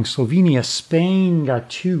 Hong Kong, Slovenia, Spain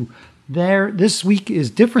got 2. This week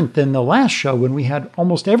is different than the last show when we had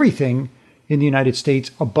almost everything in the United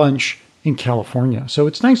States, a bunch in California. So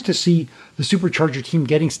it's nice to see the supercharger team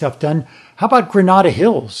getting stuff done. How about Granada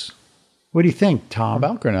Hills? What do you think, Tom?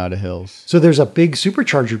 About Granada Hills. So there's a big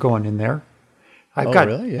supercharger going in there.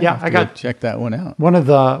 Really? Yeah, I got check that one out. One of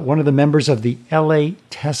the members of the LA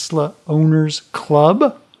Tesla Owners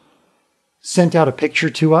Club sent out a picture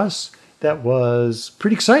to us that was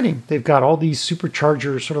pretty exciting. They've got all these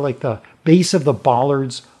superchargers, sort of like the base of the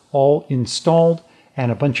bollards, all installed,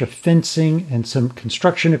 and a bunch of fencing and some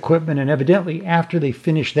construction equipment. And evidently, after they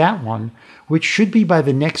finish that one, which should be by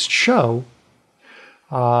the next show,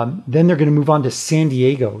 then they're going to move on to San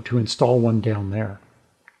Diego to install one down there.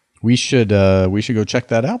 We should go check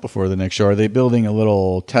that out before the next show. Are they building a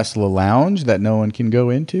little Tesla lounge that no one can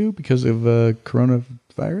go into because of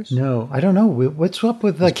coronavirus? No, I don't know. What's up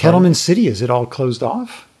with Kettleman City? Is it all closed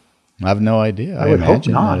off? I have no idea. I would hope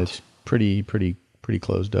not. That it's pretty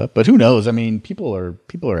closed up. But who knows? I mean, people are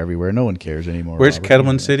everywhere. No one cares anymore. Where's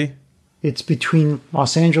Kettleman City? It's between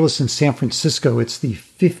Los Angeles and San Francisco. It's the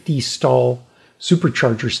 50-stall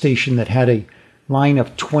supercharger station that had a line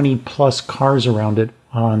of 20-plus cars around it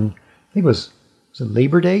on, I think was it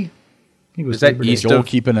Labor Day? I think it was Is that Labor Day. east Joel of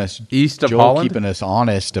keeping us east of Joel Holland? keeping us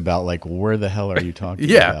honest about like where the hell are you talking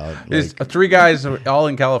Yeah, about? there's Like, 3 guys all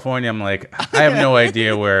in California. I'm like, I have no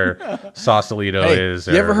idea where Sausalito is.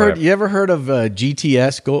 you ever heard of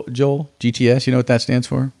GTS, Joel? GTS, you know what that stands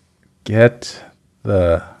for?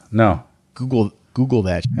 No. Google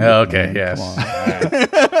that. Oh, okay, Man, yes. come on.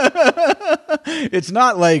 It's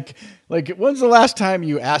not like when's the last time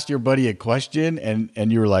you asked your buddy a question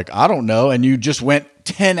and you were like, I don't know, and you just went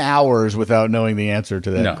 10 hours without knowing the answer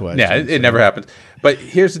to that question. Yeah, it never happens. But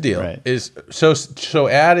here's the deal: Right. is so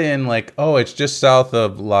add in like, oh, it's just south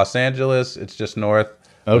of Los Angeles, it's just north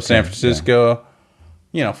of San Francisco.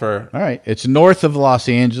 You know, for all right, it's north of Los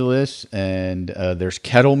Angeles, and there's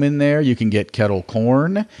Kettleman there. You can get kettle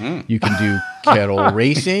corn. You can do kettle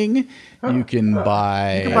racing. You can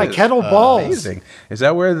buy kettle balls. amazing. Is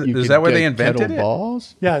that where they invented kettle it?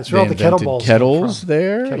 balls? Yeah, it's where all They the kettle invented balls kettles come from.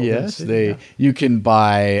 there. Kettleman Yes, City, You can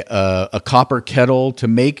buy a copper kettle to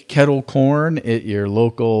make kettle corn at your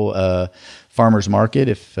local farmer's market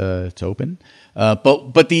if it's open.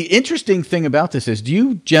 But the interesting thing about this is, do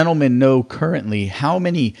you gentlemen know currently how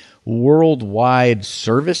many worldwide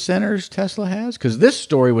service centers Tesla has? Because this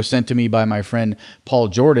story was sent to me by my friend Paul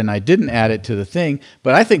Jordan. I didn't add it to the thing,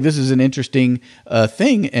 but I think this is an interesting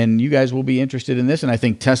thing, and you guys will be interested in this, and I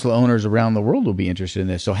think Tesla owners around the world will be interested in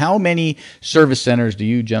this. So how many service centers do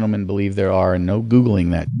you gentlemen believe there are? And no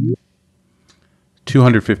Googling that.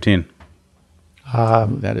 215.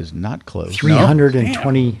 That is not close.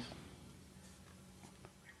 320.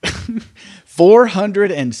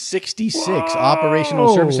 466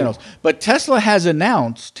 operational service centers. But Tesla has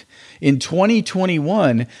announced in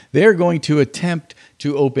 2021 they're going to attempt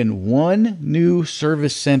to open one new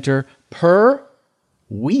service center per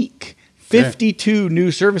week. 52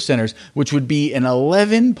 new service centers, which would be an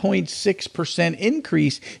 11.6%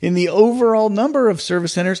 increase in the overall number of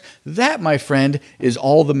service centers. That, my friend, is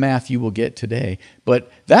all the math you will get today.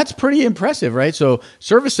 But that's pretty impressive, right? So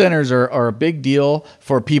service centers are a big deal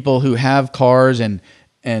for people who have cars, and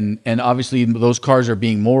obviously those cars are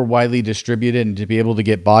being more widely distributed, and to be able to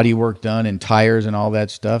get body work done and tires and all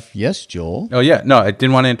that stuff. Yes, Joel? Oh, yeah. No, I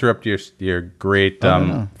didn't want to interrupt your great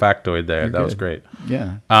factoid there. That was great.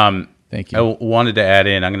 Yeah. Thank you. I wanted to add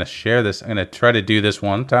in, I'm going to share this. I'm going to try to do this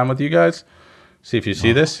one time with you guys. See if you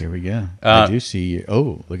see this. Here we go. I do see you.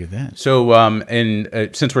 Oh, look at that. So,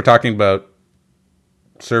 since we're talking about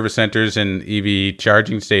service centers and EV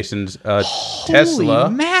charging stations,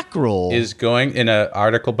 Tesla mackerel is going in an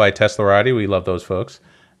article by Teslarati. We love those folks.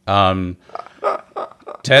 Tesla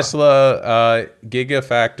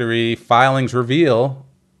Gigafactory filings reveal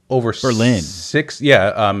over Berlin. What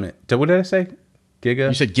did I say?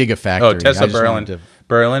 You said Gigafactory. Oh, Tesla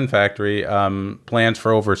Berlin factory plans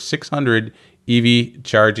for over 600 EV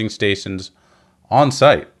charging stations on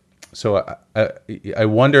site. So I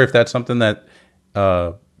wonder if that's something that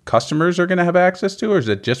customers are going to have access to, or is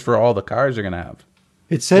it just for all the cars are going to have?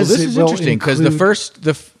 It says this is interesting because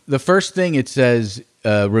the first thing it says,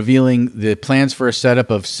 revealing the plans for a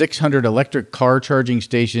setup of 600 electric car charging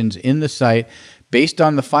stations in the site. Based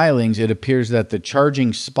on the filings, it appears that the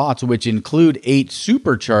charging spots, which include 8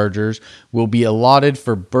 superchargers, will be allotted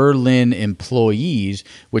for Berlin employees,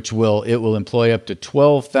 it will employ up to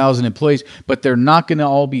 12,000 employees, but they're not going to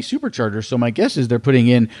all be superchargers. So my guess is they're putting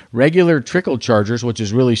in regular trickle chargers, which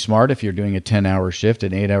is really smart if you're doing a 10-hour shift,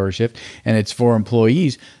 an 8-hour shift, and it's for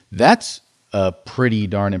employees. That's pretty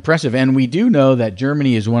darn impressive. And we do know that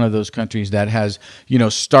Germany is one of those countries that has,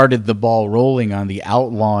 started the ball rolling on the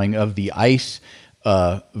outlawing of the ICE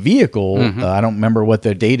vehicle. I don't remember what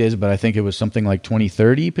the date is, but I think it was something like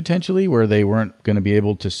 2030 potentially, where they weren't going to be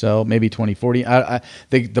able to sell, maybe 2040.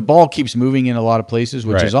 The ball keeps moving in a lot of places,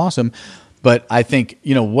 which is awesome. But I think,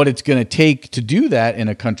 what it's going to take to do that in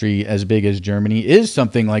a country as big as Germany is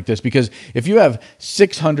something like this, because if you have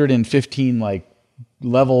 615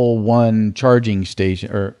 level 1 charging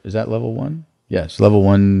station, or is that level 1? Yes, level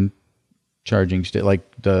 1 charging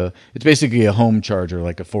it's basically a home charger,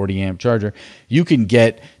 like a 40 amp charger. You can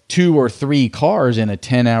get 2 or 3 cars in a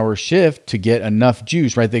 10-hour shift to get enough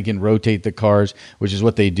juice, right? They can rotate the cars, which is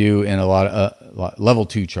what they do in a lot of level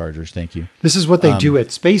 2 chargers. Thank you. This is what they do at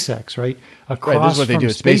SpaceX, right? This is what they do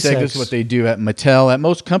at SpaceX. This is what they do at Mattel. At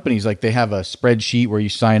most companies, they have a spreadsheet where you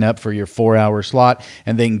sign up for your 4-hour slot,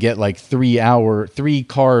 and they can get 3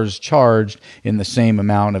 cars charged in the same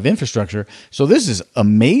amount of infrastructure. So this is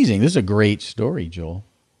amazing. This is a great story, Joel.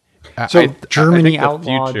 Germany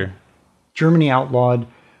outlawed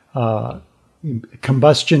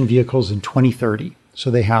combustion vehicles in 2030.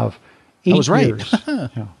 So they have 8 years. Right. Yeah.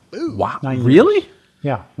 Wow. 9 years. Really?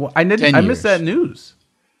 Yeah. Well, I missed that news.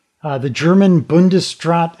 The German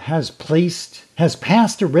Bundesrat has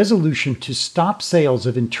passed a resolution to stop sales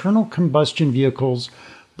of internal combustion vehicles,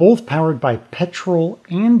 both powered by petrol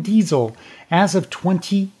and diesel, as of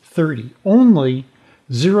 2030. Only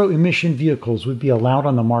zero-emission vehicles would be allowed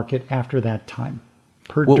on the market after that time.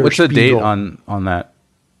 What's the date on that?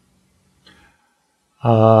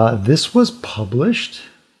 This was published.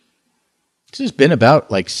 This has been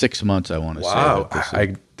about 6 months, I want to say. Wow,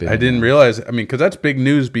 I didn't realize. Because that's big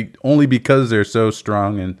news. Only because they're so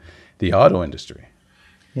strong in the auto industry.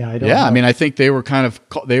 Yeah, I don't know. I think they were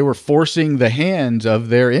they were forcing the hands of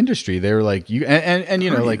their industry. They were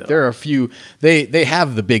there are a few. They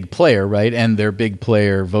have the big player, right? And their big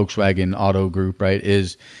player, Volkswagen Auto Group, right,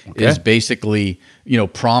 is basically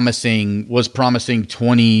promising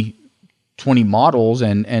 20 models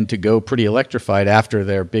and to go pretty electrified after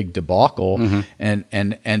their big debacle. And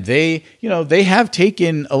they have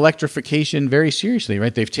taken electrification very seriously,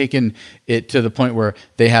 right? They've taken it to the point where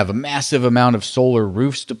they have a massive amount of solar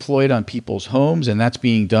roofs deployed on people's homes, and that's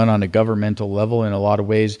being done on a governmental level in a lot of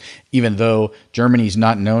ways, even though Germany's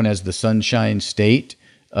not known as the Sunshine State.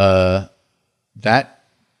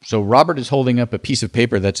 So Robert is holding up a piece of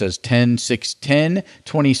paper that says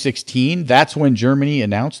 10/6/10/2016. That's when Germany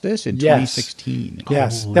announced this in 2016.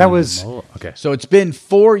 Yes, that was okay. So it's been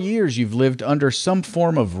 4 years you've lived under some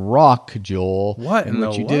form of rock, Joel. What? In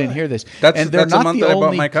which you didn't hear this. That's and they're the not month the that I only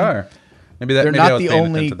bought my car. Maybe I was paying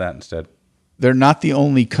attention to that instead. They're not the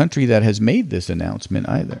only country that has made this announcement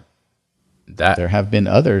either. There have been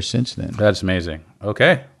others since then. That's amazing.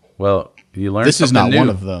 Okay. Well, you learned this something is not new. One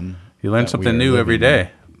of them. You learn something new every day.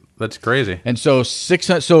 That's crazy. And so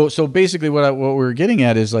 600. So basically, what we're getting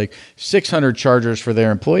at is like 600 chargers for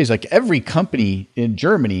their employees. Like every company in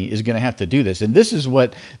Germany is going to have to do this, and this is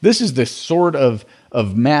the sort of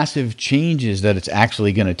massive changes that it's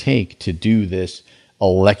actually going to take to do this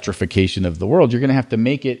electrification of the world. You're going to have to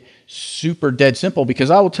make it super dead simple,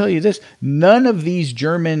 because I will tell you this: none of these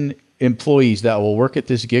German employees that will work at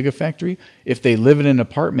this gigafactory, if they live in an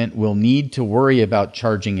apartment, will need to worry about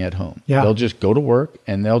charging at home. Yeah. They'll just go to work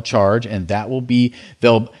and they'll charge, and that will be,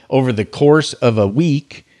 over the course of a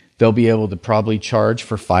week, they'll be able to probably charge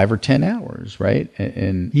for 5 or 10 hours, right?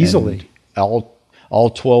 And easily. And all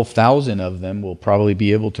 12,000 of them will probably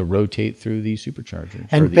be able to rotate through these superchargers.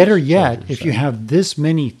 And better yet, if you have this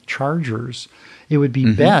many chargers, it would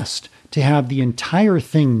be best to have the entire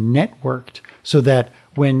thing networked, so that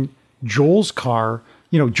when Joel's car,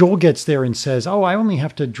 Joel gets there and says, oh, I only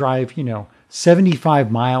have to drive,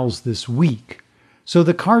 75 miles this week. So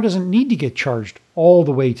the car doesn't need to get charged all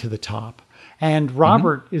the way to the top. And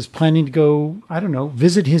Robert is planning to go, I don't know,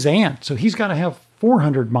 visit his aunt. So he's got to have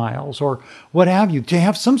 400 miles or what have you, to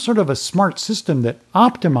have some sort of a smart system that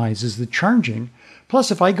optimizes the charging. Plus,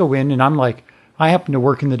 if I go in and I'm like, I happen to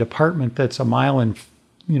work in the department that's a mile and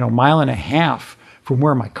a half from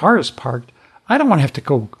where my car is parked, I don't want to have to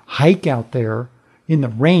go hike out there in the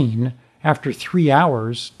rain after 3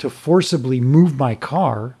 hours to forcibly move my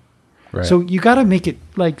car. Right. So you got to make it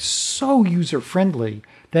like so user friendly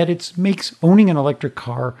that it makes owning an electric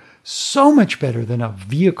car so much better than a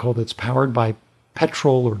vehicle that's powered by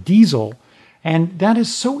petrol or diesel. And that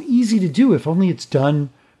is so easy to do if only it's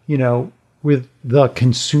done, with the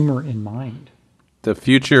consumer in mind. The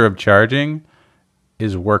future of charging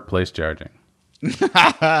is workplace charging.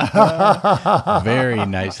 Very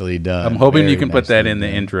nicely done. I'm hoping Very you can put that in the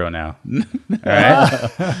intro now. All right.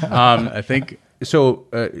 I think So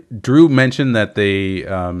Drew mentioned that they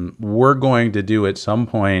were going to do at some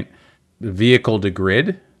point vehicle to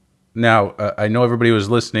grid. Now, I know everybody was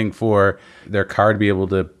listening for their car to be able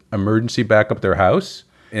to emergency back up their house,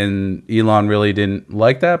 and Elon really didn't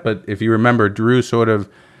like that. But if you remember, Drew sort of,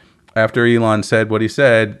 after Elon said what he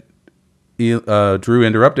said, Drew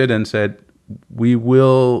interrupted and said, we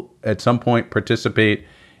will at some point participate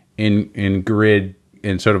in grid,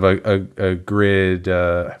 in sort of a grid,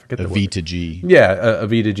 I forget the a word. V to G. Yeah, a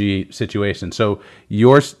V to G situation. So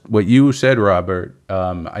what you said, Robert,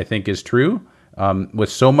 I think is true. With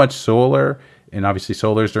so much solar, and obviously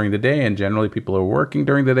solar is during the day, and generally people are working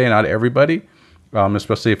during the day, not everybody,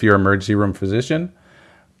 especially if you're an emergency room physician.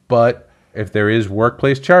 But if there is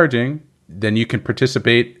workplace charging, then you can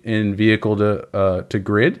participate in vehicle to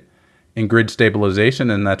grid, in grid stabilization,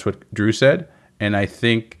 and that's what Drew said. And I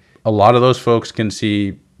think a lot of those folks can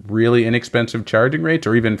see really inexpensive charging rates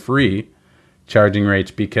or even free charging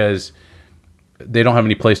rates because they don't have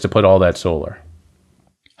any place to put all that solar.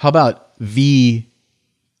 How about V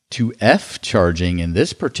to F charging in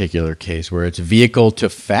this particular case, where it's vehicle to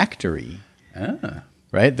factory?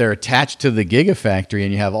 Right? They're attached to the gigafactory,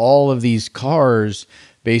 and you have all of these cars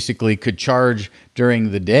basically could charge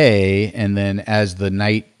during the day, and then as the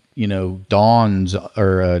night dawns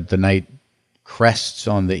or the night crests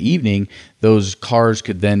on the evening, those cars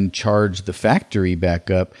could then charge the factory back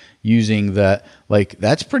up using that.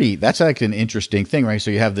 That's like an interesting thing, right?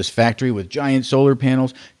 So you have this factory with giant solar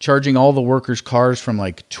panels charging all the workers' cars from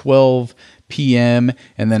like 12 p.m.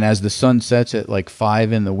 and then as the sun sets at like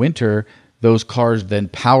 5 in the winter, those cars then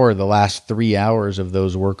power the last 3 hours of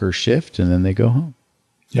those workers' shift, and then they go home.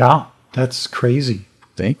 Yeah, that's crazy.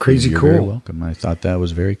 Crazy cool. You're very welcome. I thought that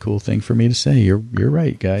was a very cool thing for me to say. You're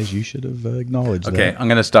right, guys. You should have acknowledged that. Okay, I'm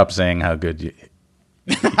going to stop saying how good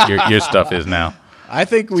your stuff is now. I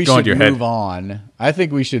think we should move on. I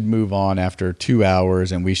think we should move on after 2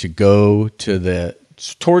 hours, and we should go to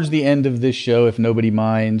towards the end of this show, if nobody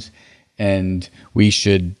minds, and we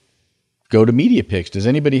should go to media picks. Does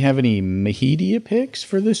anybody have any media picks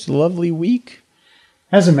for this lovely week?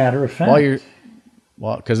 As a matter of fact.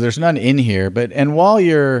 Because there's none in here. And while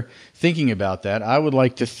you're thinking about that, I would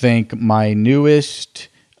like to thank my newest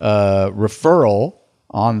referral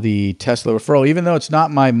on the Tesla referral, even though it's not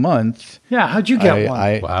my month. Yeah, how'd you get one?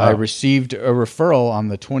 I received a referral on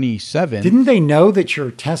the 27th. Didn't they know that your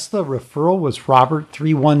Tesla referral was Robert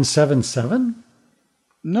 3177?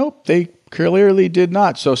 Nope, they clearly did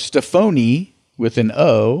not. So Stefani, with an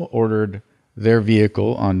O, ordered their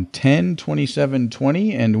vehicle on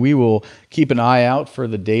 10/27/20, and we will keep an eye out for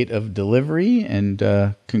the date of delivery.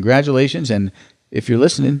 And congratulations, and if you're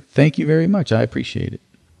listening, thank you very much. I appreciate it.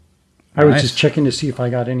 I was just checking to see if I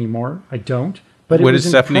got any more. I don't, but it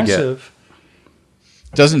was impressive.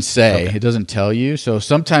 It doesn't say. Okay. It doesn't tell you. So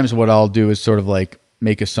sometimes what I'll do is sort of like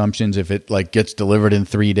make assumptions. If it like gets delivered in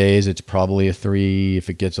 3 days, it's probably a 3. If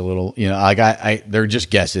it gets a little, they're just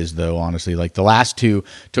guesses though, honestly. Like the last 2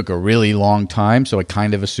 took a really long time, so I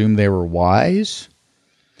kind of assumed they were wise.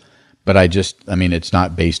 But it's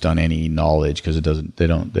not based on any knowledge because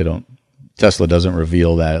Tesla doesn't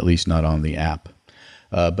reveal that, at least not on the app.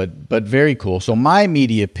 But very cool. So my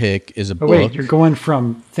media pick is a book. Wait, you're going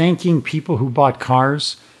from thanking people who bought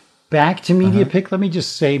cars back to media pick. Let me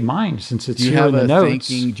just say mine since it's here in the notes.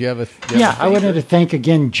 Do you have a I wanted to thank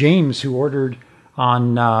again James, who ordered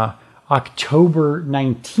on October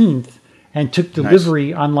 19th and took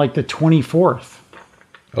delivery on like the 24th.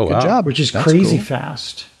 Oh, Good wow. job. Which is That's crazy cool.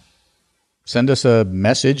 fast. Send us a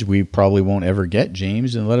message. We probably won't ever get,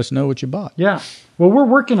 James, and let us know what you bought. Yeah. Well, we're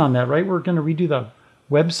working on that, right? We're going to redo the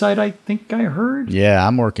website, I think I heard. Yeah,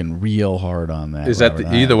 I'm working real hard on that. Is that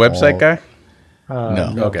Robert. you the website guy?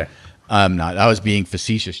 No. Okay. I'm not. I was being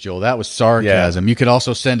facetious, Joel. That was sarcasm. You could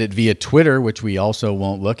also send it via Twitter, which we also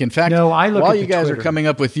won't look. In fact, No, I look while at you the guys Twitter. are coming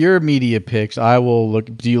up with your media picks, I will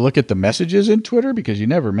look. Do you look at the messages in Twitter? Because you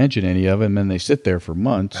never mention any of them, and they sit there for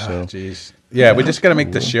months. So Jeez. Yeah, we just got to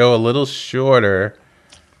make the show a little shorter.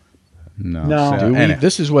 No. Do we? Anyway.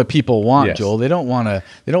 This is what people want, Yes. Joel. They don't want to.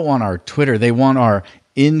 They don't want our Twitter. They want our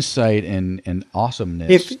insight and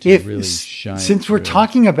awesomeness to really shine. Since we're through.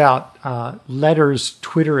 talking about letters,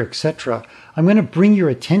 Twitter, etc., I'm going to bring your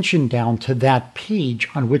attention down to that page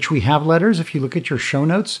on which we have letters. If you look at your show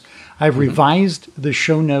notes, I've revised the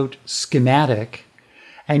show note schematic,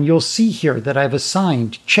 and you'll see here that I've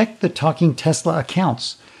assigned check the Talking Tesla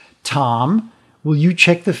accounts. Tom, will you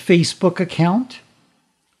check the Facebook account?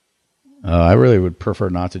 I really would prefer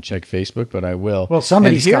not to check Facebook, but I will. Well,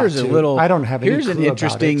 somebody's and here's got a to. little. I don't have any Here's clue an about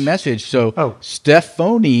interesting it. message. So, Oh.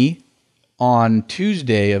 Stephanie on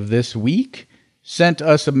Tuesday of this week sent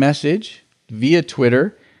us a message via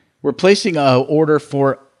Twitter. We're placing an order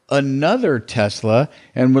for another Tesla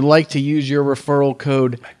and would like to use your referral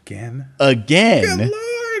code Again? again. Good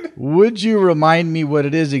Lord. Would you remind me what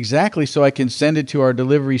it is exactly so I can send it to our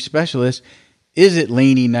delivery specialist? Is it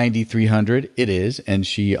Laney 9300? It is, and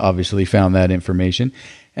she obviously found that information.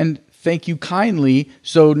 And thank you kindly.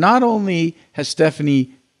 So not only has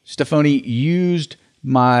Stephanie used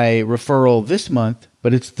my referral this month,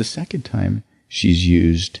 but it's the second time she's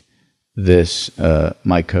used this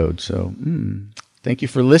my code. So thank you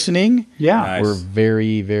for listening. Yeah. Nice. We're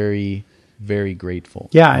very, very, very grateful.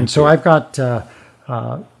 Yeah, and so I've got at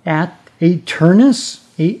Eternus,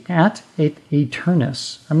 at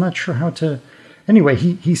Eternus. I'm not sure how to. Anyway,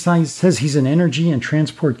 he says he's an energy and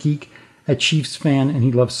transport geek, a Chiefs fan, and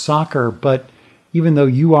he loves soccer. But even though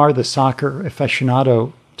you are the soccer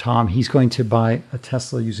aficionado, Tom, he's going to buy a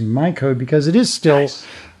Tesla using my code because it is still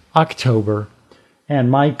October,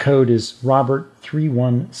 and my code is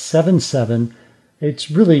Robert3177.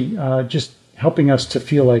 It's really just helping us to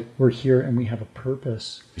feel like we're here and we have a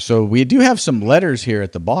purpose. So we do have some letters here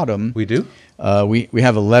at the bottom. We do? We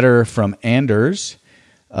have a letter from Anders,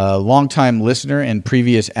 a longtime listener and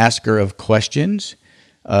previous asker of questions.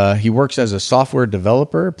 He works as a software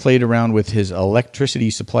developer, played around with his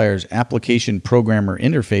electricity supplier's application programmer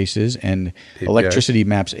interfaces and Electricity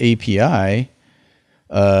Maps API.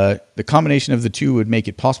 The combination of the two would make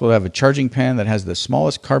it possible to have a charging pan that has the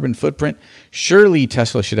smallest carbon footprint. Surely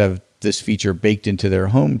Tesla should have this feature baked into their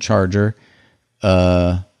home charger.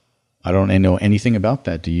 I don't know anything about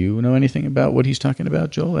that. Do you know anything about what he's talking about,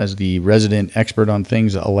 Joel, as the resident expert on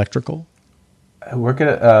things electrical? We're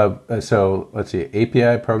gonna. So let's see.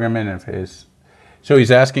 API programming interface. So he's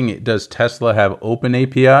asking, does Tesla have open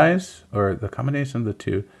APIs or the combination of the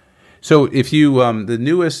two? So if you one of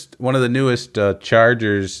the newest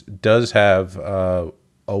chargers does have a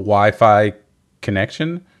Wi-Fi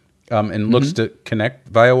connection and looks to connect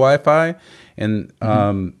via Wi-Fi, and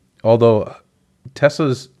although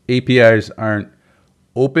Tesla's APIs aren't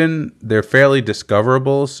open, they're fairly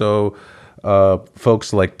discoverable. So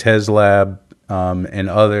folks like TesLab and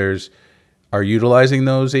others are utilizing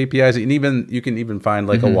those APIs, and you can even find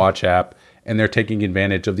like a watch app, and they're taking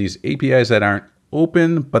advantage of these APIs that aren't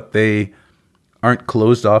open, but they aren't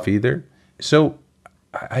closed off either. So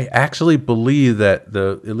I actually believe that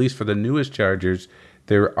at least for the newest chargers,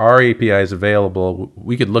 there are APIs available.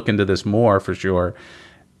 We could look into this more for sure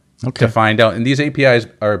to find out. And these APIs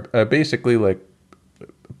are basically like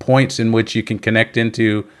points in which you can connect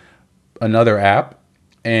into another app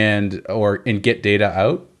and get data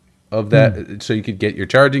out of that. So you could get your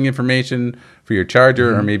charging information for your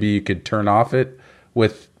charger, or maybe you could turn off it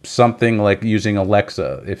with something like using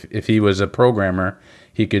Alexa. If he was a programmer,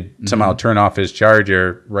 he could somehow turn off his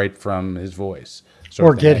charger right from his voice.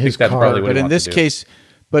 Or get his car. But in this case,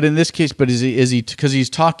 But in this case, is he because he's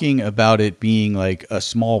talking about it being like a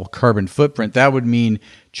small carbon footprint, that would mean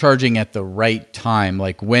charging at the right time,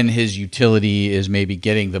 like when his utility is maybe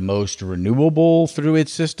getting the most renewable through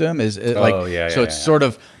its system. Is it so it's sort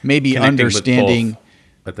of maybe Connecting understanding.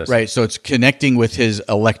 Right, so it's connecting with his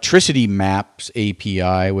electricity maps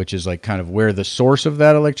API, which is like kind of where the source of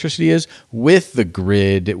that electricity is, with the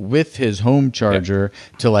grid, with his home charger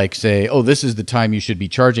to like say, oh, this is the time you should be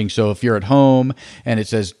charging. So if you're at home and it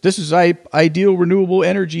says, this is ideal renewable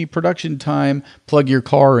energy production time, plug your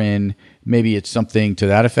car in. Maybe it's something to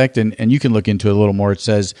that effect. And you can look into it a little more. It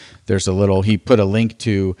says he put a link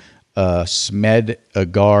to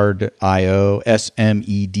Smedgaard.io,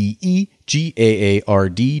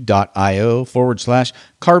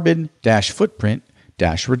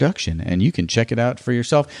 SMEDGARD.io/carbon-footprint-reduction. And you can check it out for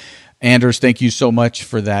yourself. Anders, thank you so much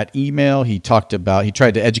for that email. He tried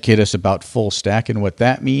to educate us about full stack and what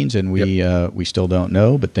that means. And we still don't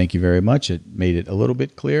know, but thank you very much. It made it a little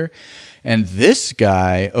bit clear. And this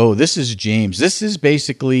guy, this is James. This is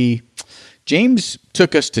basically... James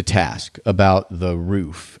took us to task about the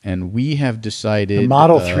roof, and we have decided... The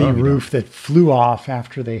Model 3 roof that flew off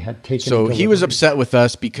after they had taken So he was upset with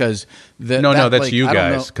us because... that's you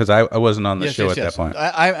guys, because I wasn't on the show at that point.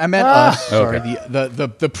 I meant us, sorry,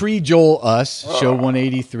 the pre-Joel Us, show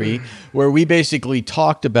 183, where we basically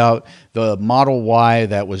talked about the Model Y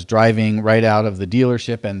that was driving right out of the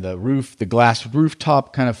dealership, and the glass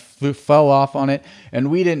rooftop kind of fell off on it, and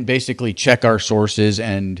we didn't basically check our sources,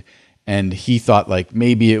 and he thought like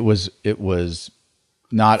maybe it was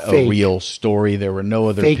not fake. A real story. There were no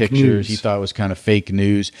other pictures. News. He thought it was kind of fake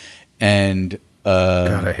news. And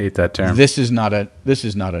God, I hate that term. This is not a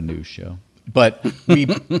news show. But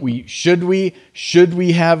we should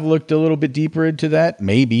have looked a little bit deeper into that?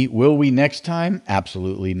 Maybe. Will we next time?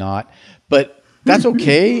 Absolutely not. But that's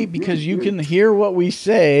okay because you can hear what we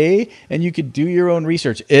say and you can do your own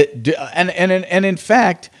research. And in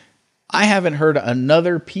fact, I haven't heard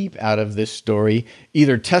another peep out of this story.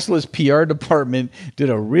 Either Tesla's PR department did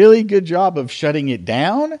a really good job of shutting it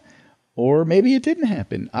down, or maybe it didn't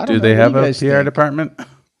happen. I don't know. Do they have a PR department?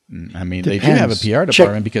 I mean, They do have a PR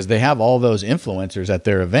department because they have all those influencers at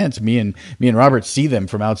their events. Me and Robert see them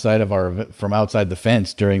from outside the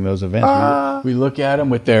fence during those events. We look at them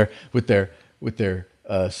with their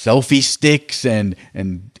selfie sticks and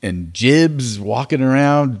jibs walking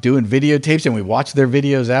around doing videotapes, and we watch their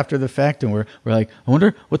videos after the fact, and we're like, I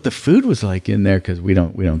wonder what the food was like in there because we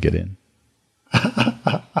don't get in.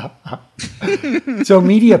 So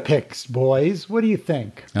media picks, boys. What do you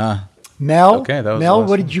think? Mel? Okay, that was Mel, awesome.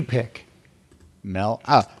 what did you pick? Mel?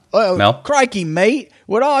 Mel? Crikey, mate.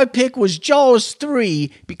 What I picked was Jaws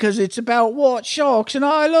 3 because it's about white sharks, and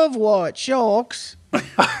I love white sharks.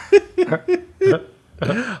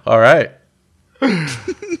 All right.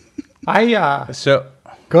 So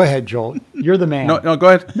go ahead, Joel. You're the man. No, go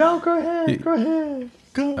ahead. No, go ahead. Go ahead.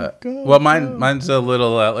 Go. Well, mine's a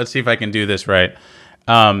little. Let's see if I can do this right.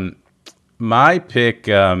 My pick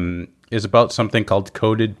is about something called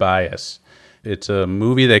Coded Bias. It's a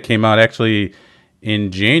movie that came out actually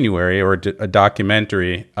in January, or a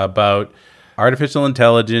documentary about artificial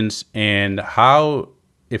intelligence and how,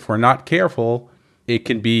 if we're not careful, it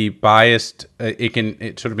can be biased.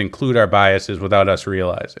 It sort of include our biases without us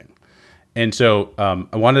realizing. And so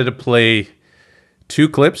I wanted to play two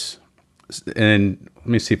clips, and let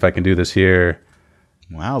me see if I can do this here.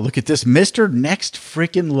 Wow, look at this, Mr. Next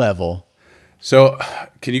Freaking Level. So,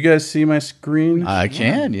 can you guys see my screen? I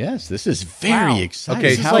can, yes. This is very exciting.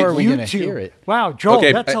 Okay, how are we going to hear it? Wow, Joel,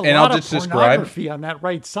 Okay, that's a and lot I'll of just pornography on that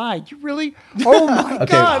right side. You really? Oh my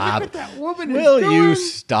God! Look what that woman is doing. Will you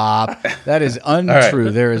stop? That is untrue.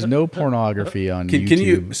 Right. There is no pornography on YouTube. Can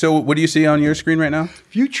you? So, what do you see on your screen right now?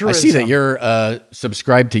 Futurism. I see that you're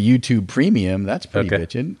subscribed to YouTube Premium. That's pretty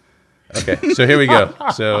bitchin'. Okay, so here we go.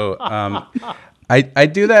 So, I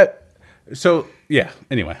do that. So, yeah.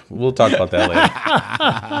 Anyway, we'll talk about that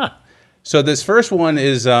later. So this first one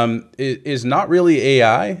is not really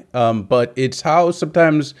AI, but it's how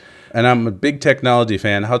sometimes, and I'm a big technology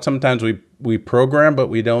fan, how sometimes we program, but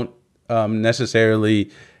we don't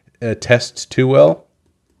necessarily test too well.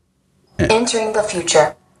 Entering the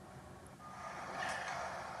future.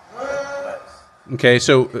 Okay,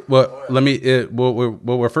 so what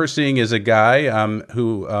we're first seeing is a guy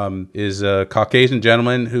who is a Caucasian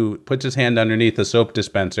gentleman who puts his hand underneath a soap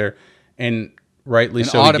dispenser, and rightly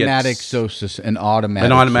so, an automatic soap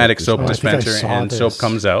dispenser, and soap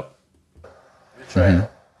comes out.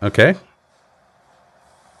 Mm-hmm. Okay.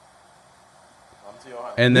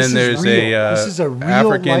 And then there's a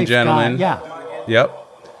African gentleman. Guy. Yeah. Yep.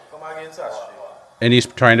 And he's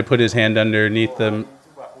trying to put his hand underneath the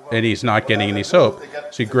and he's not getting any soap.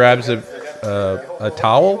 So he grabs a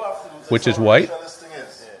towel, which is white,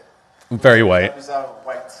 very white,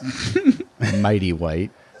 Mighty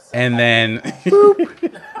white. and then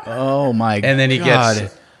Oh my god. and then he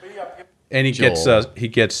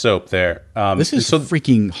gets soap there. This is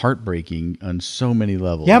freaking heartbreaking on so many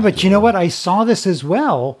levels. Yeah, but you know what? I saw this as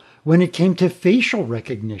well when it came to facial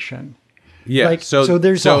recognition. Yeah. Like, so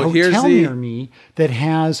there's a hotel near me that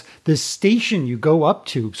has this station you go up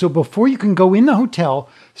to. So before you can go in the hotel,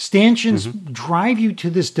 stanchions drive you to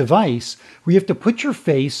this device where you have to put your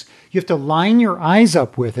face, you have to line your eyes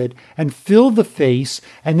up with it and fill the face,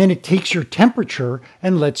 and then it takes your temperature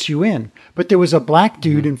and lets you in. But there was a black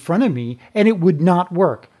dude in front of me, and it would not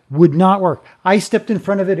work. Would not work. I stepped in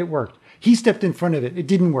front of it, it worked. He stepped in front of it, it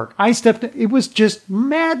didn't work. It was just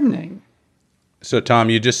maddening. So Tom,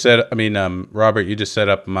 Robert, you just set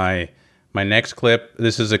up my next clip.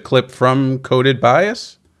 This is a clip from Coded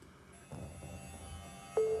Bias.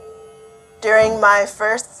 During my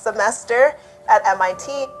first semester at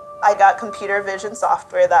MIT, I got computer vision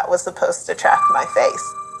software that was supposed to track my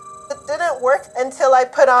face. It didn't work until I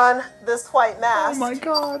put on this white mask. Oh my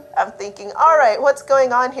God. I'm thinking, all right, what's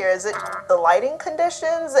going on here? Is it the lighting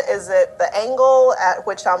conditions? Is it the angle at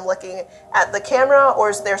which I'm looking at the camera? Or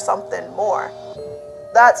is there something more?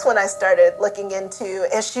 That's when I started looking into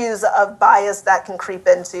issues of bias that can creep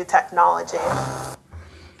into technology.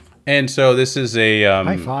 And so this is a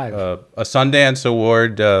High five. A Sundance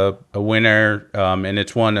Award a winner, and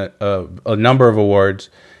it's won a number of awards.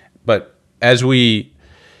 But as we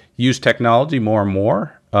use technology more and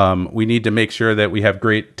more, we need to make sure that we have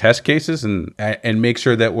great test cases and make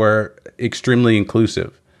sure that we're extremely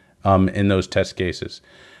inclusive in those test cases.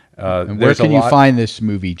 And where can you find this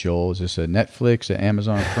movie, Joel? Is this a Netflix, an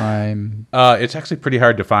Amazon Prime? It's actually pretty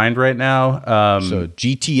hard to find right now. So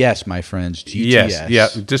GTS, my friends, GTS. Yes, yeah.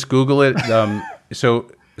 Just Google it.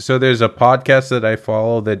 So there's a podcast that I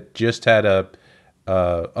follow that just had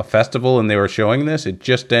a festival, and they were showing this. It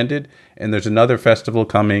just ended, and there's another festival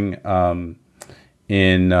coming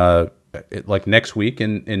in like next week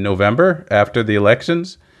in November after the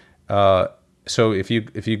elections. So if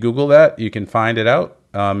you Google that, you can find it out.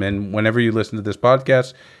 And whenever you listen to this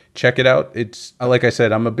podcast, check it out. It's like I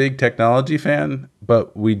said, I'm a big technology fan,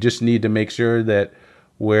 but we just need to make sure that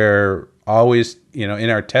we're always, in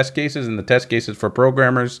our test cases, and the test cases for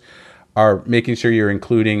programmers are making sure you're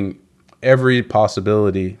including every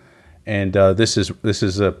possibility. And this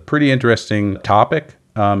is a pretty interesting topic,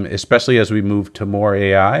 especially as we move to more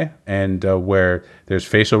AI and where there's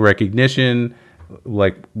facial recognition.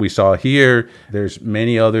 Like we saw here, there's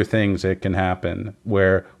many other things that can happen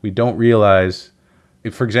where we don't realize.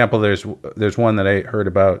 For example, there's one that I heard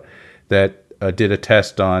about that did a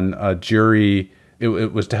test on a jury. It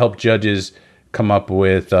was to help judges come up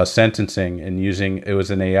with sentencing, and it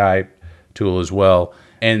was an AI tool as well.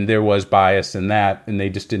 And there was bias in that, and they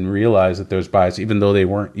just didn't realize that there was bias, even though they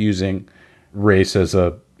weren't using race as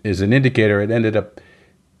an indicator. It ended up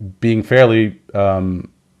being fairly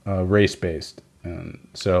race based.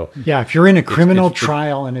 Yeah, if you're in a criminal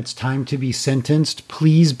trial and it's time to be sentenced,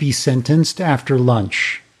 please be sentenced after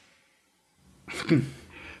lunch.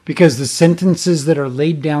 Because the sentences that are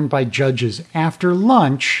laid down by judges after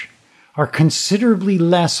lunch are considerably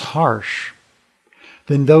less harsh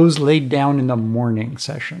than those laid down in the morning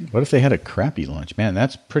session. What if they had a crappy lunch? Man,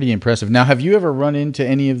 that's pretty impressive. Now, have you ever run into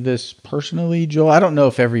any of this personally, Joel? I don't know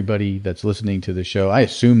if everybody that's listening to the show, I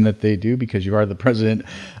assume that they do because you are the president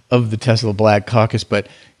of the Tesla Black Caucus, but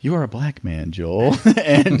you are a black man, Joel.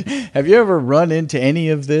 And have you ever run into any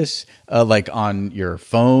of this, like on your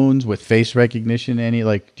phones with face recognition?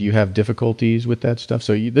 Do you have difficulties with that stuff?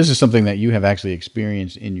 So this is something that you have actually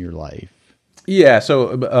experienced in your life. Yeah,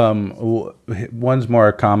 so one's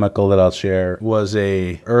more comical that I'll share was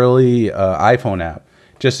a early iPhone app.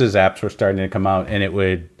 Just as apps were starting to come out, and it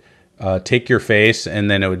would take your face,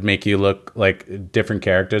 and then it would make you look like different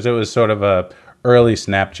characters. It was sort of a early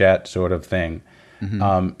Snapchat sort of thing.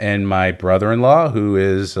 Mm-hmm. And my brother-in-law,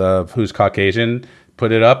 who's Caucasian,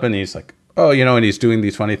 put it up, and he's like, oh, and he's doing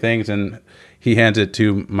these funny things, and he hands it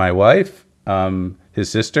to my wife,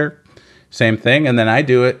 his sister, same thing, and then I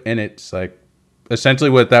do it, and it's like, essentially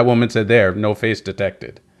what that woman said there, no face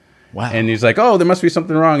detected. Wow. And he's like, oh, there must be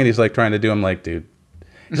something wrong. And he's like trying to do, I'm like, dude.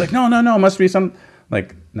 He's like, no, must be some.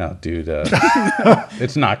 Like, no, dude,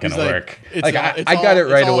 it's not going to work. I got it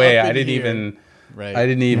right away. I didn't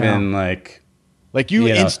even Like you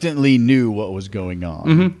instantly knew what was going on.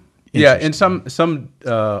 Mm-hmm. Yeah, and some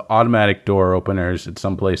automatic door openers at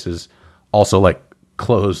some places also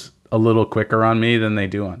close a little quicker on me than they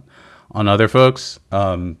do on other folks.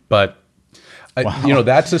 But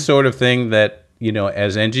That's the sort of thing that,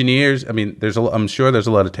 as engineers, I mean, I'm sure there's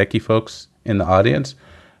a lot of techie folks in the audience,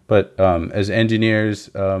 but as engineers,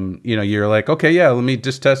 you're like, okay, yeah, let me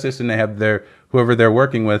just test this. And they have whoever they're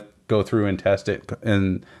working with go through and test it.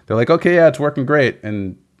 And they're like, okay, yeah, it's working great.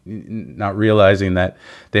 And not realizing that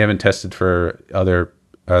they haven't tested for other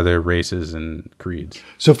races and creeds.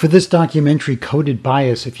 So for this documentary, Coded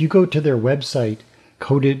Bias, if you go to their website,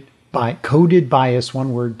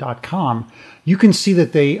 codedbias.com, you can see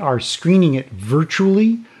that they are screening it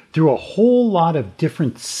virtually through a whole lot of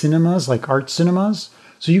different cinemas, like art cinemas.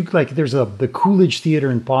 So there's the Coolidge Theater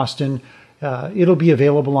in Boston. It'll be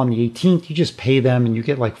available on the 18th. You just pay them and you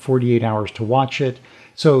get like 48 hours to watch it.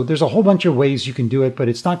 So there's a whole bunch of ways you can do it, but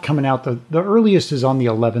it's not coming out. The earliest is on the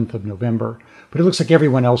 11th of November, but it looks like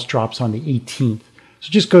everyone else drops on the 18th.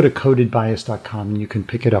 So just go to codedbias.com and you can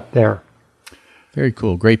pick it up there. Very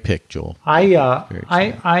cool. Great pick, Joel.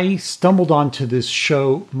 I stumbled onto this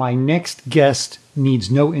show. My next guest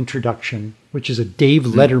needs no introduction, which is a Dave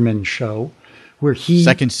Letterman show where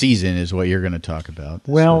second season is what you're going to talk about.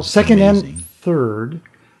 Well, second amazing. And third.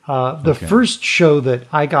 The first show that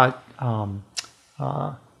I got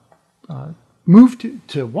moved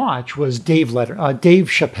to watch was Dave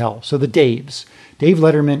Chappelle. So the Daves. Dave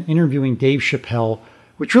Letterman interviewing Dave Chappelle,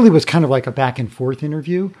 which really was kind of like a back and forth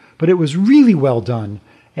interview, but it was really well done.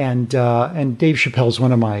 And Dave Chappelle's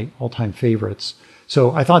one of my all-time favorites.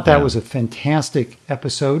 So I thought that was a fantastic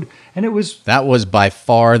episode. And that was by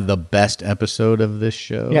far the best episode of this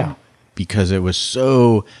show. Yeah. Because it was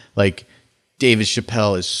so David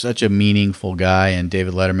Chappelle is such a meaningful guy, and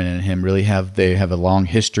David Letterman and him really have a long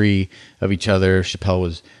history of each other. Chappelle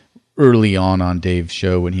was early on Dave's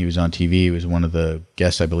show when he was on TV. He was one of the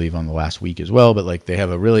guests, I believe, on the last week as well. But they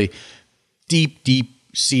have a really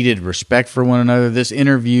deep-seated respect for one another. This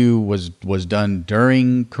interview was done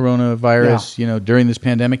during coronavirus, during this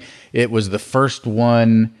pandemic. It was the first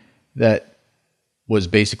one that was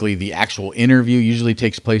basically the actual interview. Usually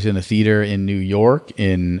takes place in a theater in New York,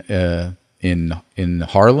 in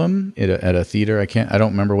Harlem at a theater. I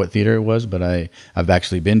don't remember what theater it was, but I've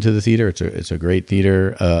actually been to the theater. It's a great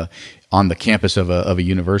theater on the campus of a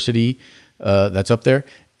university that's up there.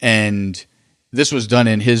 And this was done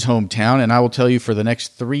in his hometown. And I will tell you, for the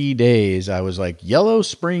next 3 days, I was like, Yellow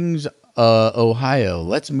Springs, Ohio.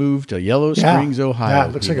 Let's move to Yellow Springs, Ohio. Yeah,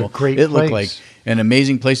 it looks like a great place. It looked like an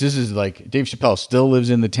amazing place. This is Dave Chappelle still lives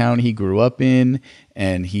in the town he grew up in,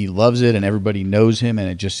 and he loves it, and everybody knows him, and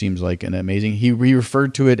it just seems like an amazing. He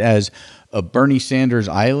referred to it as a Bernie Sanders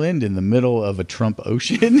island in the middle of a Trump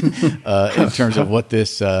ocean in terms of what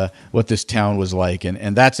this town was like,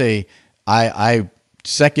 and that's I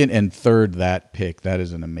second and third that pick. That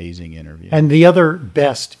is an amazing interview. And the other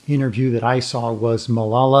best interview that I saw was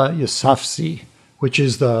Malala Yousafzai, which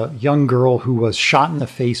is the young girl who was shot in the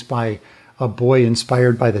face by a boy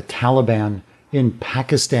inspired by the Taliban in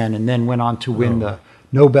Pakistan and then went on to win the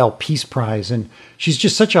Nobel Peace Prize. And she's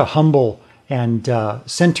just such a humble and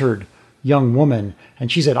centered young woman.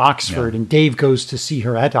 And she's at Oxford, and Dave goes to see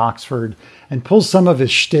her at Oxford and pulls some of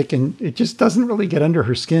his shtick, and it just doesn't really get under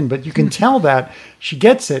her skin. But you can tell that she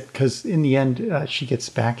gets it, because in the end, she gets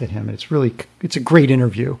back at him. And it's a great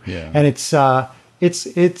interview. Yeah. And it's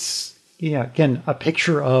again, a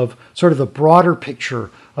picture of sort of the broader picture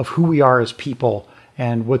of who we are as people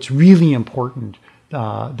and what's really important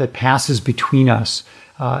that passes between us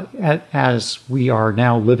as we are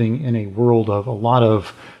now living in a world of a lot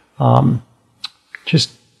of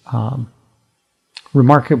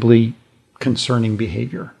remarkably concerning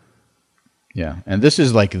behavior. Yeah, and this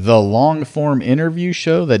is like the long-form interview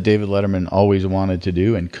show that David Letterman always wanted to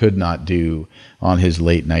do and could not do on his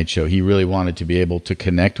late night show. He really wanted to be able to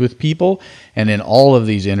connect with people, and in all of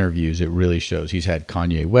these interviews, it really shows. He's had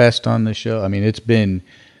Kanye West on the show. I mean, it's been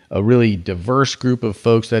a really diverse group of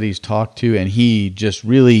folks that he's talked to, and he just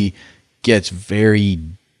really gets very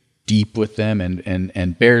deep with them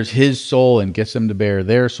and bears his soul and gets them to bear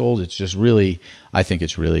their souls. It's just really, I think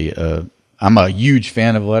it's really I'm a huge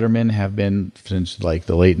fan of Letterman, have been since like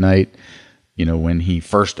the late night, when he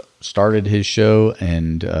first started his show,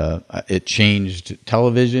 and it changed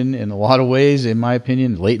television in a lot of ways, in my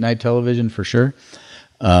opinion, late night television for sure.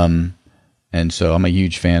 And so I'm a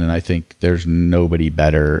huge fan, and I think there's nobody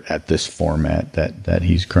better at this format that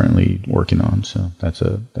he's currently working on. So that's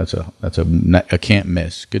a can't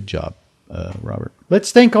miss. Good job, Robert.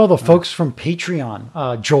 Let's thank all the folks from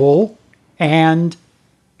Patreon, Joel and.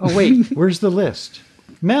 Oh, wait, where's the list?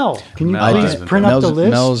 Mel, can you please print up the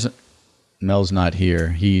list? Mel's not here.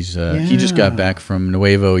 He just got back from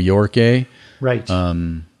Nuevo York. Right.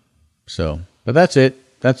 But that's it.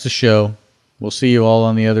 That's the show. We'll see you all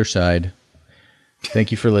on the other side.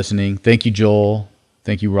 Thank you for listening. Thank you, Joel.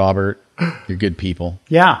 Thank you, Robert. You're good people.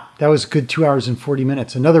 Yeah, that was a good 2 hours and 40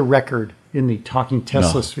 minutes. Another record in the Talking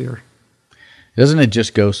Tesla sphere. Doesn't it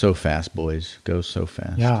just go so fast, boys? Goes so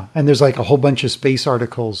fast. Yeah, and there's like a whole bunch of space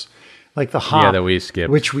articles, like the hop, that we skipped,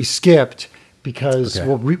 which we skipped because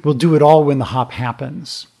we'll do it all when the hop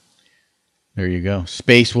happens. There you go.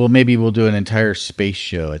 Space. Well, maybe we'll do an entire space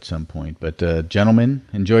show at some point. But gentlemen,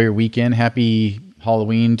 enjoy your weekend. Happy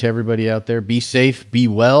Halloween to everybody out there. Be safe. Be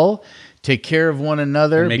well. Take care of one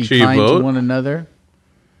another. Make be sure you kind vote. to one another.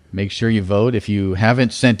 Make sure you vote. If you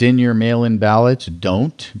haven't sent in your mail-in ballots,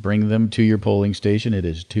 don't bring them to your polling station. It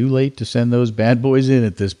is too late to send those bad boys in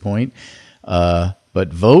at this point. But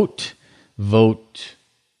vote. Vote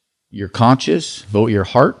your conscience. Vote your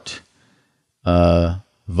heart.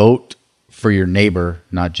 Vote for your neighbor,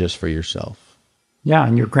 not just for yourself. Yeah,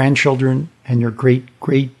 and your grandchildren and your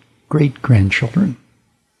great-great-great-grandchildren.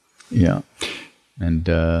 Yeah. And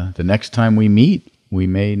the next time we meet, we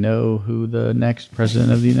may know who the next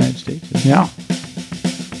president of the United States is. Yeah.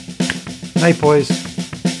 Night, boys.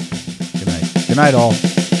 Good night. Good night, all.